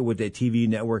forget what that TV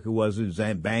network it was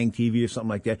Bang TV or something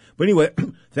like that. But anyway,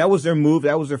 that was their move.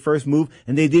 That was their first move,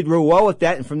 and they did real well with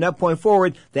that. And from that point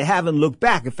forward, they haven't looked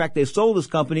back. In fact, they sold this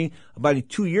company about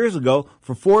 2 years ago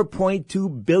for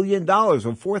 $4.2 billion, or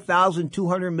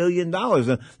 $4,200 million.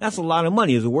 And that's a lot of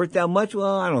money. Is it worth that much?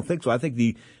 Well, I don't think so. I think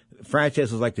the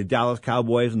franchises like the Dallas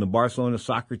Cowboys and the Barcelona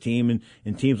soccer team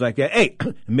and teams like that. Hey,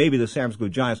 maybe the San Francisco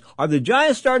Giants. Are the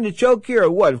Giants starting to choke here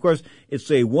or what? Of course, it's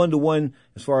a 1-to-1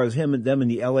 as far as them and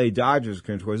the LA Dodgers are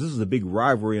concerned. Of course, this is a big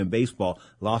rivalry in baseball.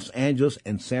 Los Angeles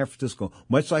and San Francisco,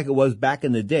 much like it was back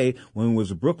in the day when it was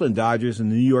the Brooklyn Dodgers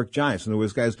and the New York Giants. In other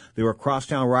words, guys, they were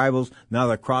crosstown rivals. Now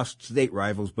they're cross-state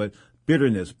rivals, but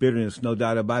bitterness, no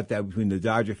doubt about that, between the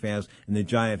Dodger fans and the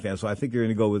Giant fans. So I think they're going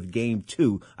to go with Game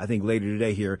 2, I think, later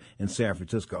today here in San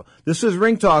Francisco. This is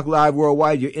Ring Talk Live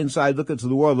Worldwide, your inside look into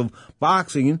the world of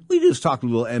boxing. And we just talked a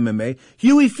little MMA.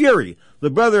 Huey Fury, the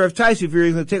brother of Tyson Fury,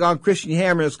 is going to take on Christian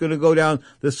Hammer. It's going to go down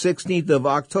the 16th of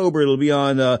October. It'll be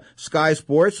on Sky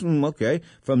Sports,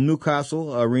 from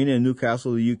Newcastle Arena in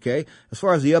Newcastle, the UK. As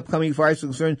far as the upcoming fights are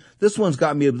concerned, this one's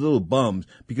got me a little bummed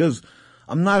because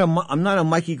I'm not a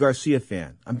Mikey Garcia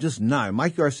fan. I'm just not.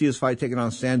 Mikey Garcia's fight taking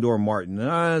on Sandor Martin.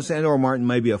 Sandor Martin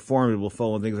may be a formidable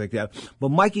foe and things like that.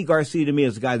 But Mikey Garcia to me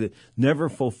is a guy that never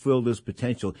fulfilled his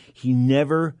potential. He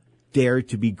never dared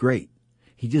to be great.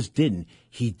 He just didn't.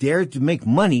 He dared to make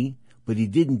money, but he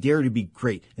didn't dare to be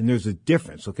great. And there's a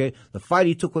difference, okay? The fight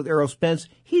he took with Errol Spence,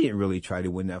 he didn't really try to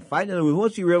win that fight. In other words,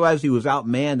 once he realized he was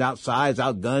outmanned, outsized,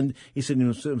 outgunned, he said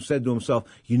to himself,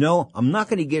 I'm not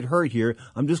going to get hurt here.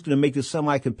 I'm just going to make this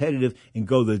semi-competitive and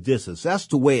go the distance. That's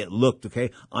the way it looked,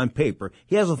 okay, on paper.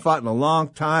 He hasn't fought in a long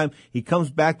time. He comes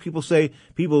back. People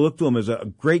look to him as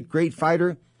a great, great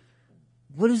fighter.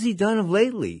 What has he done of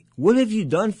lately? What have you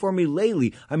done for me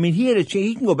lately? I mean, he had a chance.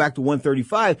 He can go back to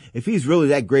 135 if he's really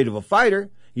that great of a fighter.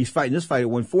 He's fighting this fight at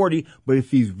 140. But if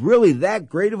he's really that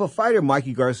great of a fighter,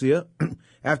 Mikey Garcia,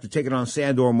 after taking on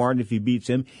Sandor Martin, if he beats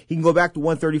him, he can go back to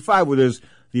 135 where there's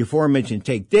the aforementioned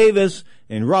Tank Davis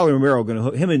and Rolly Romero going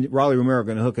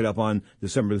to hook it up on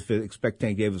December the 5th. Expect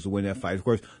Tank Davis to win that fight. Of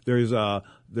course, there's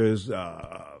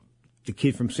the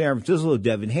kid from San Francisco,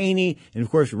 Devin Haney, and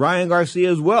of course Ryan Garcia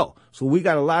as well. So we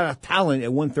got a lot of talent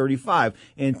at 135.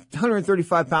 And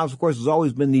 135 pounds, of course, has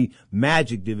always been the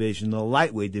magic division, the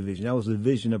lightweight division. That was the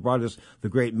division that brought us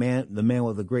the man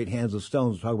with the great hands of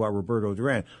stone. Talk about Roberto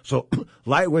Duran. So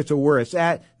lightweights are where it's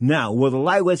at. Now, will the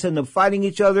lightweights end up fighting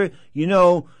each other?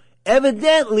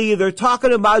 Evidently they're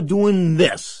talking about doing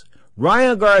this.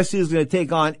 Ryan Garcia is going to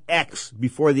take on X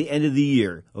before the end of the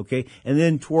year, okay? And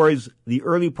then towards the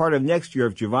early part of next year,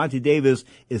 if Gervonta Davis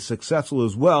is successful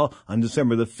as well on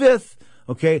December the 5th,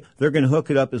 okay, they're going to hook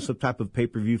it up in some type of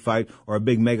pay-per-view fight or a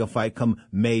big mega fight come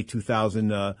May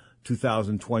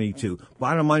 2022.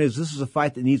 Bottom line is this is a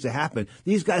fight that needs to happen.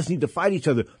 These guys need to fight each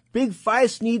other. Big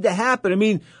fights need to happen. I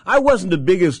mean,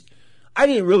 I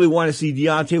didn't really want to see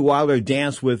Deontay Wilder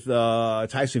dance with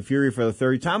Tyson Fury for the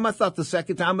third time. I thought the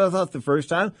second time. I thought the first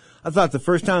time. I thought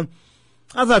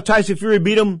Tyson Fury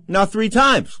beat him now 3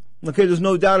 times. Okay, there's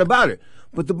no doubt about it.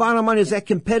 But the bottom line is that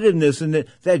competitiveness and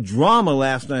that drama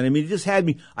last night. I mean, it just had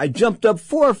me. I jumped up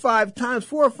 4 or 5 times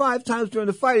during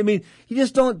the fight. I mean, you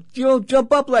don't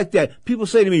jump up like that. People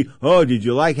say to me, "Oh, did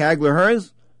you like Hagler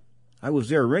Hearns?" I was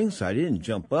there ringside. I didn't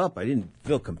jump up. I didn't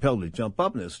feel compelled to jump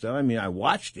up in this stuff. I mean, I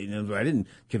watched it, and I didn't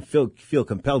feel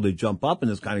compelled to jump up in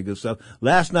this kind of good stuff.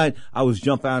 Last night, I was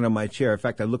jumping out of my chair. In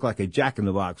fact, I looked like a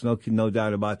jack-in-the-box. No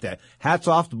doubt about that. Hats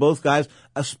off to both guys,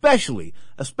 especially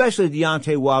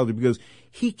Deontay Wilder, because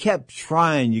he kept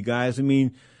trying, you guys. I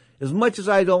mean, as much as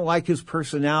I don't like his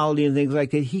personality and things like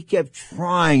that, he kept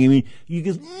trying. I mean, you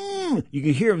can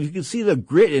hear him, you can see the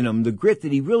grit in him, the grit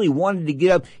that he really wanted to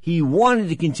get up. He wanted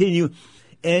to continue,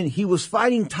 and he was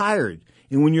fighting tired.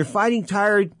 And when you're fighting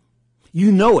tired,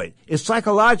 you know it. It's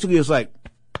psychologically, it's like,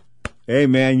 hey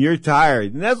man, you're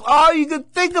tired. And that's all you can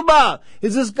think about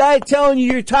is this guy telling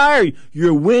you you're tired.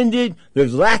 You're winded.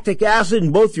 There's lactic acid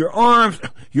in both your arms.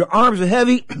 Your arms are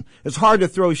heavy. It's hard to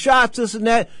throw shots, this and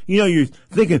that. You're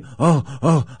thinking,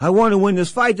 oh, I want to win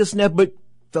this fight, this and that. But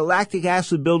the lactic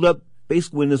acid buildup,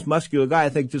 basically when this muscular guy, I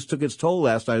think, just took its toll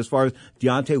last night as far as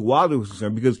Deontay Wilder was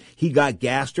concerned because he got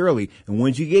gassed early. And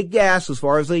once you get gassed, as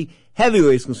far as the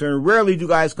heavyweight is concerned, rarely do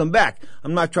guys come back.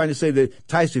 I'm not trying to say that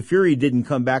Tyson Fury didn't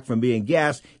come back from being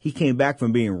gassed. He came back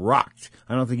from being rocked.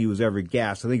 I don't think he was ever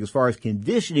gassed. I think as far as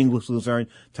conditioning was concerned,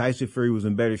 Tyson Fury was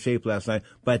in better shape last night.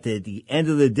 But at the end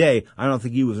of the day, I don't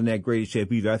think he was in that great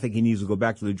shape either. I think he needs to go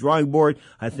back to the drawing board.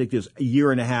 I think this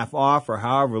year and a half off, or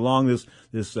however long this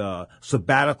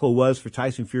sabbatical was for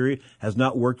Tyson Fury, has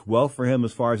not worked well for him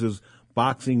as far as his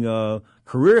boxing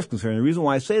career is concerned. The reason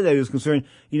why I say that is concerned,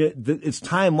 it's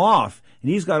time off,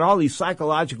 and he's got all these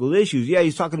psychological issues. Yeah,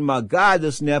 he's talking about God,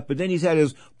 this and that, but then he's had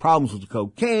his problems with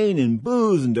cocaine and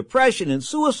booze and depression and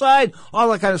suicide,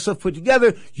 all that kind of stuff put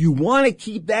together. You want to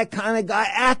keep that kind of guy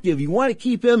active. You want to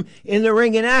keep him in the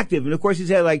ring and active. And of course, he's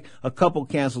had like a couple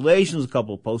cancellations, a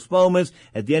couple postponements.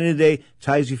 At the end of the day,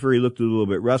 Tyson Fury looked a little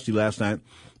bit rusty last night,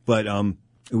 but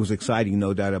it was exciting,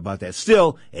 no doubt about that.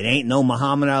 Still, it ain't no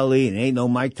Muhammad Ali, it ain't no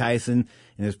Mike Tyson,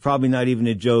 and it's probably not even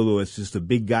a Joe Louis, just a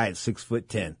big guy at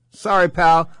 6'10". Sorry,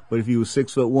 pal, but if he was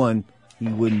 6'1", he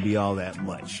wouldn't be all that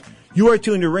much. You are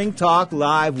tuned to Ring Talk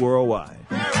Live Worldwide.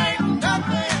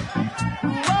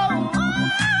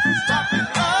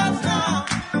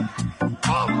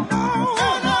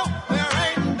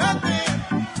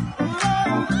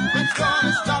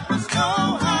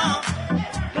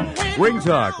 Ring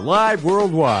Talk Live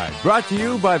Worldwide, brought to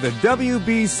you by the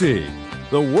WBC,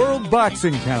 the World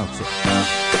Boxing Council.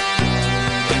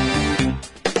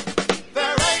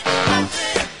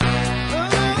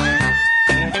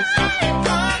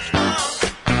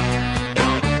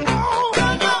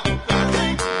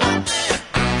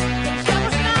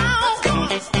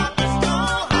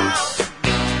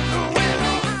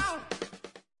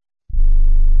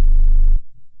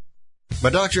 My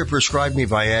doctor prescribed me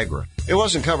Viagra. It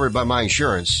wasn't covered by my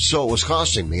insurance, so it was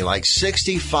costing me like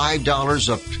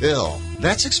 $65 a pill.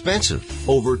 That's expensive.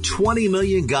 Over 20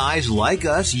 million guys like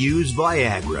us use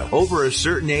Viagra. Over a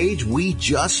certain age, we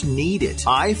just need it.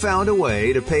 I found a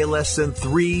way to pay less than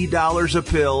 $3 a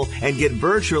pill and get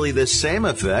virtually the same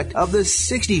effect of the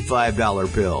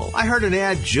 $65 pill. I heard an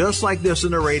ad just like this on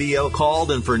the radio,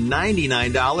 called, and for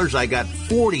 $99, I got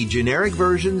 40 generic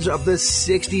versions of the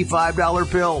 $65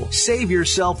 pill. Save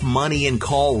yourself money and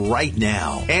call right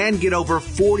now and get over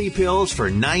 40 pills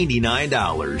for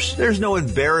 $99. There's no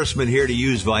embarrassment here to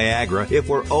use Viagra. If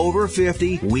we're over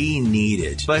 50, we need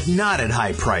it, but not at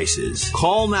high prices.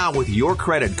 Call now with your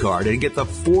credit card and get the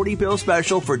 40 pill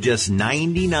special for just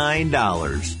 $99.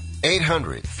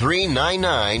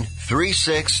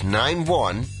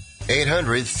 800-399-3691.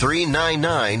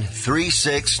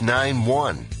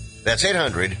 800-399-3691. That's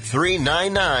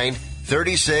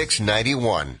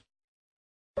 800-399-3691.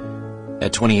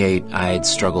 At 28, I had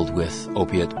struggled with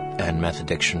opiate and meth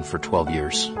addiction for 12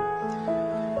 years.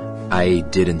 I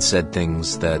did and said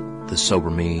things that the sober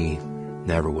me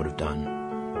never would have done.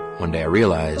 One day I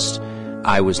realized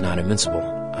I was not invincible.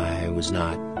 I was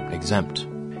not exempt.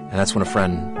 And that's when a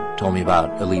friend told me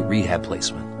about Elite Rehab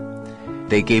Placement.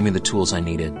 They gave me the tools I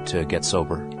needed to get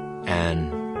sober,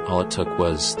 and all it took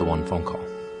was the one phone call.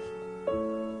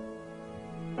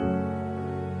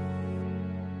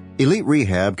 Elite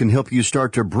Rehab can help you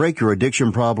start to break your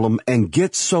addiction problem and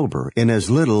get sober in as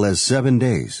little as 7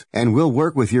 days. And we'll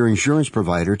work with your insurance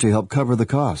provider to help cover the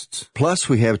costs. Plus,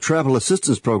 we have travel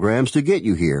assistance programs to get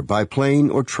you here by plane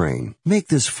or train. Make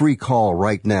this free call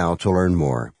right now to learn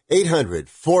more.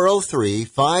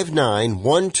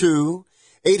 800-403-5912.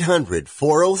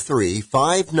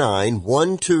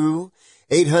 800-403-5912.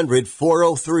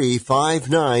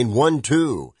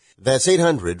 800-403-5912. That's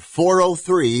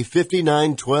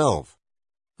 800-403-5912.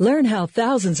 Learn how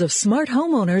thousands of smart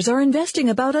homeowners are investing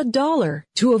about $1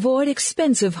 to avoid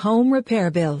expensive home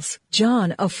repair bills.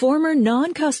 John, a former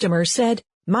non-customer, said,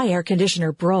 "My air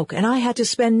conditioner broke and I had to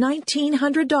spend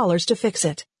 $1,900 to fix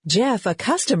it." Jeff, a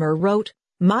customer, wrote,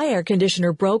 "My air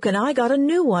conditioner broke and I got a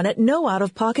new one at no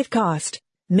out-of-pocket cost."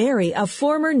 Mary, a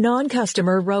former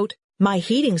non-customer, wrote, "My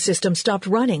heating system stopped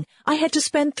running. I had to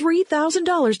spend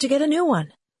 $3,000 to get a new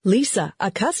one." Lisa,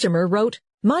 a customer, wrote,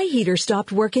 "My heater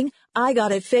stopped working. I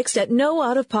got it fixed at no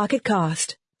out-of-pocket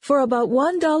cost." For about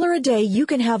 $1 a day, you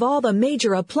can have all the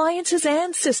major appliances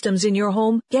and systems in your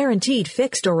home guaranteed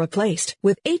fixed or replaced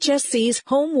with HSC's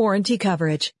home warranty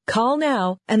coverage. Call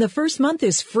now, and the first month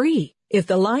is free. If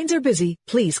the lines are busy,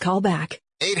 please call back.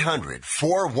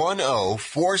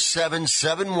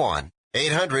 800-410-4771.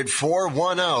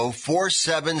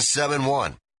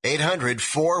 800-410-4771.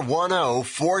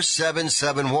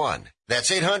 800-410-4771. That's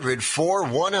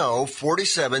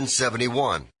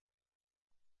 800-410-4771.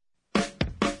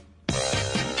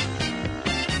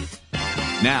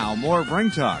 Now, more of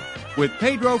Ring Talk with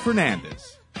Pedro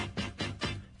Fernandez.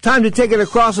 Time to take it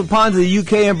across the pond to the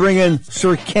UK and bring in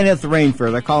Sir Kenneth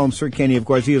Rainford. I call him Sir Kenny, of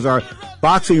course. He is our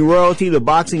boxing royalty, the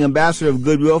boxing ambassador of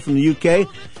goodwill from the UK.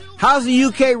 How's the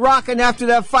UK rocking after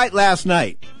that fight last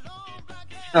night?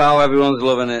 Oh, everyone's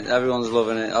loving it. Everyone's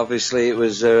loving it. Obviously, it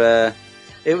was a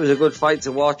good fight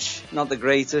to watch. Not the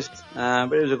greatest,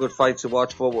 but it was a good fight to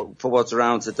watch for what's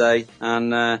around today.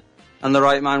 And the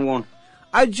right man won.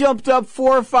 I jumped up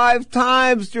 4 or 5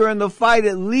 times during the fight,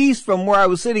 at least from where I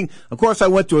was sitting. Of course, I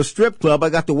went to a strip club. I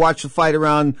got to watch the fight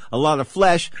around a lot of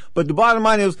flesh. But the bottom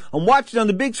line is, I'm watching on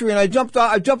the big screen. I jumped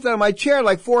out of my chair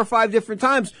like 4 or 5 different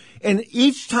times. And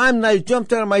each time that I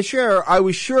jumped out of my chair, I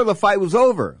was sure the fight was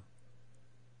over.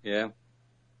 Yeah.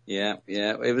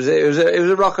 It was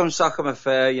a rock'em sock'em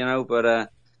affair, you know. But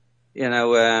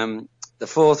the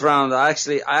 4th round, I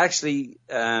actually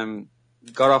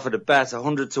got offered a bet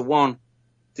 100-1.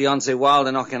 Deontay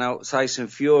Wilder knocking out Tyson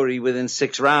Fury within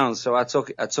 6 rounds. So I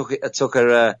took a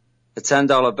 $10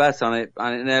 bet on it,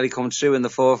 and it nearly come true in the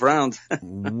 4th round.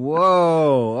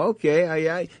 Whoa.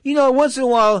 Okay. Once in a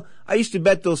while, I used to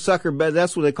bet those sucker bets.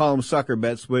 That's what they call them, sucker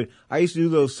bets. But I used to do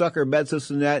those sucker bets, this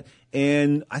and that.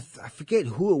 And I forget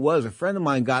who it was. A friend of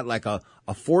mine got like a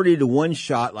 40-1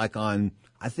 shot, like on,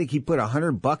 I think he put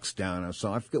 $100 down or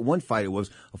something. I forget one fight it was,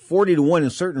 a 40-1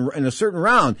 in a certain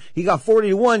round. He got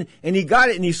 40-1 and he got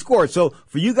it and he scored. So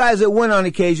for you guys that win on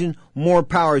occasion, more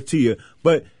power to you.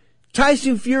 But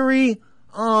Tyson Fury,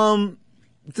 the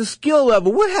skill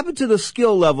level, what happened to the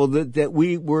skill level that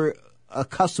we were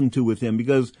accustomed to with him?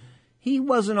 Because he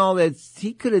wasn't all that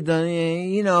he could have done.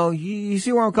 You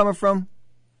see where I'm coming from?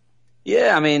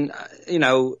 Yeah, I mean,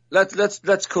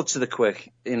 let's cut to the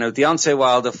quick. Deontay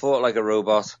Wilder fought like a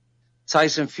robot.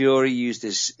 Tyson Fury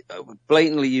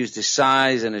blatantly used his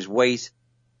size and his weight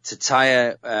to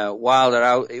tire Wilder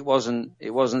out. It wasn't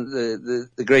the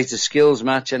greatest skills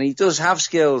match, and he does have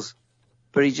skills,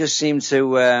 but he just seemed to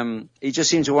want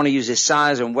to use his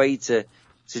size and weight to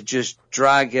just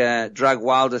drag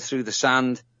Wilder through the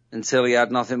sand until he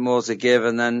had nothing more to give,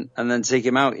 and then take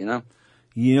him out.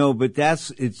 But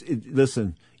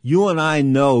listen, you and I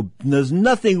know there's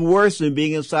nothing worse than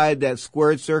being inside that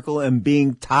squared circle and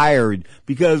being tired,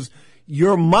 because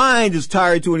your mind is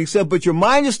tired to an extent, but your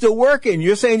mind is still working.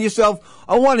 You're saying to yourself,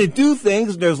 I want to do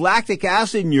things. There's lactic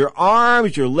acid in your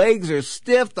arms, your legs are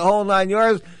stiff, the whole 9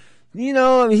 yards.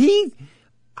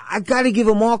 I got to give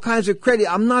him all kinds of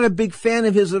credit. I'm not a big fan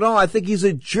of his at all. I think he's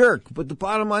a jerk. But the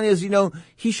bottom line is,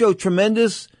 he showed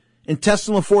tremendous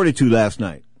intestinal fortitude last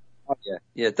night.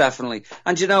 Yeah, definitely.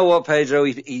 And you know what, Pedro?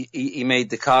 He made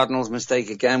the Cardinals mistake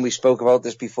again. We spoke about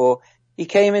this before. He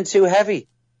came in too heavy.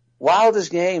 Wilder's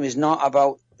game is not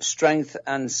about strength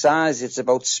and size. It's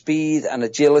about speed and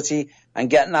agility and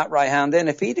getting that right hand in.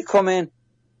 If he'd have come in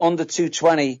under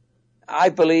 220, I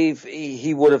believe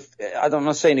he would have, I'm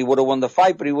not saying he would have won the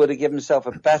fight, but he would have given himself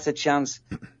a better chance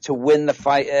to win the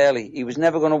fight early. He was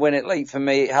never going to win it late for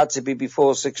me. It had to be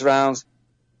before 6 rounds.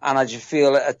 And I just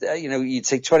feel, you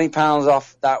take 20 pounds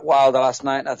off that Wilder last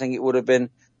night, I think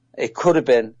it could have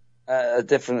been a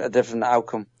different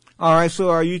outcome. All right.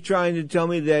 So are you trying to tell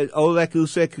me that Oleg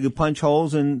Usyk could punch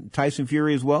holes in Tyson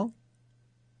Fury as well?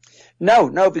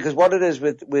 No, because what it is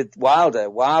with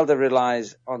Wilder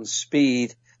relies on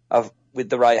speed with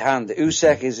the right hand.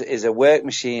 Usyk is a work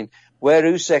machine. Where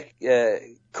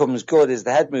Usyk comes good is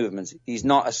the head movement. He's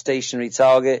not a stationary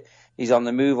target. He's on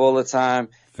the move all the time.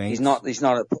 Feints. He's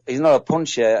not a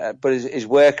puncher, but his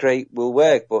work rate will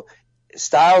work. But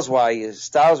styles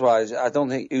wise, I don't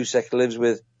think Usyk lives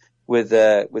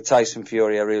with Tyson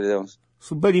Fury. I really don't.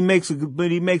 So, but he makes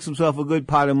himself a good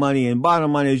pot of money. And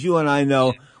bottom line is, you and I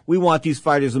know we want these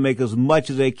fighters to make as much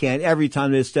as they can every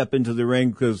time they step into the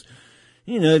ring, because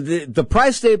the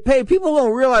price they pay, people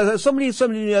don't realize that. Somebody said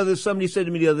to me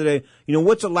the other day,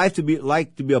 what's it like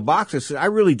to be a boxer? I said, I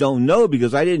really don't know,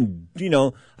 because I didn't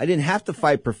have to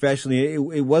fight professionally.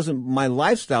 It wasn't my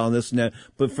lifestyle and this and that.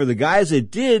 But for the guys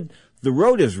that did, the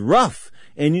road is rough.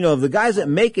 And the guys that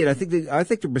make it, I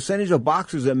think the percentage of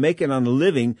boxers that make it on a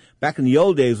living back in the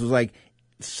old days was like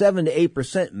 7 to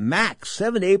 8% max.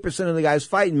 7 to 8% of the guys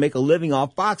fight and make a living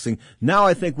off boxing. Now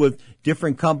I think with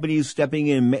different companies stepping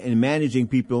in and managing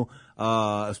people,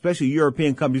 especially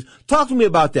European companies. Talk to me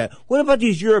about that. What about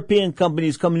these European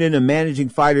companies coming in and managing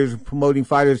fighters, promoting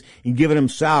fighters, and giving them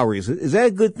salaries? Is that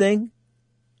a good thing?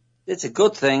 It's a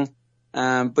good thing,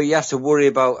 but you have to worry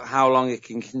about how long it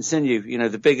can continue.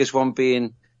 The biggest one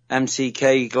being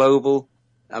MTK Global.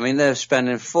 I mean, they're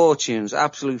spending fortunes,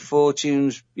 absolute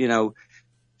fortunes,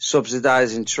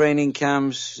 subsidizing training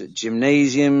camps,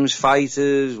 gymnasiums,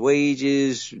 fighters,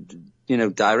 wages,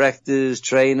 directors,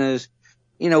 trainers.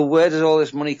 Where does all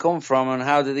this money come from, and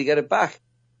how do they get it back?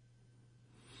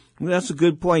 Well, that's a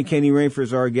good point. Kenny Rainford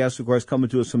is our guest, of course, coming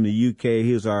to us from the UK.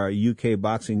 He is our UK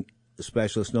boxing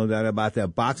specialist, no doubt about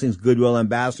that. Boxing's goodwill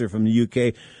ambassador from the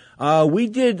UK. We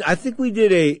did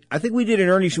the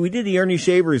Ernie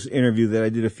Shavers interview that I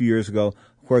did a few years ago.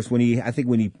 Of course, when he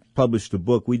published the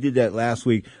book, we did that last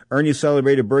week. Ernie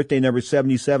celebrated birthday number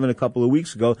 77 a couple of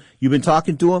weeks ago. You've been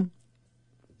talking to him?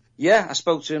 Yeah, I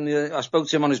spoke to him. I spoke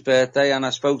to him on his birthday, and I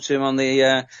spoke to him on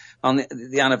the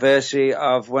anniversary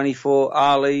of when he fought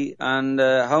Ali and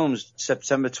Holmes,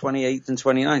 September 28th and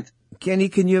 29th. Kenny,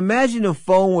 can you imagine if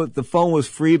the phone was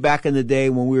free back in the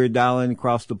day when we were dialing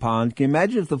across the pond? Can you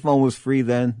imagine if the phone was free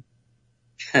then?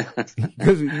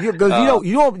 Because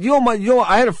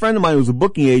I had a friend of mine who was a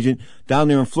booking agent down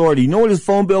there in Florida. You know what his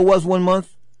phone bill was one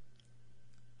month?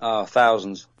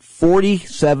 Thousands.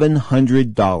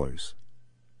 $4,700.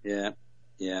 Yeah.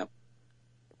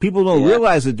 People don't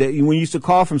realize that when you used to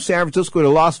call from San Francisco to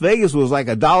Las Vegas, it was like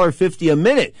 $1.50 a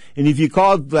minute. And if you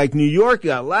called like New York,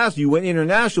 you went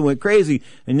international, went crazy,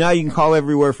 and now you can call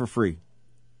everywhere for free.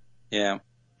 Yeah,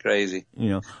 crazy. You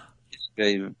know,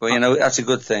 but that's a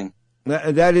good thing.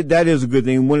 That is a good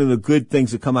thing. One of the good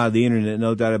things that come out of the internet,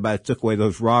 no doubt about it, took away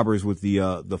those robbers with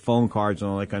the phone cards and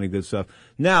all that kind of good stuff.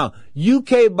 Now,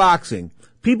 UK boxing.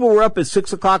 People were up at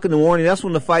 6 o'clock in the morning. That's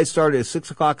when the fight started, at 6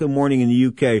 o'clock in the morning in the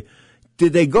UK.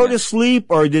 Did they go to sleep,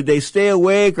 or did they stay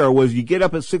awake, or was you get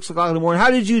up at 6 o'clock in the morning? How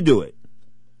did you do it?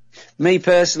 Me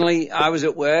personally, I was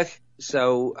at work,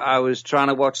 so I was trying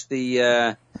to watch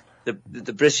the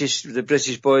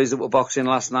British boys that were boxing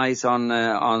last night on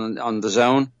the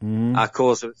Zone. Mm-hmm. I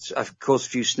caught a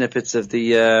few snippets of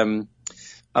the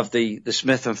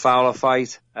Smith and Fowler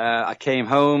fight. I came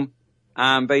home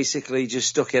and basically just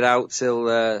stuck it out till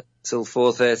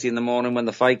 4:30 in the morning when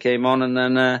the fight came on,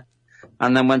 and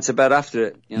then went to bed after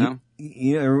it. You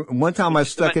know. One time I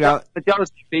stuck it out.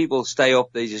 Majority of people stay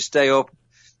up. They just stay up.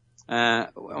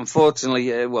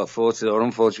 Fortunately or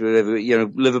unfortunately,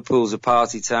 Liverpool's a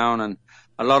party town, and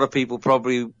a lot of people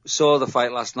probably saw the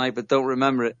fight last night but don't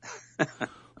remember it.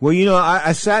 Well,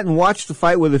 I sat and watched the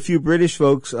fight with a few British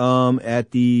folks at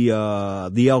the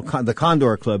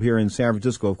Condor Club here in San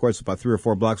Francisco. Of course, about 3 or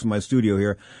 4 blocks from my studio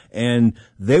here, and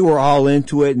they were all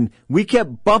into it. And we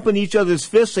kept bumping each other's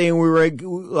fists, saying we were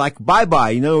like bye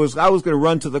bye. I was going to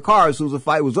run to the car as soon as the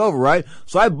fight was over, right?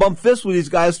 So I bumped fists with these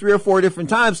guys 3 or 4 different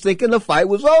times, thinking the fight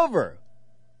was over.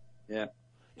 Yeah,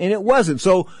 and it wasn't.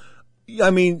 So.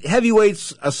 I mean,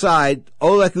 heavyweights aside,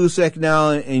 Oleg Usyk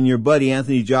now and your buddy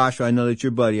Anthony Joshua. I know that's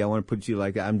your buddy. I want to put you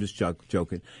like that. I'm just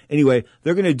joking. Anyway,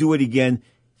 they're going to do it again.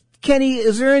 Kenny,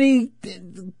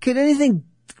 could anything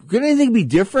be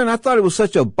different? I thought it was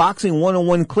such a boxing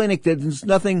one-on-one clinic that there's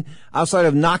nothing outside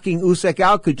of knocking Usyk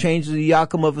out could change the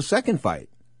outcome of a second fight.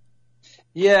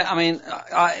 Yeah, I mean,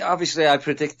 I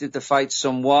predicted the fight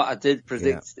somewhat. I did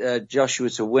predict Joshua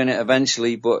to win it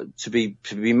eventually, but to be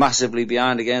massively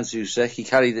behind against Usyk, he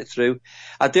carried it through.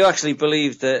 I do actually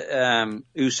believe that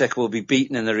Usyk will be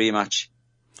beaten in the rematch.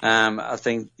 I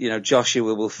think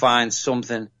Joshua will find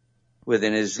something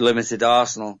within his limited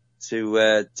arsenal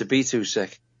to beat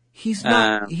Usyk. He's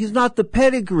not the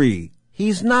pedigree.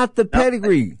 He's not the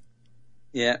pedigree.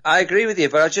 Yeah, I agree with you,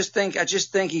 but I just think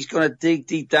he's going to dig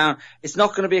deep down. It's not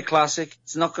going to be a classic.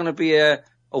 It's not going to be a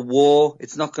war.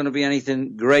 It's not going to be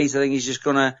anything great. I think he's just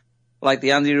going to, like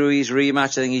the Andy Ruiz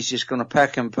rematch, I think he's just going to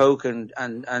peck and poke and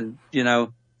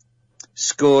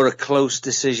score a close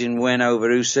decision win over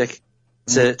Usyk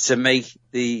to make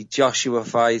the Joshua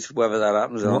fight, whether that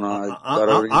happens or not.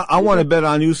 I want to bet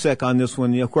on Usyk on this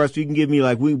one. Of course, you can give me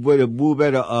we'll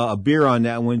bet a beer on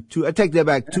that one. I take that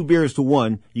back. 2 beers to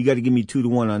 1. You got to give me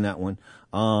 2-1 on that one.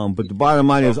 But the bottom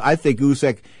line is, I think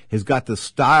Usyk has got the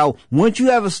style. Once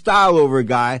you have a style over a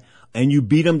guy and you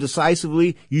beat him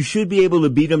decisively, you should be able to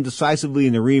beat him decisively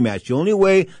in the rematch. The only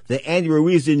way that Andy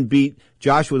Ruiz didn't beat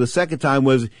Joshua the second time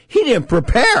was he didn't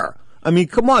prepare. I mean,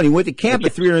 come on. He went to camp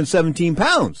at 317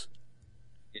 pounds.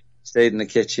 Stayed in the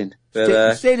kitchen.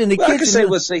 But, stayed in the kitchen. Like I say,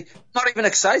 we'll see. Not even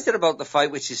excited about the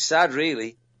fight, which is sad,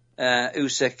 really.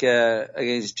 Usyk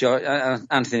against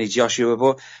Anthony Joshua.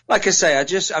 But like I say, I've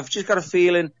just got a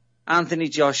feeling Anthony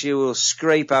Joshua will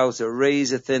scrape out a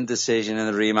razor-thin decision in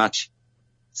the rematch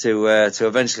to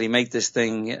eventually make this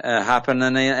thing happen,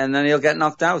 and then he'll get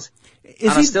knocked out.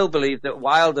 I still believe that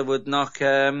Wilder would knock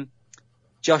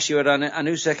Joshua and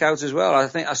Usyk out as well.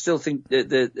 I still think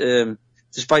that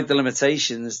despite the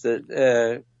limitations,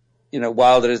 that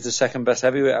Wilder is the second best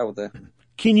heavyweight out there.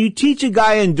 Can you teach a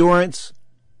guy endurance?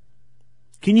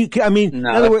 Can you? I mean, no,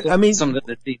 in other words, something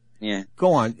that yeah.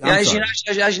 Go on. Yeah, as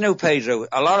you know, Pedro,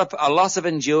 a lot of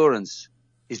endurance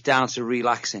is down to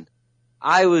relaxing.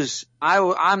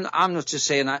 I'm not just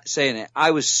saying it.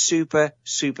 I was super,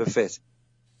 super fit.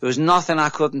 There was nothing I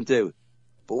couldn't do.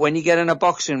 But when you get in a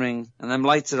boxing ring and them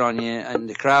lights are on you and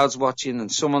the crowd's watching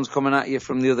and someone's coming at you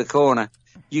from the other corner,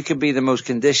 you can be the most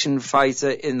conditioned fighter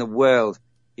in the world.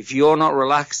 If you're not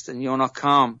relaxed and you're not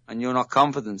calm and you're not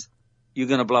confident, you're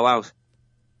going to blow out.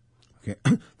 Okay.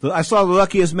 I saw the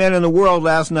luckiest man in the world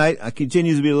last night. I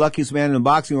continue to be the luckiest man in the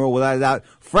boxing world without a doubt.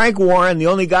 Frank Warren, the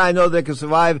only guy I know that could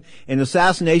survive an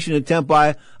assassination attempt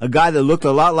by a guy that looked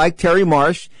a lot like Terry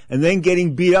Marsh and then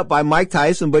getting beat up by Mike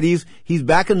Tyson. But he's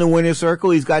back in the winner's circle.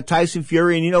 He's got Tyson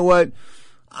Fury. And you know what?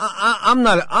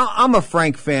 I'm a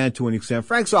Frank fan to an extent.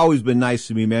 Frank's always been nice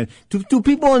to me, man. Do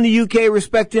people in the UK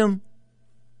respect him?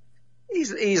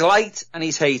 He's liked and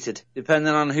he's hated,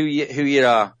 depending on who you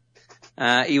are.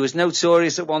 He was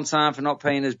notorious at one time for not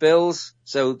paying his bills,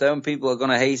 so them people are going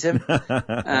to hate him.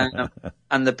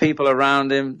 And the people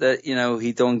around him that,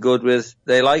 he done good with,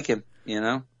 they like him,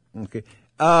 Okay.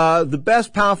 The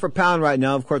best pound for pound right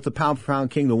now, of course, the pound for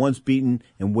pound king, the once beaten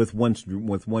and with one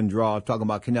draw. I'm talking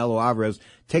about Canelo Alvarez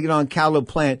taking on Caleb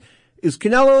Plant. Is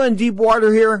Canelo in deep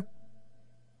water here?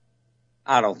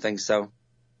 I don't think so.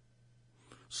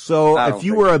 So if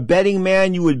you were a betting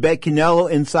man, you would bet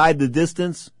Canelo inside the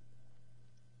distance?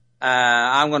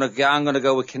 I'm gonna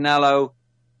go with Canelo,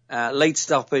 late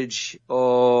stoppage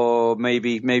or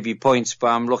maybe points, but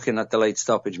I'm looking at the late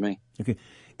stoppage, me. Okay.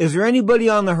 Is there anybody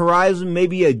on the horizon,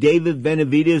 maybe a David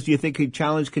Benavidez, do you think could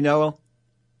challenge Canelo?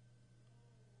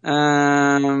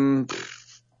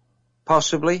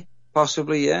 Possibly,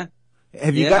 yeah.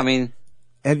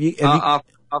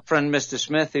 Our friend Mr.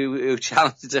 Smith, who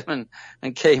challenged him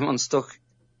and came unstuck,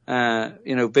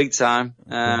 big time.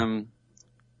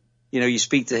 You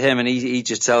speak to him and he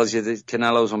just tells you that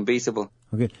Canelo's unbeatable.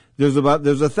 Okay. There's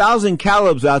 1,000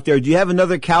 Calebs out there. Do you have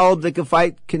another Caleb that can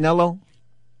fight Canelo?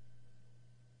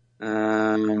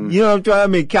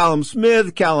 Callum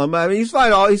Smith, he's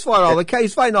fighting all these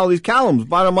Callums.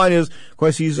 Bottom line is, of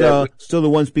course, he's still the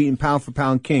once beaten pound for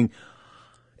pound king.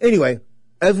 Anyway,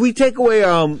 as we take away,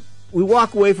 we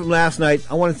walk away from last night,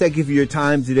 I want to thank you for your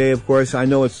time today, of course. I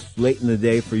know it's late in the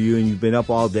day for you and you've been up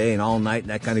all day and all night and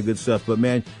that kind of good stuff, but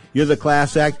man, you're the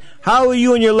class act. How are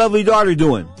you and your lovely daughter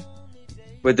doing?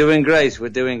 We're doing great.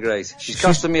 She's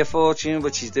costing me a fortune,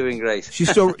 but she's doing great.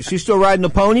 She's still riding the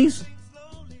ponies?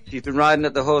 She's been riding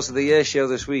at the Horse of the Year show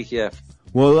this week, yeah.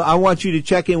 Well, I want you to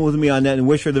check in with me on that and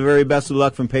wish her the very best of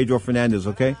luck from Pedro Fernandez,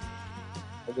 okay?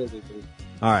 I will do, please.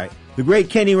 All right. The great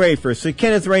Kenneth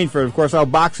Rainford, of course, our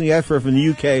boxing expert from the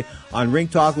UK on Ring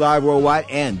Talk Live Worldwide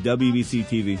and WBC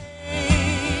TV.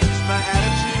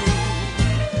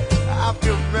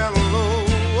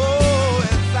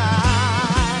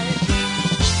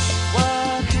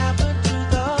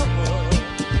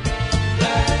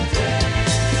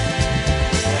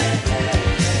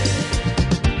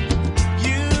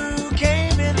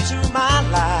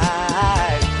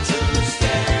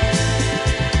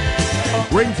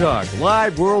 Ring Talk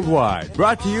Live Worldwide,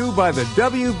 brought to you by the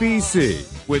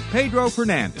WBC with Pedro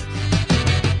Fernandez.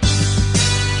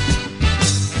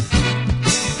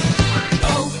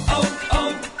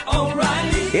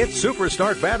 It's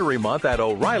Superstart Battery Month at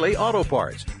O'Reilly Auto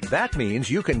Parts. That means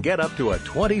you can get up to a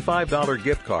 $25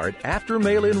 gift card after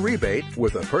mail-in rebate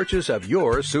with the purchase of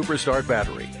your Superstart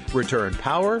battery. Return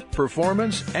power,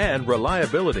 performance, and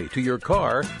reliability to your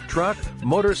car, truck,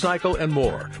 motorcycle, and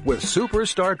more with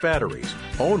Superstart batteries.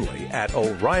 Only at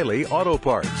O'Reilly Auto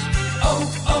Parts.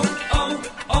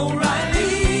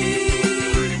 O'Reilly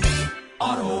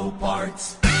Auto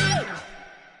Parts.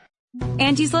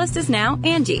 Angie's List is now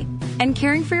Angie, and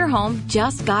caring for your home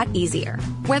just got easier.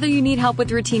 Whether you need help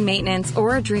with routine maintenance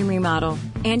or a dream remodel,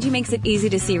 Angie makes it easy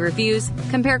to see reviews,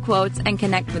 compare quotes, and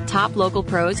connect with top local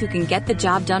pros who can get the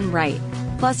job done right.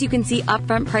 Plus, you can see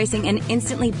upfront pricing and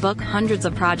instantly book hundreds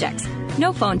of projects.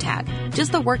 No phone tag,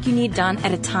 just the work you need done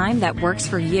at a time that works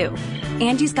for you.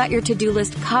 Angie's got your to-do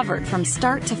list covered from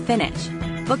start to finish.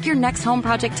 Book your next home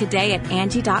project today at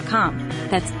Angie.com.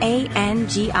 That's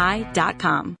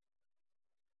ANGI.com.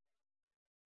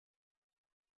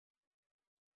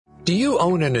 Do you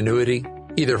own an annuity,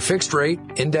 either fixed rate,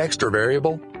 indexed, or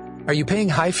variable? Are you paying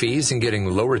high fees and getting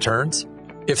low returns?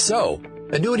 If so,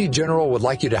 Annuity General would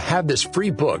like you to have this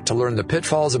free book to learn the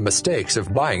pitfalls and mistakes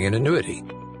of buying an annuity.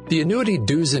 The Annuity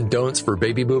Do's and Don'ts for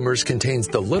Baby Boomers contains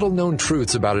the little-known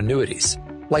truths about annuities,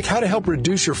 like how to help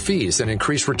reduce your fees and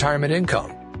increase retirement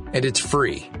income. And it's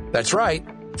free. That's right,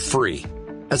 free.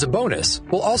 As a bonus,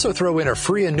 we'll also throw in a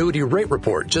free annuity rate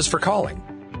report just for calling.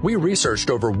 We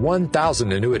researched over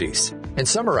 1,000 annuities and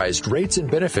summarized rates and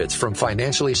benefits from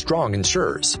financially strong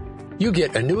insurers. You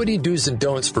get Annuity Do's and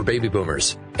Don'ts for Baby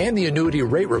Boomers and the Annuity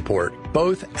Rate Report,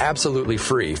 both absolutely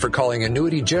free for calling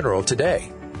Annuity General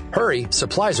today. Hurry,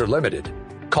 supplies are limited.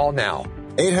 Call now.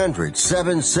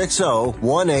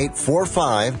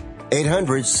 800-760-1845.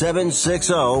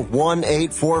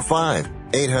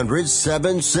 800-760-1845.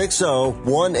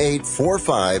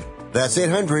 800-760-1845. That's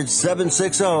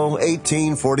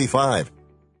 800-760-1845.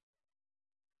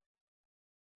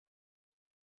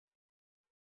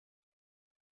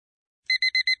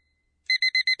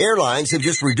 Airlines have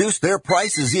just reduced their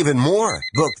prices even more.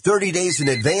 Book 30 days in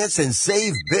advance and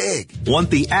save big. Want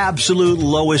the absolute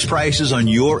lowest prices on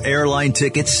your airline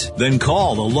tickets? Then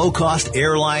call the Low Cost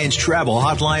Airlines Travel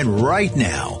Hotline right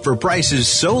now for prices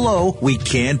so low we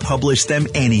can't publish them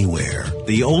anywhere.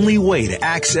 The only way to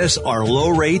access our low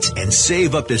rates and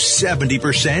save up to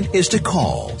 70% is to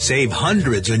call. Save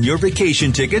hundreds on your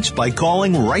vacation tickets by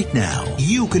calling right now.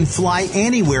 You can fly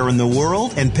anywhere in the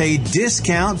world and pay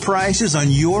discount prices on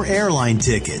your airline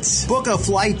tickets. Book a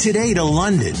flight today to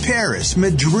London, Paris,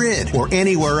 Madrid, or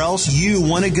anywhere else you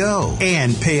want to go.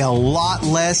 And pay a lot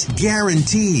less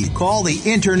guaranteed. Call the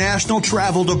International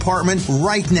Travel Department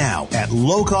right now at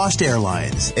Low Cost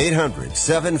Airlines.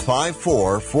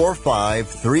 800-754-4531.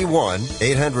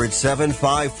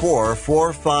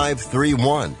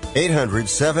 800-754-4531.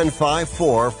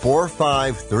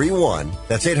 800-754-4531.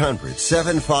 That's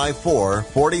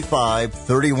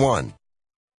 800-754-4531.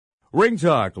 Ring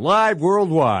Talk live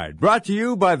worldwide, brought to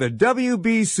you by the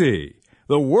WBC,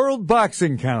 the World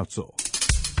Boxing Council.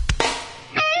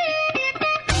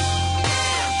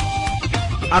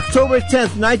 October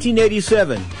 10th,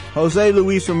 1987, Jose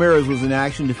Luis Ramirez was in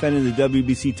action defending the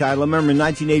WBC title. I remember in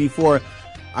 1984,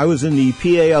 I was in the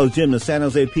PAL gym, the San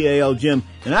Jose PAL gym,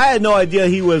 and I had no idea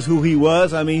he was who he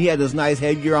was. I mean, he had this nice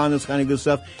headgear on, this kind of good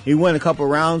stuff. He won a couple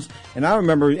rounds, and I don't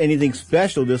remember anything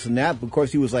special, this and that. But of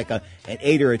course, he was like an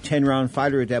 8 or a 10 round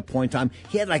fighter at that point in time.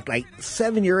 He had like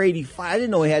 70 or 80 fights. I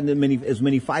didn't know he had as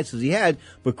many fights as he had,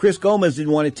 but Chris Gomez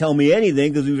didn't want to tell me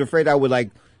anything because he was afraid I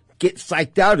would get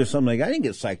psyched out or something. I didn't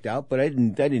get psyched out, but I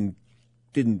didn't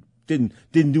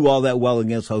do all that well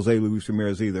against Jose Luis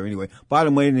Ramirez either. Anyway,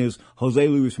 bottom line is Jose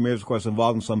Luis Ramirez, of course,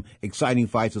 involved in some exciting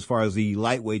fights as far as the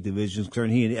lightweight division is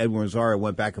concerned. He and Edwin Rosario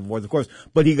went back and forth, of course,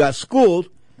 but he got schooled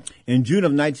in June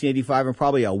of 1985 and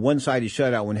probably a one-sided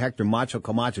shutout when Hector Macho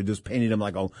Camacho just painted him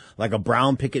like a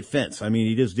brown picket fence. I mean,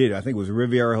 he just did it. I think it was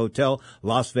Riviera Hotel,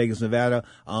 Las Vegas, Nevada.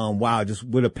 Wow, just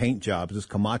with a paint job, just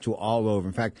Camacho all over.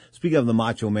 In fact, speaking of the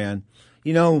Macho Man,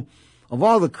 of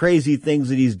all the crazy things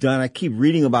that he's done, I keep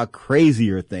reading about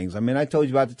crazier things. I mean, I told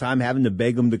you about the time having to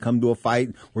beg him to come to a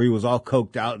fight where he was all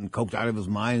coked out of his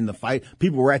mind in the fight.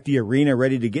 People were at the arena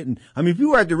ready to get in. I mean,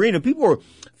 people were at the arena.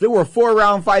 There were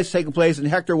 4-round fights taking place and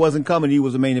Hector wasn't coming. He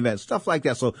was the main event. Stuff like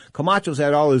that. So Camacho's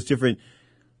had all his different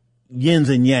yins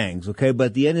and yangs, okay? But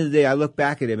at the end of the day, I look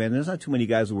back at him, and there's not too many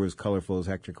guys who were as colorful as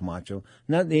Hector Camacho.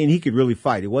 And he could really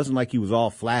fight. It wasn't like he was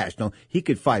all flash. No, he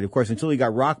could fight. Of course, until he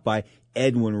got rocked by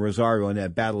Edwin Rosario in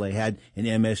that battle they had in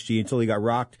MSG, until he got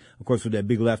rocked, of course, with that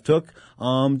big left hook.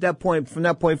 From that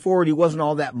point forward, he wasn't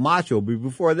all that macho. But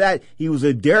before that, he was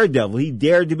a daredevil. He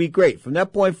dared to be great. From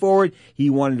that point forward, he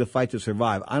wanted to fight to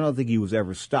survive. I don't think he was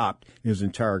ever stopped in his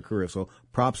entire career. So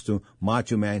props to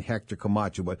Macho Man Hector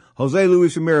Camacho. But Jose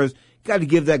Luis Ramirez, got to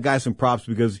give that guy some props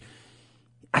because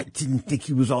I didn't think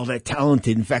he was all that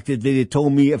talented. In fact, they had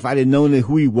told me if I'd have known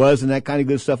who he was and that kind of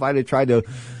good stuff, I'd have tried to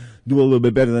do a little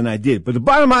bit better than I did. But the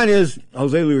bottom line is,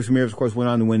 Jose Luis Ramirez, of course, went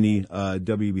on to win the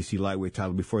WBC lightweight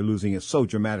title before losing it so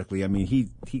dramatically. I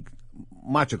mean,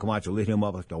 Macho Camacho lit him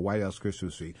up like the White House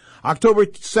Christmas tree. October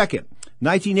 2nd,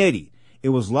 1980. It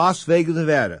was Las Vegas,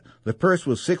 Nevada. The purse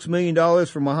was $6 million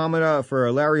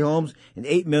for Larry Holmes and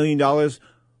 $8 million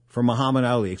for Muhammad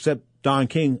Ali, except Don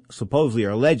King supposedly or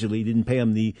allegedly didn't pay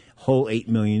him the whole $8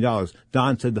 million.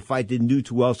 Don said the fight didn't do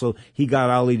too well, so he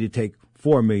got Ali to take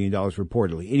 $4 million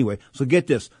reportedly. Anyway, so get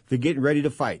this. They're getting ready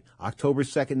to fight. October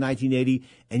 2nd, 1980.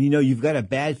 And you've got a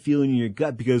bad feeling in your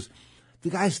gut because the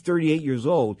guy's 38 years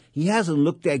old. He hasn't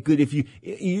looked that good. If you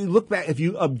look back, if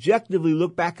you objectively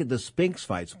look back at the Spinks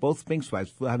fights, both Spinks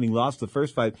fights, having lost the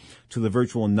first fight to the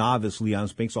virtual novice Leon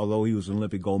Spinks, although he was an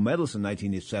Olympic gold medalist in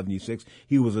 1976,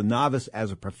 he was a novice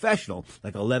as a professional,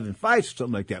 like 11 fights or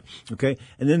something like that. Okay.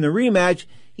 And then the rematch,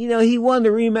 he won the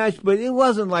rematch, but it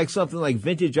wasn't like something like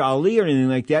vintage Ali or anything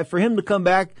like that. For him to come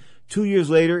back 2 years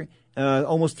later,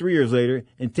 almost 3 years later,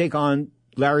 and take on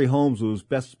Larry Holmes, who was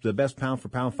the best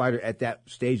pound-for-pound fighter at that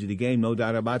stage of the game, no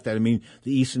doubt about that. I mean,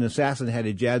 the Eastern Assassin had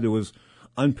a jab that was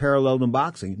unparalleled in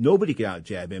boxing. Nobody can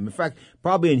out-jab him. In fact,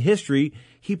 probably in history,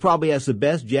 he probably has the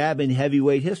best jab in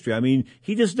heavyweight history. I mean,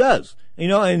 he just does.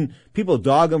 And people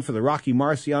dog him for the Rocky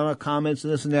Marciano comments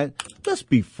and this and that. Let's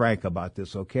be frank about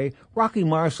this, okay? Rocky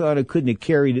Marciano couldn't have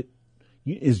carried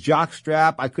his jock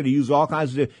strap. I could have used all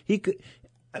kinds of,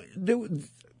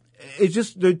 it's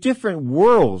just, they're different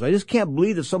worlds. I just can't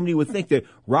believe that somebody would think that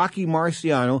Rocky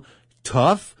Marciano,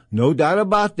 tough, no doubt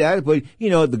about that, but,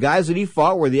 the guys that he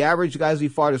fought were the average guys he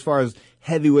fought as far as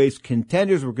heavyweights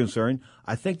contenders were concerned.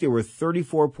 I think they were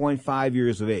 34.5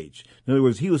 years of age. In other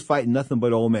words, he was fighting nothing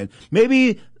but old men.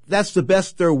 Maybe that's the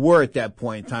best there were at that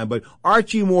point in time, but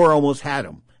Archie Moore almost had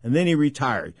him. And then he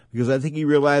retired because I think he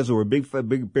realized there were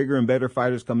bigger and better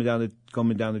fighters coming down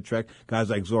the track. Guys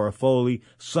like Zora Foley,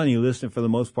 Sonny Liston for the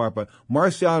most part, but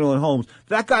Marciano and Holmes,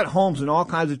 that got Holmes in all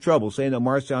kinds of trouble, saying that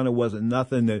Marciano wasn't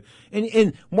nothing.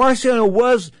 And Marciano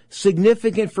was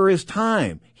significant for his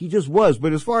time. He just was.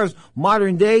 But as far as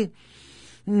modern day,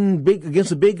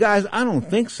 against the big guys, I don't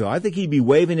think so. I think he'd be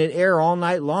waving in air all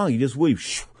night long. He just would.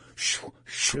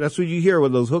 That's what you hear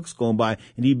with those hooks going by,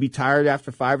 and he'd be tired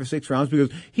after 5 or 6 rounds because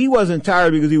he wasn't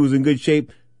tired because he was in good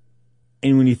shape.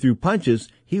 And when he threw punches,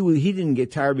 he didn't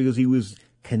get tired because he was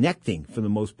connecting for the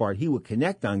most part. He would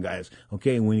connect on guys,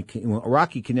 okay? And when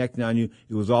Rocky connected on you,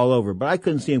 it was all over. But I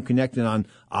couldn't see him connecting on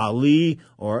Ali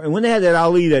and when they had that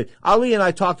Ali and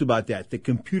I talked about that, the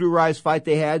computerized fight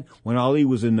they had when Ali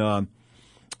was in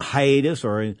hiatus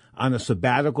or on a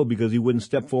sabbatical because he wouldn't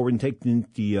step forward and take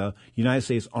the United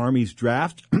States Army's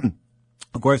draft.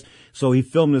 Of course, so he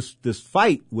filmed this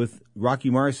fight with Rocky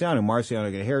Marciano.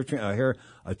 Marciano got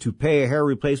a toupee, a hair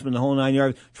replacement, the whole 9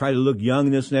 yards, tried to look young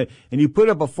and this and that. And he put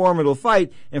up a formidable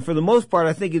fight. And for the most part,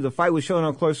 I think the fight was shown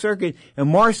on closed circuit and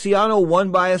Marciano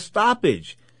won by a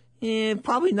stoppage.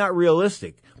 Probably not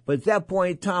realistic. But at that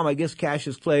point in time, I guess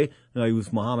Cassius Clay, he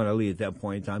was Muhammad Ali at that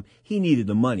point in time, he needed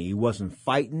the money. He wasn't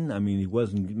fighting. I mean, he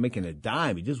wasn't making a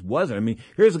dime. He just wasn't. I mean,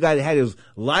 here's a guy that had his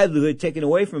livelihood taken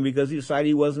away from him because he decided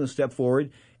he wasn't to step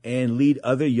forward and lead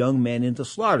other young men into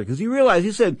slaughter. Because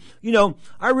he said,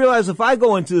 I realize if I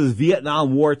go into this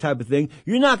Vietnam War type of thing,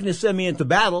 you're not going to send me into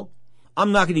battle.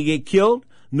 I'm not going to get killed.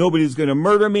 Nobody's going to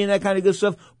murder me and that kind of good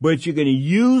stuff. But you're going to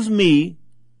use me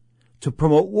to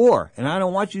promote war. And I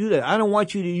don't want you to do that. I don't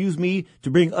want you to use me to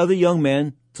bring other young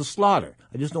men to slaughter.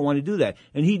 I just don't want to do that.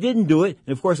 And he didn't do it.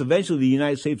 And of course, eventually the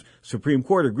United States Supreme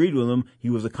Court agreed with him.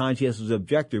 He was a conscientious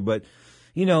objector. But,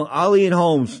 Ali and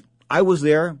Holmes, I was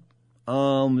there.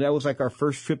 That was like our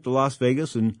first trip to Las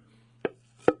Vegas and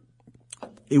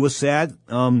it was sad.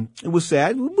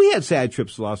 We had sad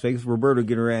trips to Las Vegas. Roberto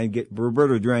Duran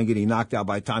getting knocked out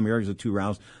by Tommy Hearns in 2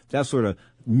 rounds. That sort of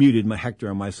muted my Hector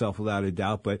and myself without a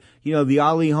doubt. But, the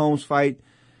Ali Holmes fight,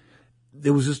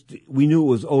 we knew it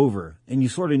was over. And you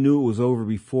sort of knew it was over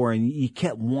before. And you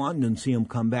kept wanting to see him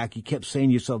come back. You kept saying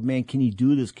to yourself, man, can he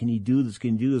do this? Can he do this?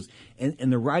 Can he do this?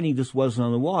 And the writing just wasn't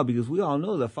on the wall because we all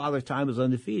know that Father Time is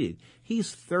undefeated.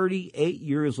 He's 38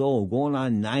 years old, going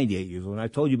on 98 years old. And I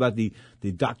told you about the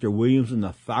Dr. Williams and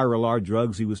the Thyrolar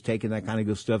drugs he was taking, that kind of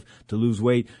good stuff to lose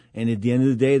weight. And at the end of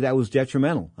the day, that was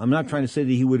detrimental. I'm not trying to say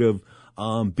that he would have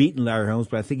beaten Larry Holmes,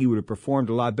 but I think he would have performed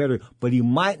a lot better. But he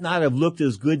might not have looked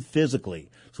as good physically.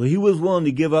 So he was willing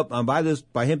to give up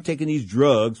by him taking these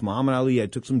drugs. Muhammad Ali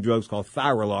had took some drugs called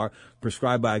Thyrolar,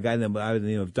 prescribed by a guy by the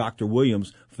name of Dr.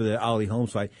 Williams for the Ali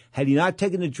Holmes fight. Had he not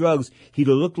taken the drugs, he'd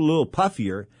have looked a little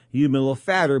puffier. He'd have been a little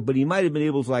fatter, but he might have been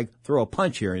able to throw a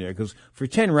punch here and there because for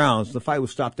 10 rounds, the fight was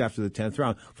stopped after the 10th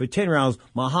round. For 10 rounds,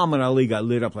 Muhammad Ali got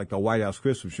lit up like the White House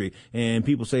Christmas tree. And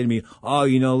people say to me,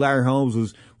 Larry Holmes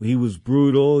was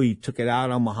brutal. He took it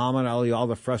out on Muhammad Ali, all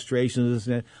the frustrations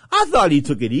and that. I thought he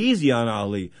took it easy on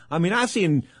Ali. I mean, I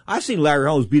seen Larry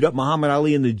Holmes beat up Muhammad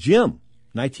Ali in the gym.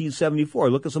 1974.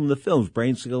 Look at some of the films,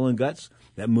 Brain, Skill, and Guts.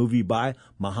 That movie by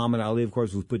Muhammad Ali, of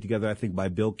course, was put together, I think, by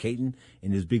Bill Caton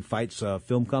in his Big Fights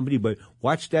film company. But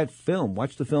watch that film.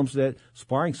 Watch the films of that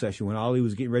sparring session when Ali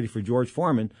was getting ready for George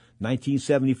Foreman.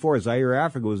 1974, Zaire,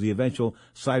 Africa was the eventual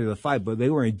site of the fight. But they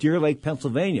were in Deer Lake,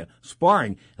 Pennsylvania,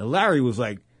 sparring. And Larry was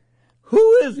like,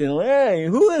 who is it, Larry?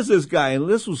 Who is this guy? And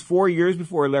this was 4 years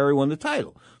before Larry won the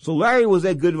title. So Larry was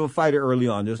that good of a fighter early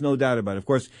on. There's no doubt about it. Of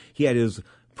course, he had his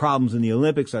problems in the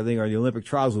Olympics, I think, or the Olympic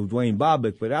trials with Dwayne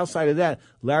Bobbitt. But outside of that,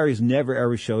 Larry's never,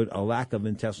 ever showed a lack of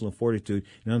intestinal fortitude.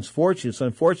 And it's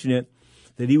unfortunate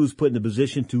that he was put in the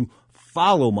position to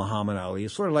follow Muhammad Ali.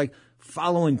 It's sort of like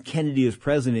following Kennedy as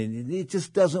president. It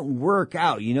just doesn't work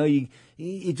out.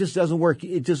 It just doesn't work.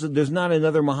 There's not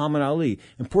another Muhammad Ali.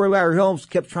 And poor Larry Holmes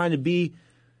kept trying to be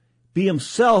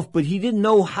himself, but he didn't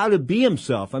know how to be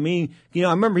himself. I mean, I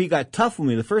remember he got tough with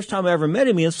me. The first time I ever met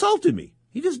him, he insulted me.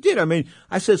 He just did. I mean,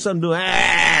 I said something to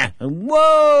him, and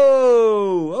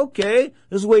whoa, okay.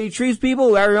 This is the way he treats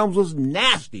people. Larry Holmes was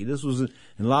nasty. This was in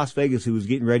Las Vegas. He was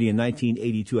getting ready in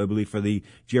 1982, I believe, for the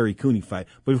Jerry Cooney fight.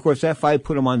 But of course, that fight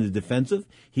put him on the defensive.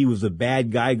 He was the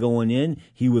bad guy going in.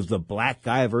 He was the black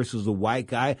guy versus the white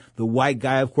guy. The white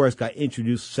guy, of course, got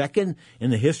introduced second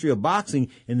in the history of boxing.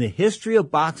 I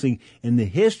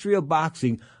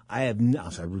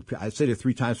said it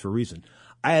 3 times for a reason.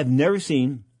 I have never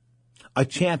seen a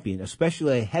champion,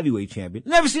 especially a heavyweight champion.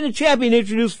 Never seen a champion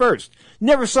introduced first.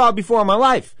 Never saw it before in my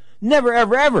life. Never,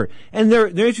 ever, ever. And they're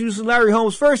introducing Larry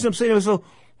Holmes first. And I'm saying to myself,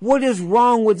 what is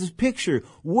wrong with this picture?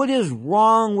 What is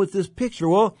wrong with this picture?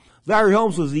 Well, Larry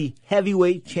Holmes was the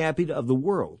heavyweight champion of the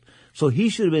world. So he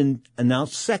should have been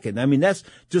announced second. I mean, that's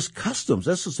just customs.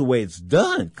 That's just the way it's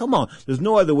done. Come on. There's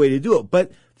no other way to do it.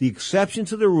 But the exception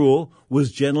to the rule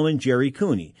was gentleman Jerry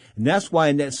Cooney. And that's why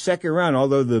in that second round,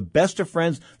 although the best of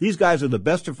friends, these guys are the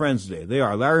best of friends today. They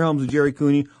are. Larry Holmes and Jerry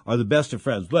Cooney are the best of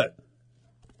friends. But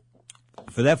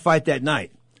for that fight that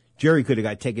night, Jerry could have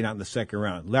got taken out in the second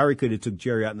round. Larry could have took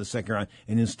Jerry out in the second round.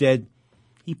 And instead,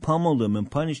 he pummeled him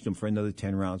and punished him for another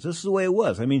 10 rounds. This is the way it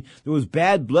was. I mean, there was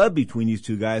bad blood between these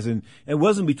two guys. And it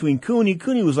wasn't between Cooney.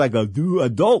 Cooney was like a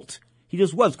adult. He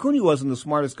just was. Cooney wasn't the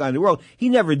smartest guy in the world. He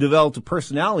never developed a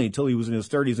personality until he was in his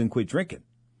 30s and quit drinking.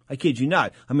 I kid you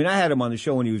not. I mean, I had him on the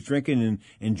show when he was drinking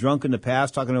and drunk in the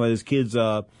past, talking about his kids'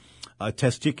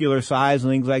 testicular size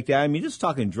and things like that. I mean, just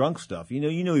talking drunk stuff. You know,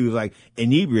 he was like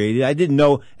inebriated. I didn't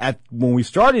know when we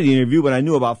started the interview, but I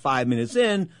knew about 5 minutes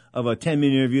in of a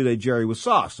 10-minute interview that Jerry was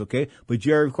sauced, okay? But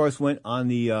Jerry, of course, went on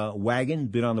the wagon,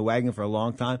 been on the wagon for a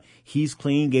long time. He's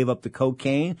clean, gave up the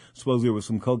cocaine. Supposedly there was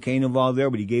some cocaine involved there,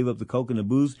 but he gave up the coke and the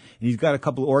booze. And he's got a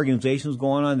couple of organizations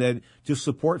going on that just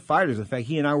support fighters. In fact,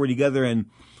 he and I were together in,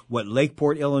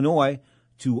 Lakeport, Illinois,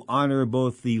 to honor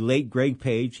both the late Greg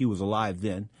Page, he was alive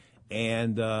then,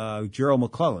 and Gerald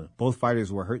McClellan. Both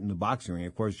fighters were hurt in the boxing ring.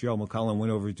 Of course, Gerald McClellan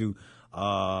went over to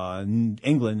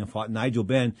England and fought Nigel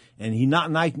Benn, and he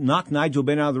knocked Nigel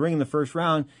Benn out of the ring in the first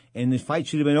round, and the fight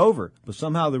should have been over. But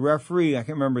somehow the referee, I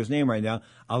can't remember his name right now,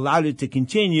 allowed it to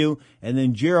continue, and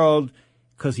then Gerald,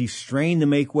 because he strained to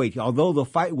make weight, although the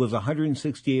fight was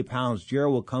 168 pounds,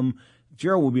 Gerald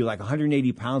will be like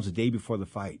 180 pounds a day before the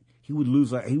fight. He would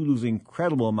lose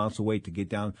incredible amounts of weight to get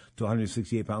down to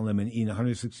 168 pound limit and eat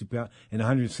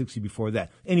 160 before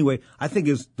that. Anyway, I think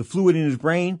the fluid in his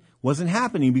brain wasn't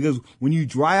happening, because when you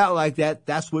dry out like that,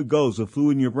 that's what goes, the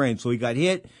fluid in your brain. So he got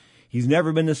hit. He's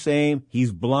never been the same.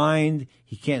 He's blind.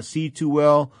 He can't see too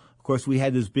well. Of course, we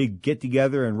had this big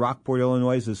get-together in Rockport,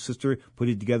 Illinois. His sister put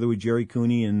it together with Jerry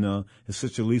Cooney and his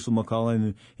sister Lisa McCullough.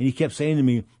 And he kept saying to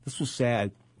me, this was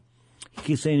sad. He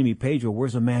kept saying to me, Pedro,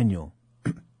 where's Emmanuel?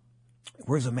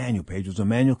 Where's Emmanuel, Pedro? Is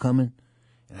Emmanuel coming?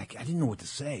 And I didn't know what to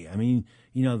say. I mean,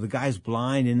 the guy's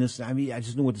blind and this. I mean, I just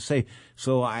didn't know what to say.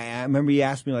 So I remember he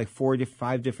asked me like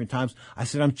 5 different times. I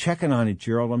said, I'm checking on it,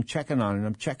 Gerald. I'm checking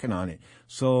on it.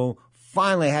 So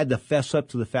finally I had to fess up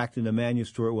to the fact that Emmanuel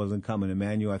Stewart wasn't coming.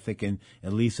 Emmanuel, I think, and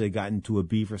Lisa had gotten into a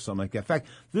beef or something like that. In fact,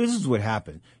 this is what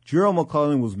happened. Gerald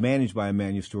McClellan was managed by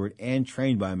Emmanuel Stewart and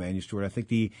trained by Emmanuel Stewart. I think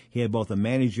he had both a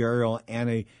managerial and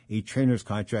a trainer's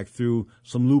contract through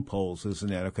some loopholes, this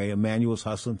and that, okay? Emmanuel was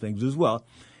hustling things as well.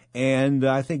 And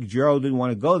I think Gerald didn't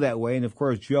want to go that way. And, of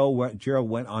course, Gerald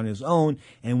went on his own.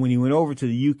 And when he went over to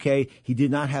the UK, he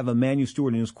did not have Emmanuel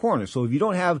Stewart in his corner. So if you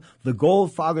don't have the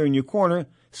Goldfather in your corner,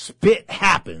 spit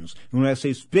happens. And when I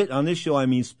say spit on this show, I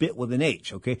mean spit with an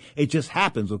H, okay? It just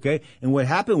happens, okay? And what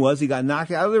happened was he got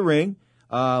knocked out of the ring.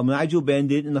 Nigel Benn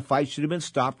did, and the fight should have been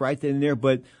stopped right then and there.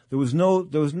 But there was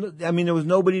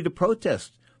nobody to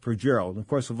protest for Gerald. And of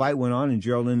course, the fight went on, and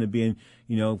Gerald ended up being,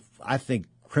 I think,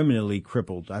 criminally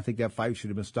crippled. I think that fight should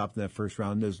have been stopped in that first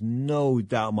round. There's no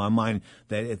doubt in my mind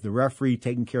that if the referee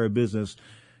taking care of business,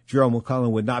 Gerald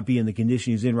McClellan would not be in the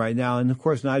condition he's in right now. And, of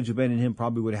course, Nigel Benn and him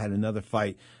probably would have had another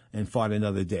fight and fought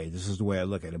another day. This is the way I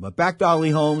look at it. But back to Ali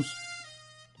Holmes,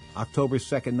 October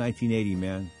 2nd, 1980,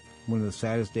 man. One of the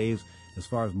saddest days as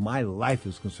far as my life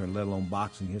is concerned, let alone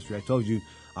boxing history. I told you,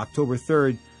 October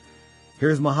 3rd,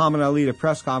 here's Muhammad Ali at a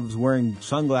press conference wearing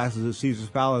sunglasses at Caesar's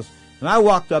Palace. And I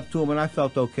walked up to him, and I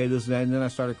felt okay, this and that, and then I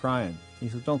started crying. He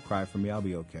said, don't cry for me, I'll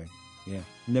be okay. Yeah,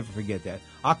 never forget that.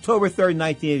 October 3rd,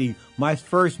 1980, my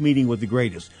first meeting with the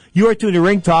greatest. You are tuned to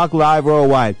Ring Talk Live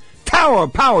Worldwide. Tower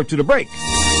of Power to the break.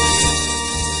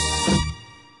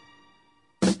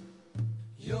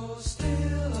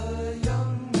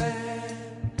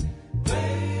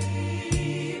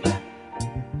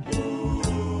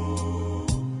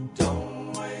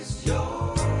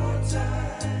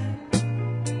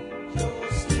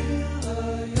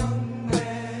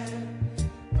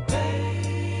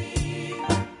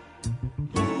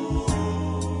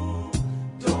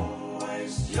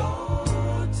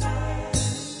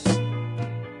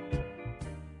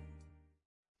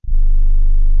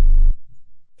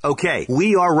 Okay,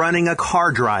 we are running a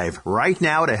car drive right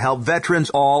now to help veterans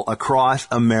all across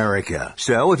America.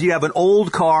 So if you have an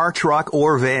old car, truck,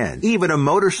 or van, even a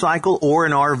motorcycle or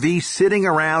an RV sitting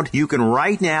around, you can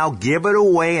right now give it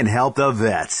away and help the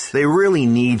vets. They really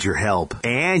need your help.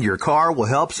 And your car will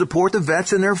help support the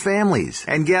vets and their families.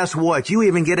 And guess what? You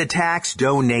even get a tax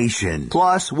donation.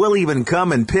 Plus, we'll even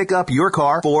come and pick up your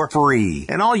car for free.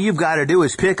 And all you've got to do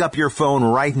is pick up your phone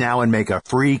right now and make a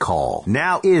free call.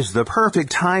 Now is the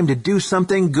perfect time to do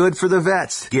something good for the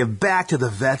vets. Give back to the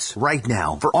vets right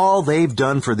now for all they've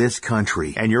done for this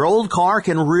country. And your old car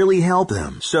can really help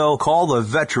them. So call the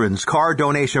Veterans Car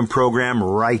Donation Program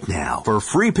right now for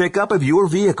free pickup of your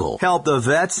vehicle. Help the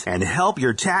vets and help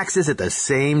your taxes at the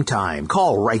same time.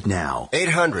 Call right now.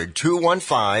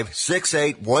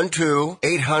 800-215-6812.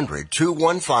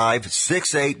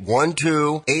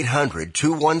 800-215-6812.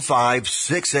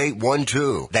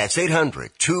 800-215-6812. That's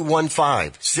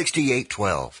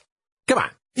 800-215-6812. Come on,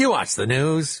 you watch the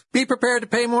news. Be prepared to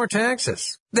pay more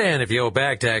taxes. Then if you owe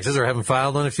back taxes or haven't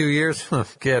filed in a few years,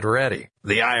 get ready.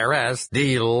 The IRS,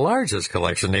 the largest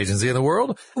collection agency in the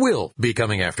world, will be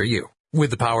coming after you with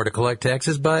the power to collect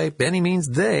taxes by any means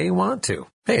they want to.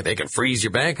 Hey, they can freeze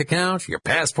your bank account, your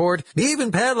passport,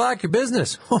 even padlock your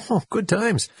business. Oh, good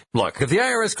times. Look, if the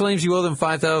IRS claims you owe them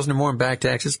 $5,000 or more in back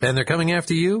taxes and they're coming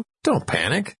after you, don't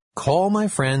panic. Call my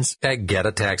friends at Get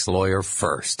a Tax Lawyer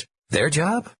first. Their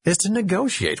job is to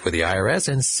negotiate with the IRS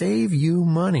and save you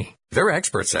money. They're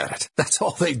experts at it. That's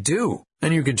all they do.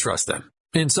 And you can trust them.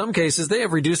 In some cases, they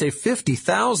have reduced a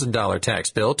 $50,000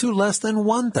 tax bill to less than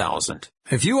 $1,000.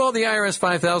 If you owe the IRS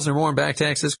 $5,000 or more in back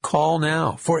taxes, call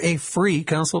now for a free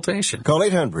consultation. Call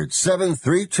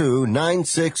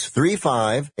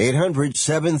 800-732-9635.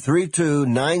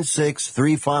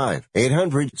 800-732-9635.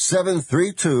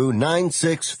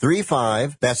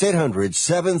 800-732-9635. That's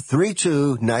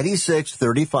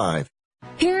 800-732-9635.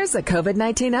 Here's a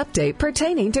COVID-19 update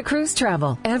pertaining to cruise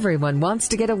travel. Everyone wants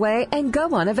to get away and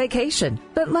go on a vacation.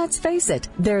 But let's face it,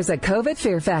 there's a COVID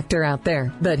fear factor out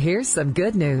there. But here's some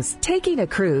good news. Taking a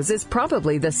cruise is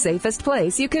probably the safest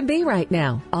place you can be right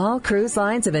now. All cruise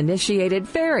lines have initiated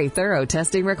very thorough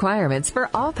testing requirements for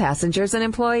all passengers and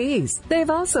employees. They've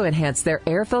also enhanced their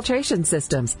air filtration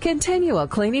systems, continual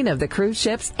cleaning of the cruise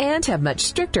ships, and have much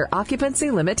stricter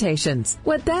occupancy limitations.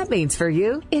 What that means for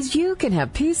you is you can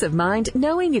have peace of mind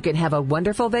knowing you can have a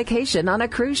wonderful vacation on a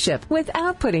cruise ship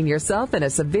without putting yourself in a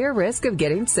severe risk of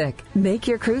getting sick. Make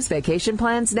your cruise vacation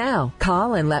plans now.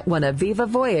 Call and let one of Viva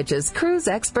Voyage's cruise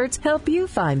experts help you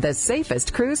find the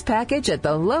safest cruise package at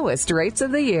the lowest rates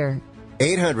of the year.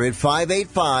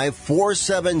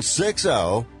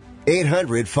 800-585-4760.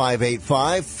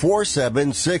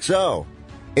 800-585-4760.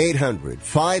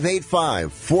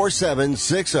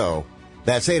 800-585-4760.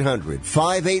 That's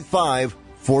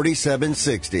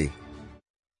 800-585-4760.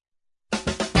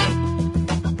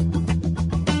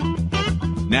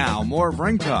 Now, more of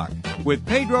Ring Talk with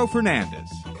Pedro Fernandez.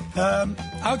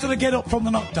 How did I get up from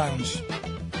the knockdowns?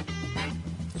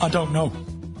 I don't know.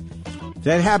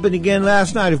 That happened again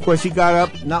last night. Of course, he got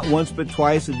up not once but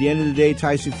twice. At the end of the day,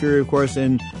 Tyson Fury, of course,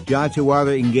 and Deontay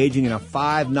Wilder engaging in a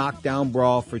 5 knockdown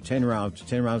brawl for 10 rounds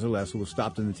or less. It was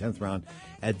stopped in the 10th round.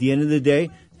 At the end of the day,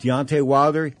 Deontay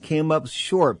Wilder came up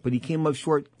short, but he came up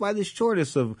short by the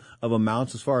shortest of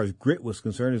amounts as far as grit was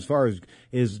concerned, as far as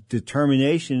his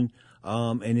determination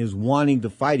and his wanting to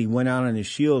fight. He went out on his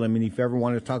shield. I mean, if you ever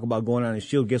wanted to talk about going on his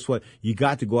shield, guess what? You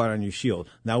got to go out on your shield.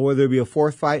 Now, will there be a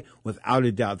fourth fight? Without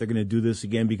a doubt, they're going to do this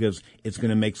again because it's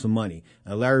going to make some money.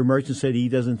 Larry Merchant said he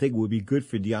doesn't think it would be good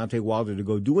for Deontay Wilder to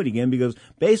go do it again because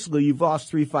basically you've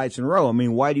lost 3 fights in a row. I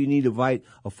mean, why do you need to fight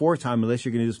a 4th time unless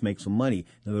you're going to just make some money?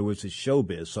 In other words, it's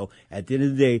showbiz. So at the end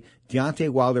of the day, Deontay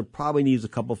Wilder probably needs a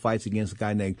couple fights against a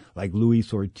guy like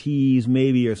Luis Ortiz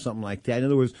maybe or something like that. In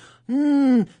other words,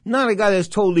 not a guy that's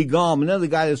totally gone, another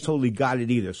guy that's totally got it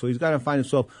either. So he's got to find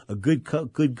himself a good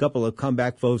couple of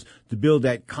comeback foes to build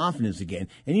that confidence again.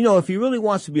 And you know, if he really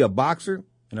wants to be a boxer,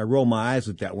 and I roll my eyes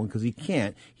at that one because he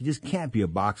just can't be a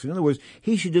boxer. In other words,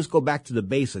 he should just go back to the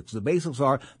basics. The basics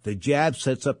are the jab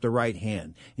sets up the right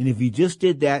hand. And if he just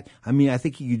did that, I mean, I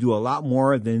think he could do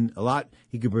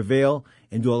he could prevail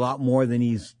and do a lot more than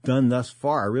he's done thus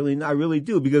far. I really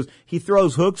do, because he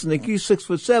throws hooks and he's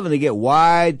 6'7". They get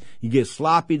wide, you get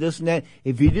sloppy, this and that.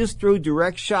 If you just threw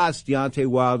direct shots, Deontay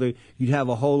Wilder, you'd have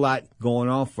a whole lot going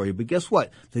on for you. But guess what?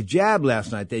 The jab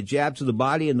last night, that jab to the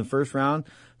body in the first round,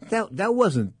 that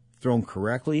wasn't thrown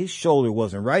correctly. His shoulder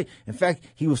wasn't right. In fact,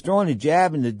 he was throwing a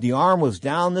jab and the arm was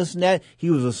down this and that. He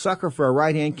was a sucker for a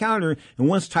right-hand counter. And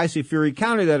once Tyson Fury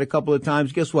countered that a couple of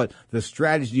times, guess what? The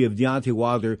strategy of Deontay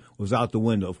Wilder was out the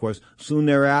window. Of course, soon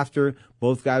thereafter,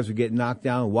 both guys were getting knocked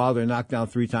down. Wilder knocked down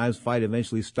 3 times. Fight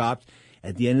eventually stopped.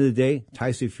 At the end of the day,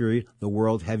 Tyson Fury, the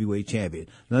world heavyweight champion.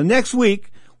 Now, next week,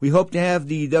 we hope to have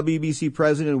the WBC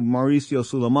president, Mauricio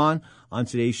Suleiman, on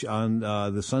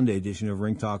the Sunday edition of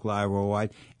Ring Talk Live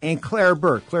Worldwide, and Claire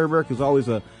Burke. Claire Burke is always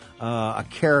a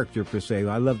character per se.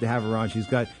 I love to have her on.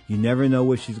 You never know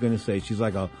what she's going to say. She's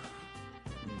like a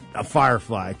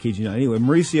firefly, I kid you not. Anyway,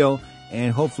 Mauricio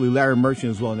and hopefully Larry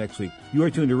Merchant as well next week. You are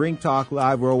tuned to Ring Talk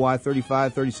Live Worldwide,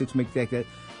 35, 36, make that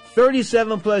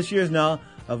 37 plus years now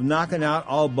of knocking out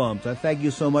all bumps. I thank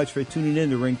you so much for tuning in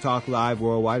to Ring Talk Live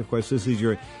Worldwide. Of course, this is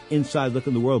your inside look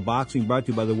in the world boxing, brought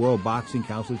to you by the World Boxing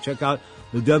Council. Check out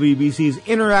the WBC's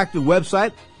interactive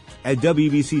website at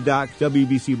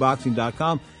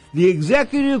wbcboxing.com. The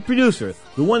executive producer,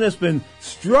 the one that's been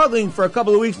struggling for a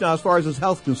couple of weeks now as far as his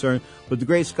health is concerned, but the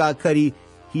great Scott Cuddy,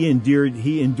 he endured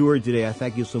today. I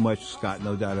thank you so much, Scott.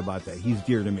 No doubt about that. He's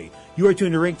dear to me. You are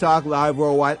tuned to Ring Talk Live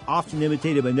Worldwide, often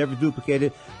imitated but never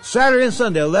duplicated. Saturday and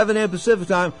Sunday, 11 a.m. Pacific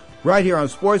Time, right here on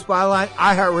Sports Byline,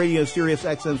 iHeartRadio, and Sirius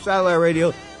XM Satellite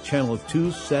Radio, Channel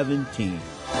 217.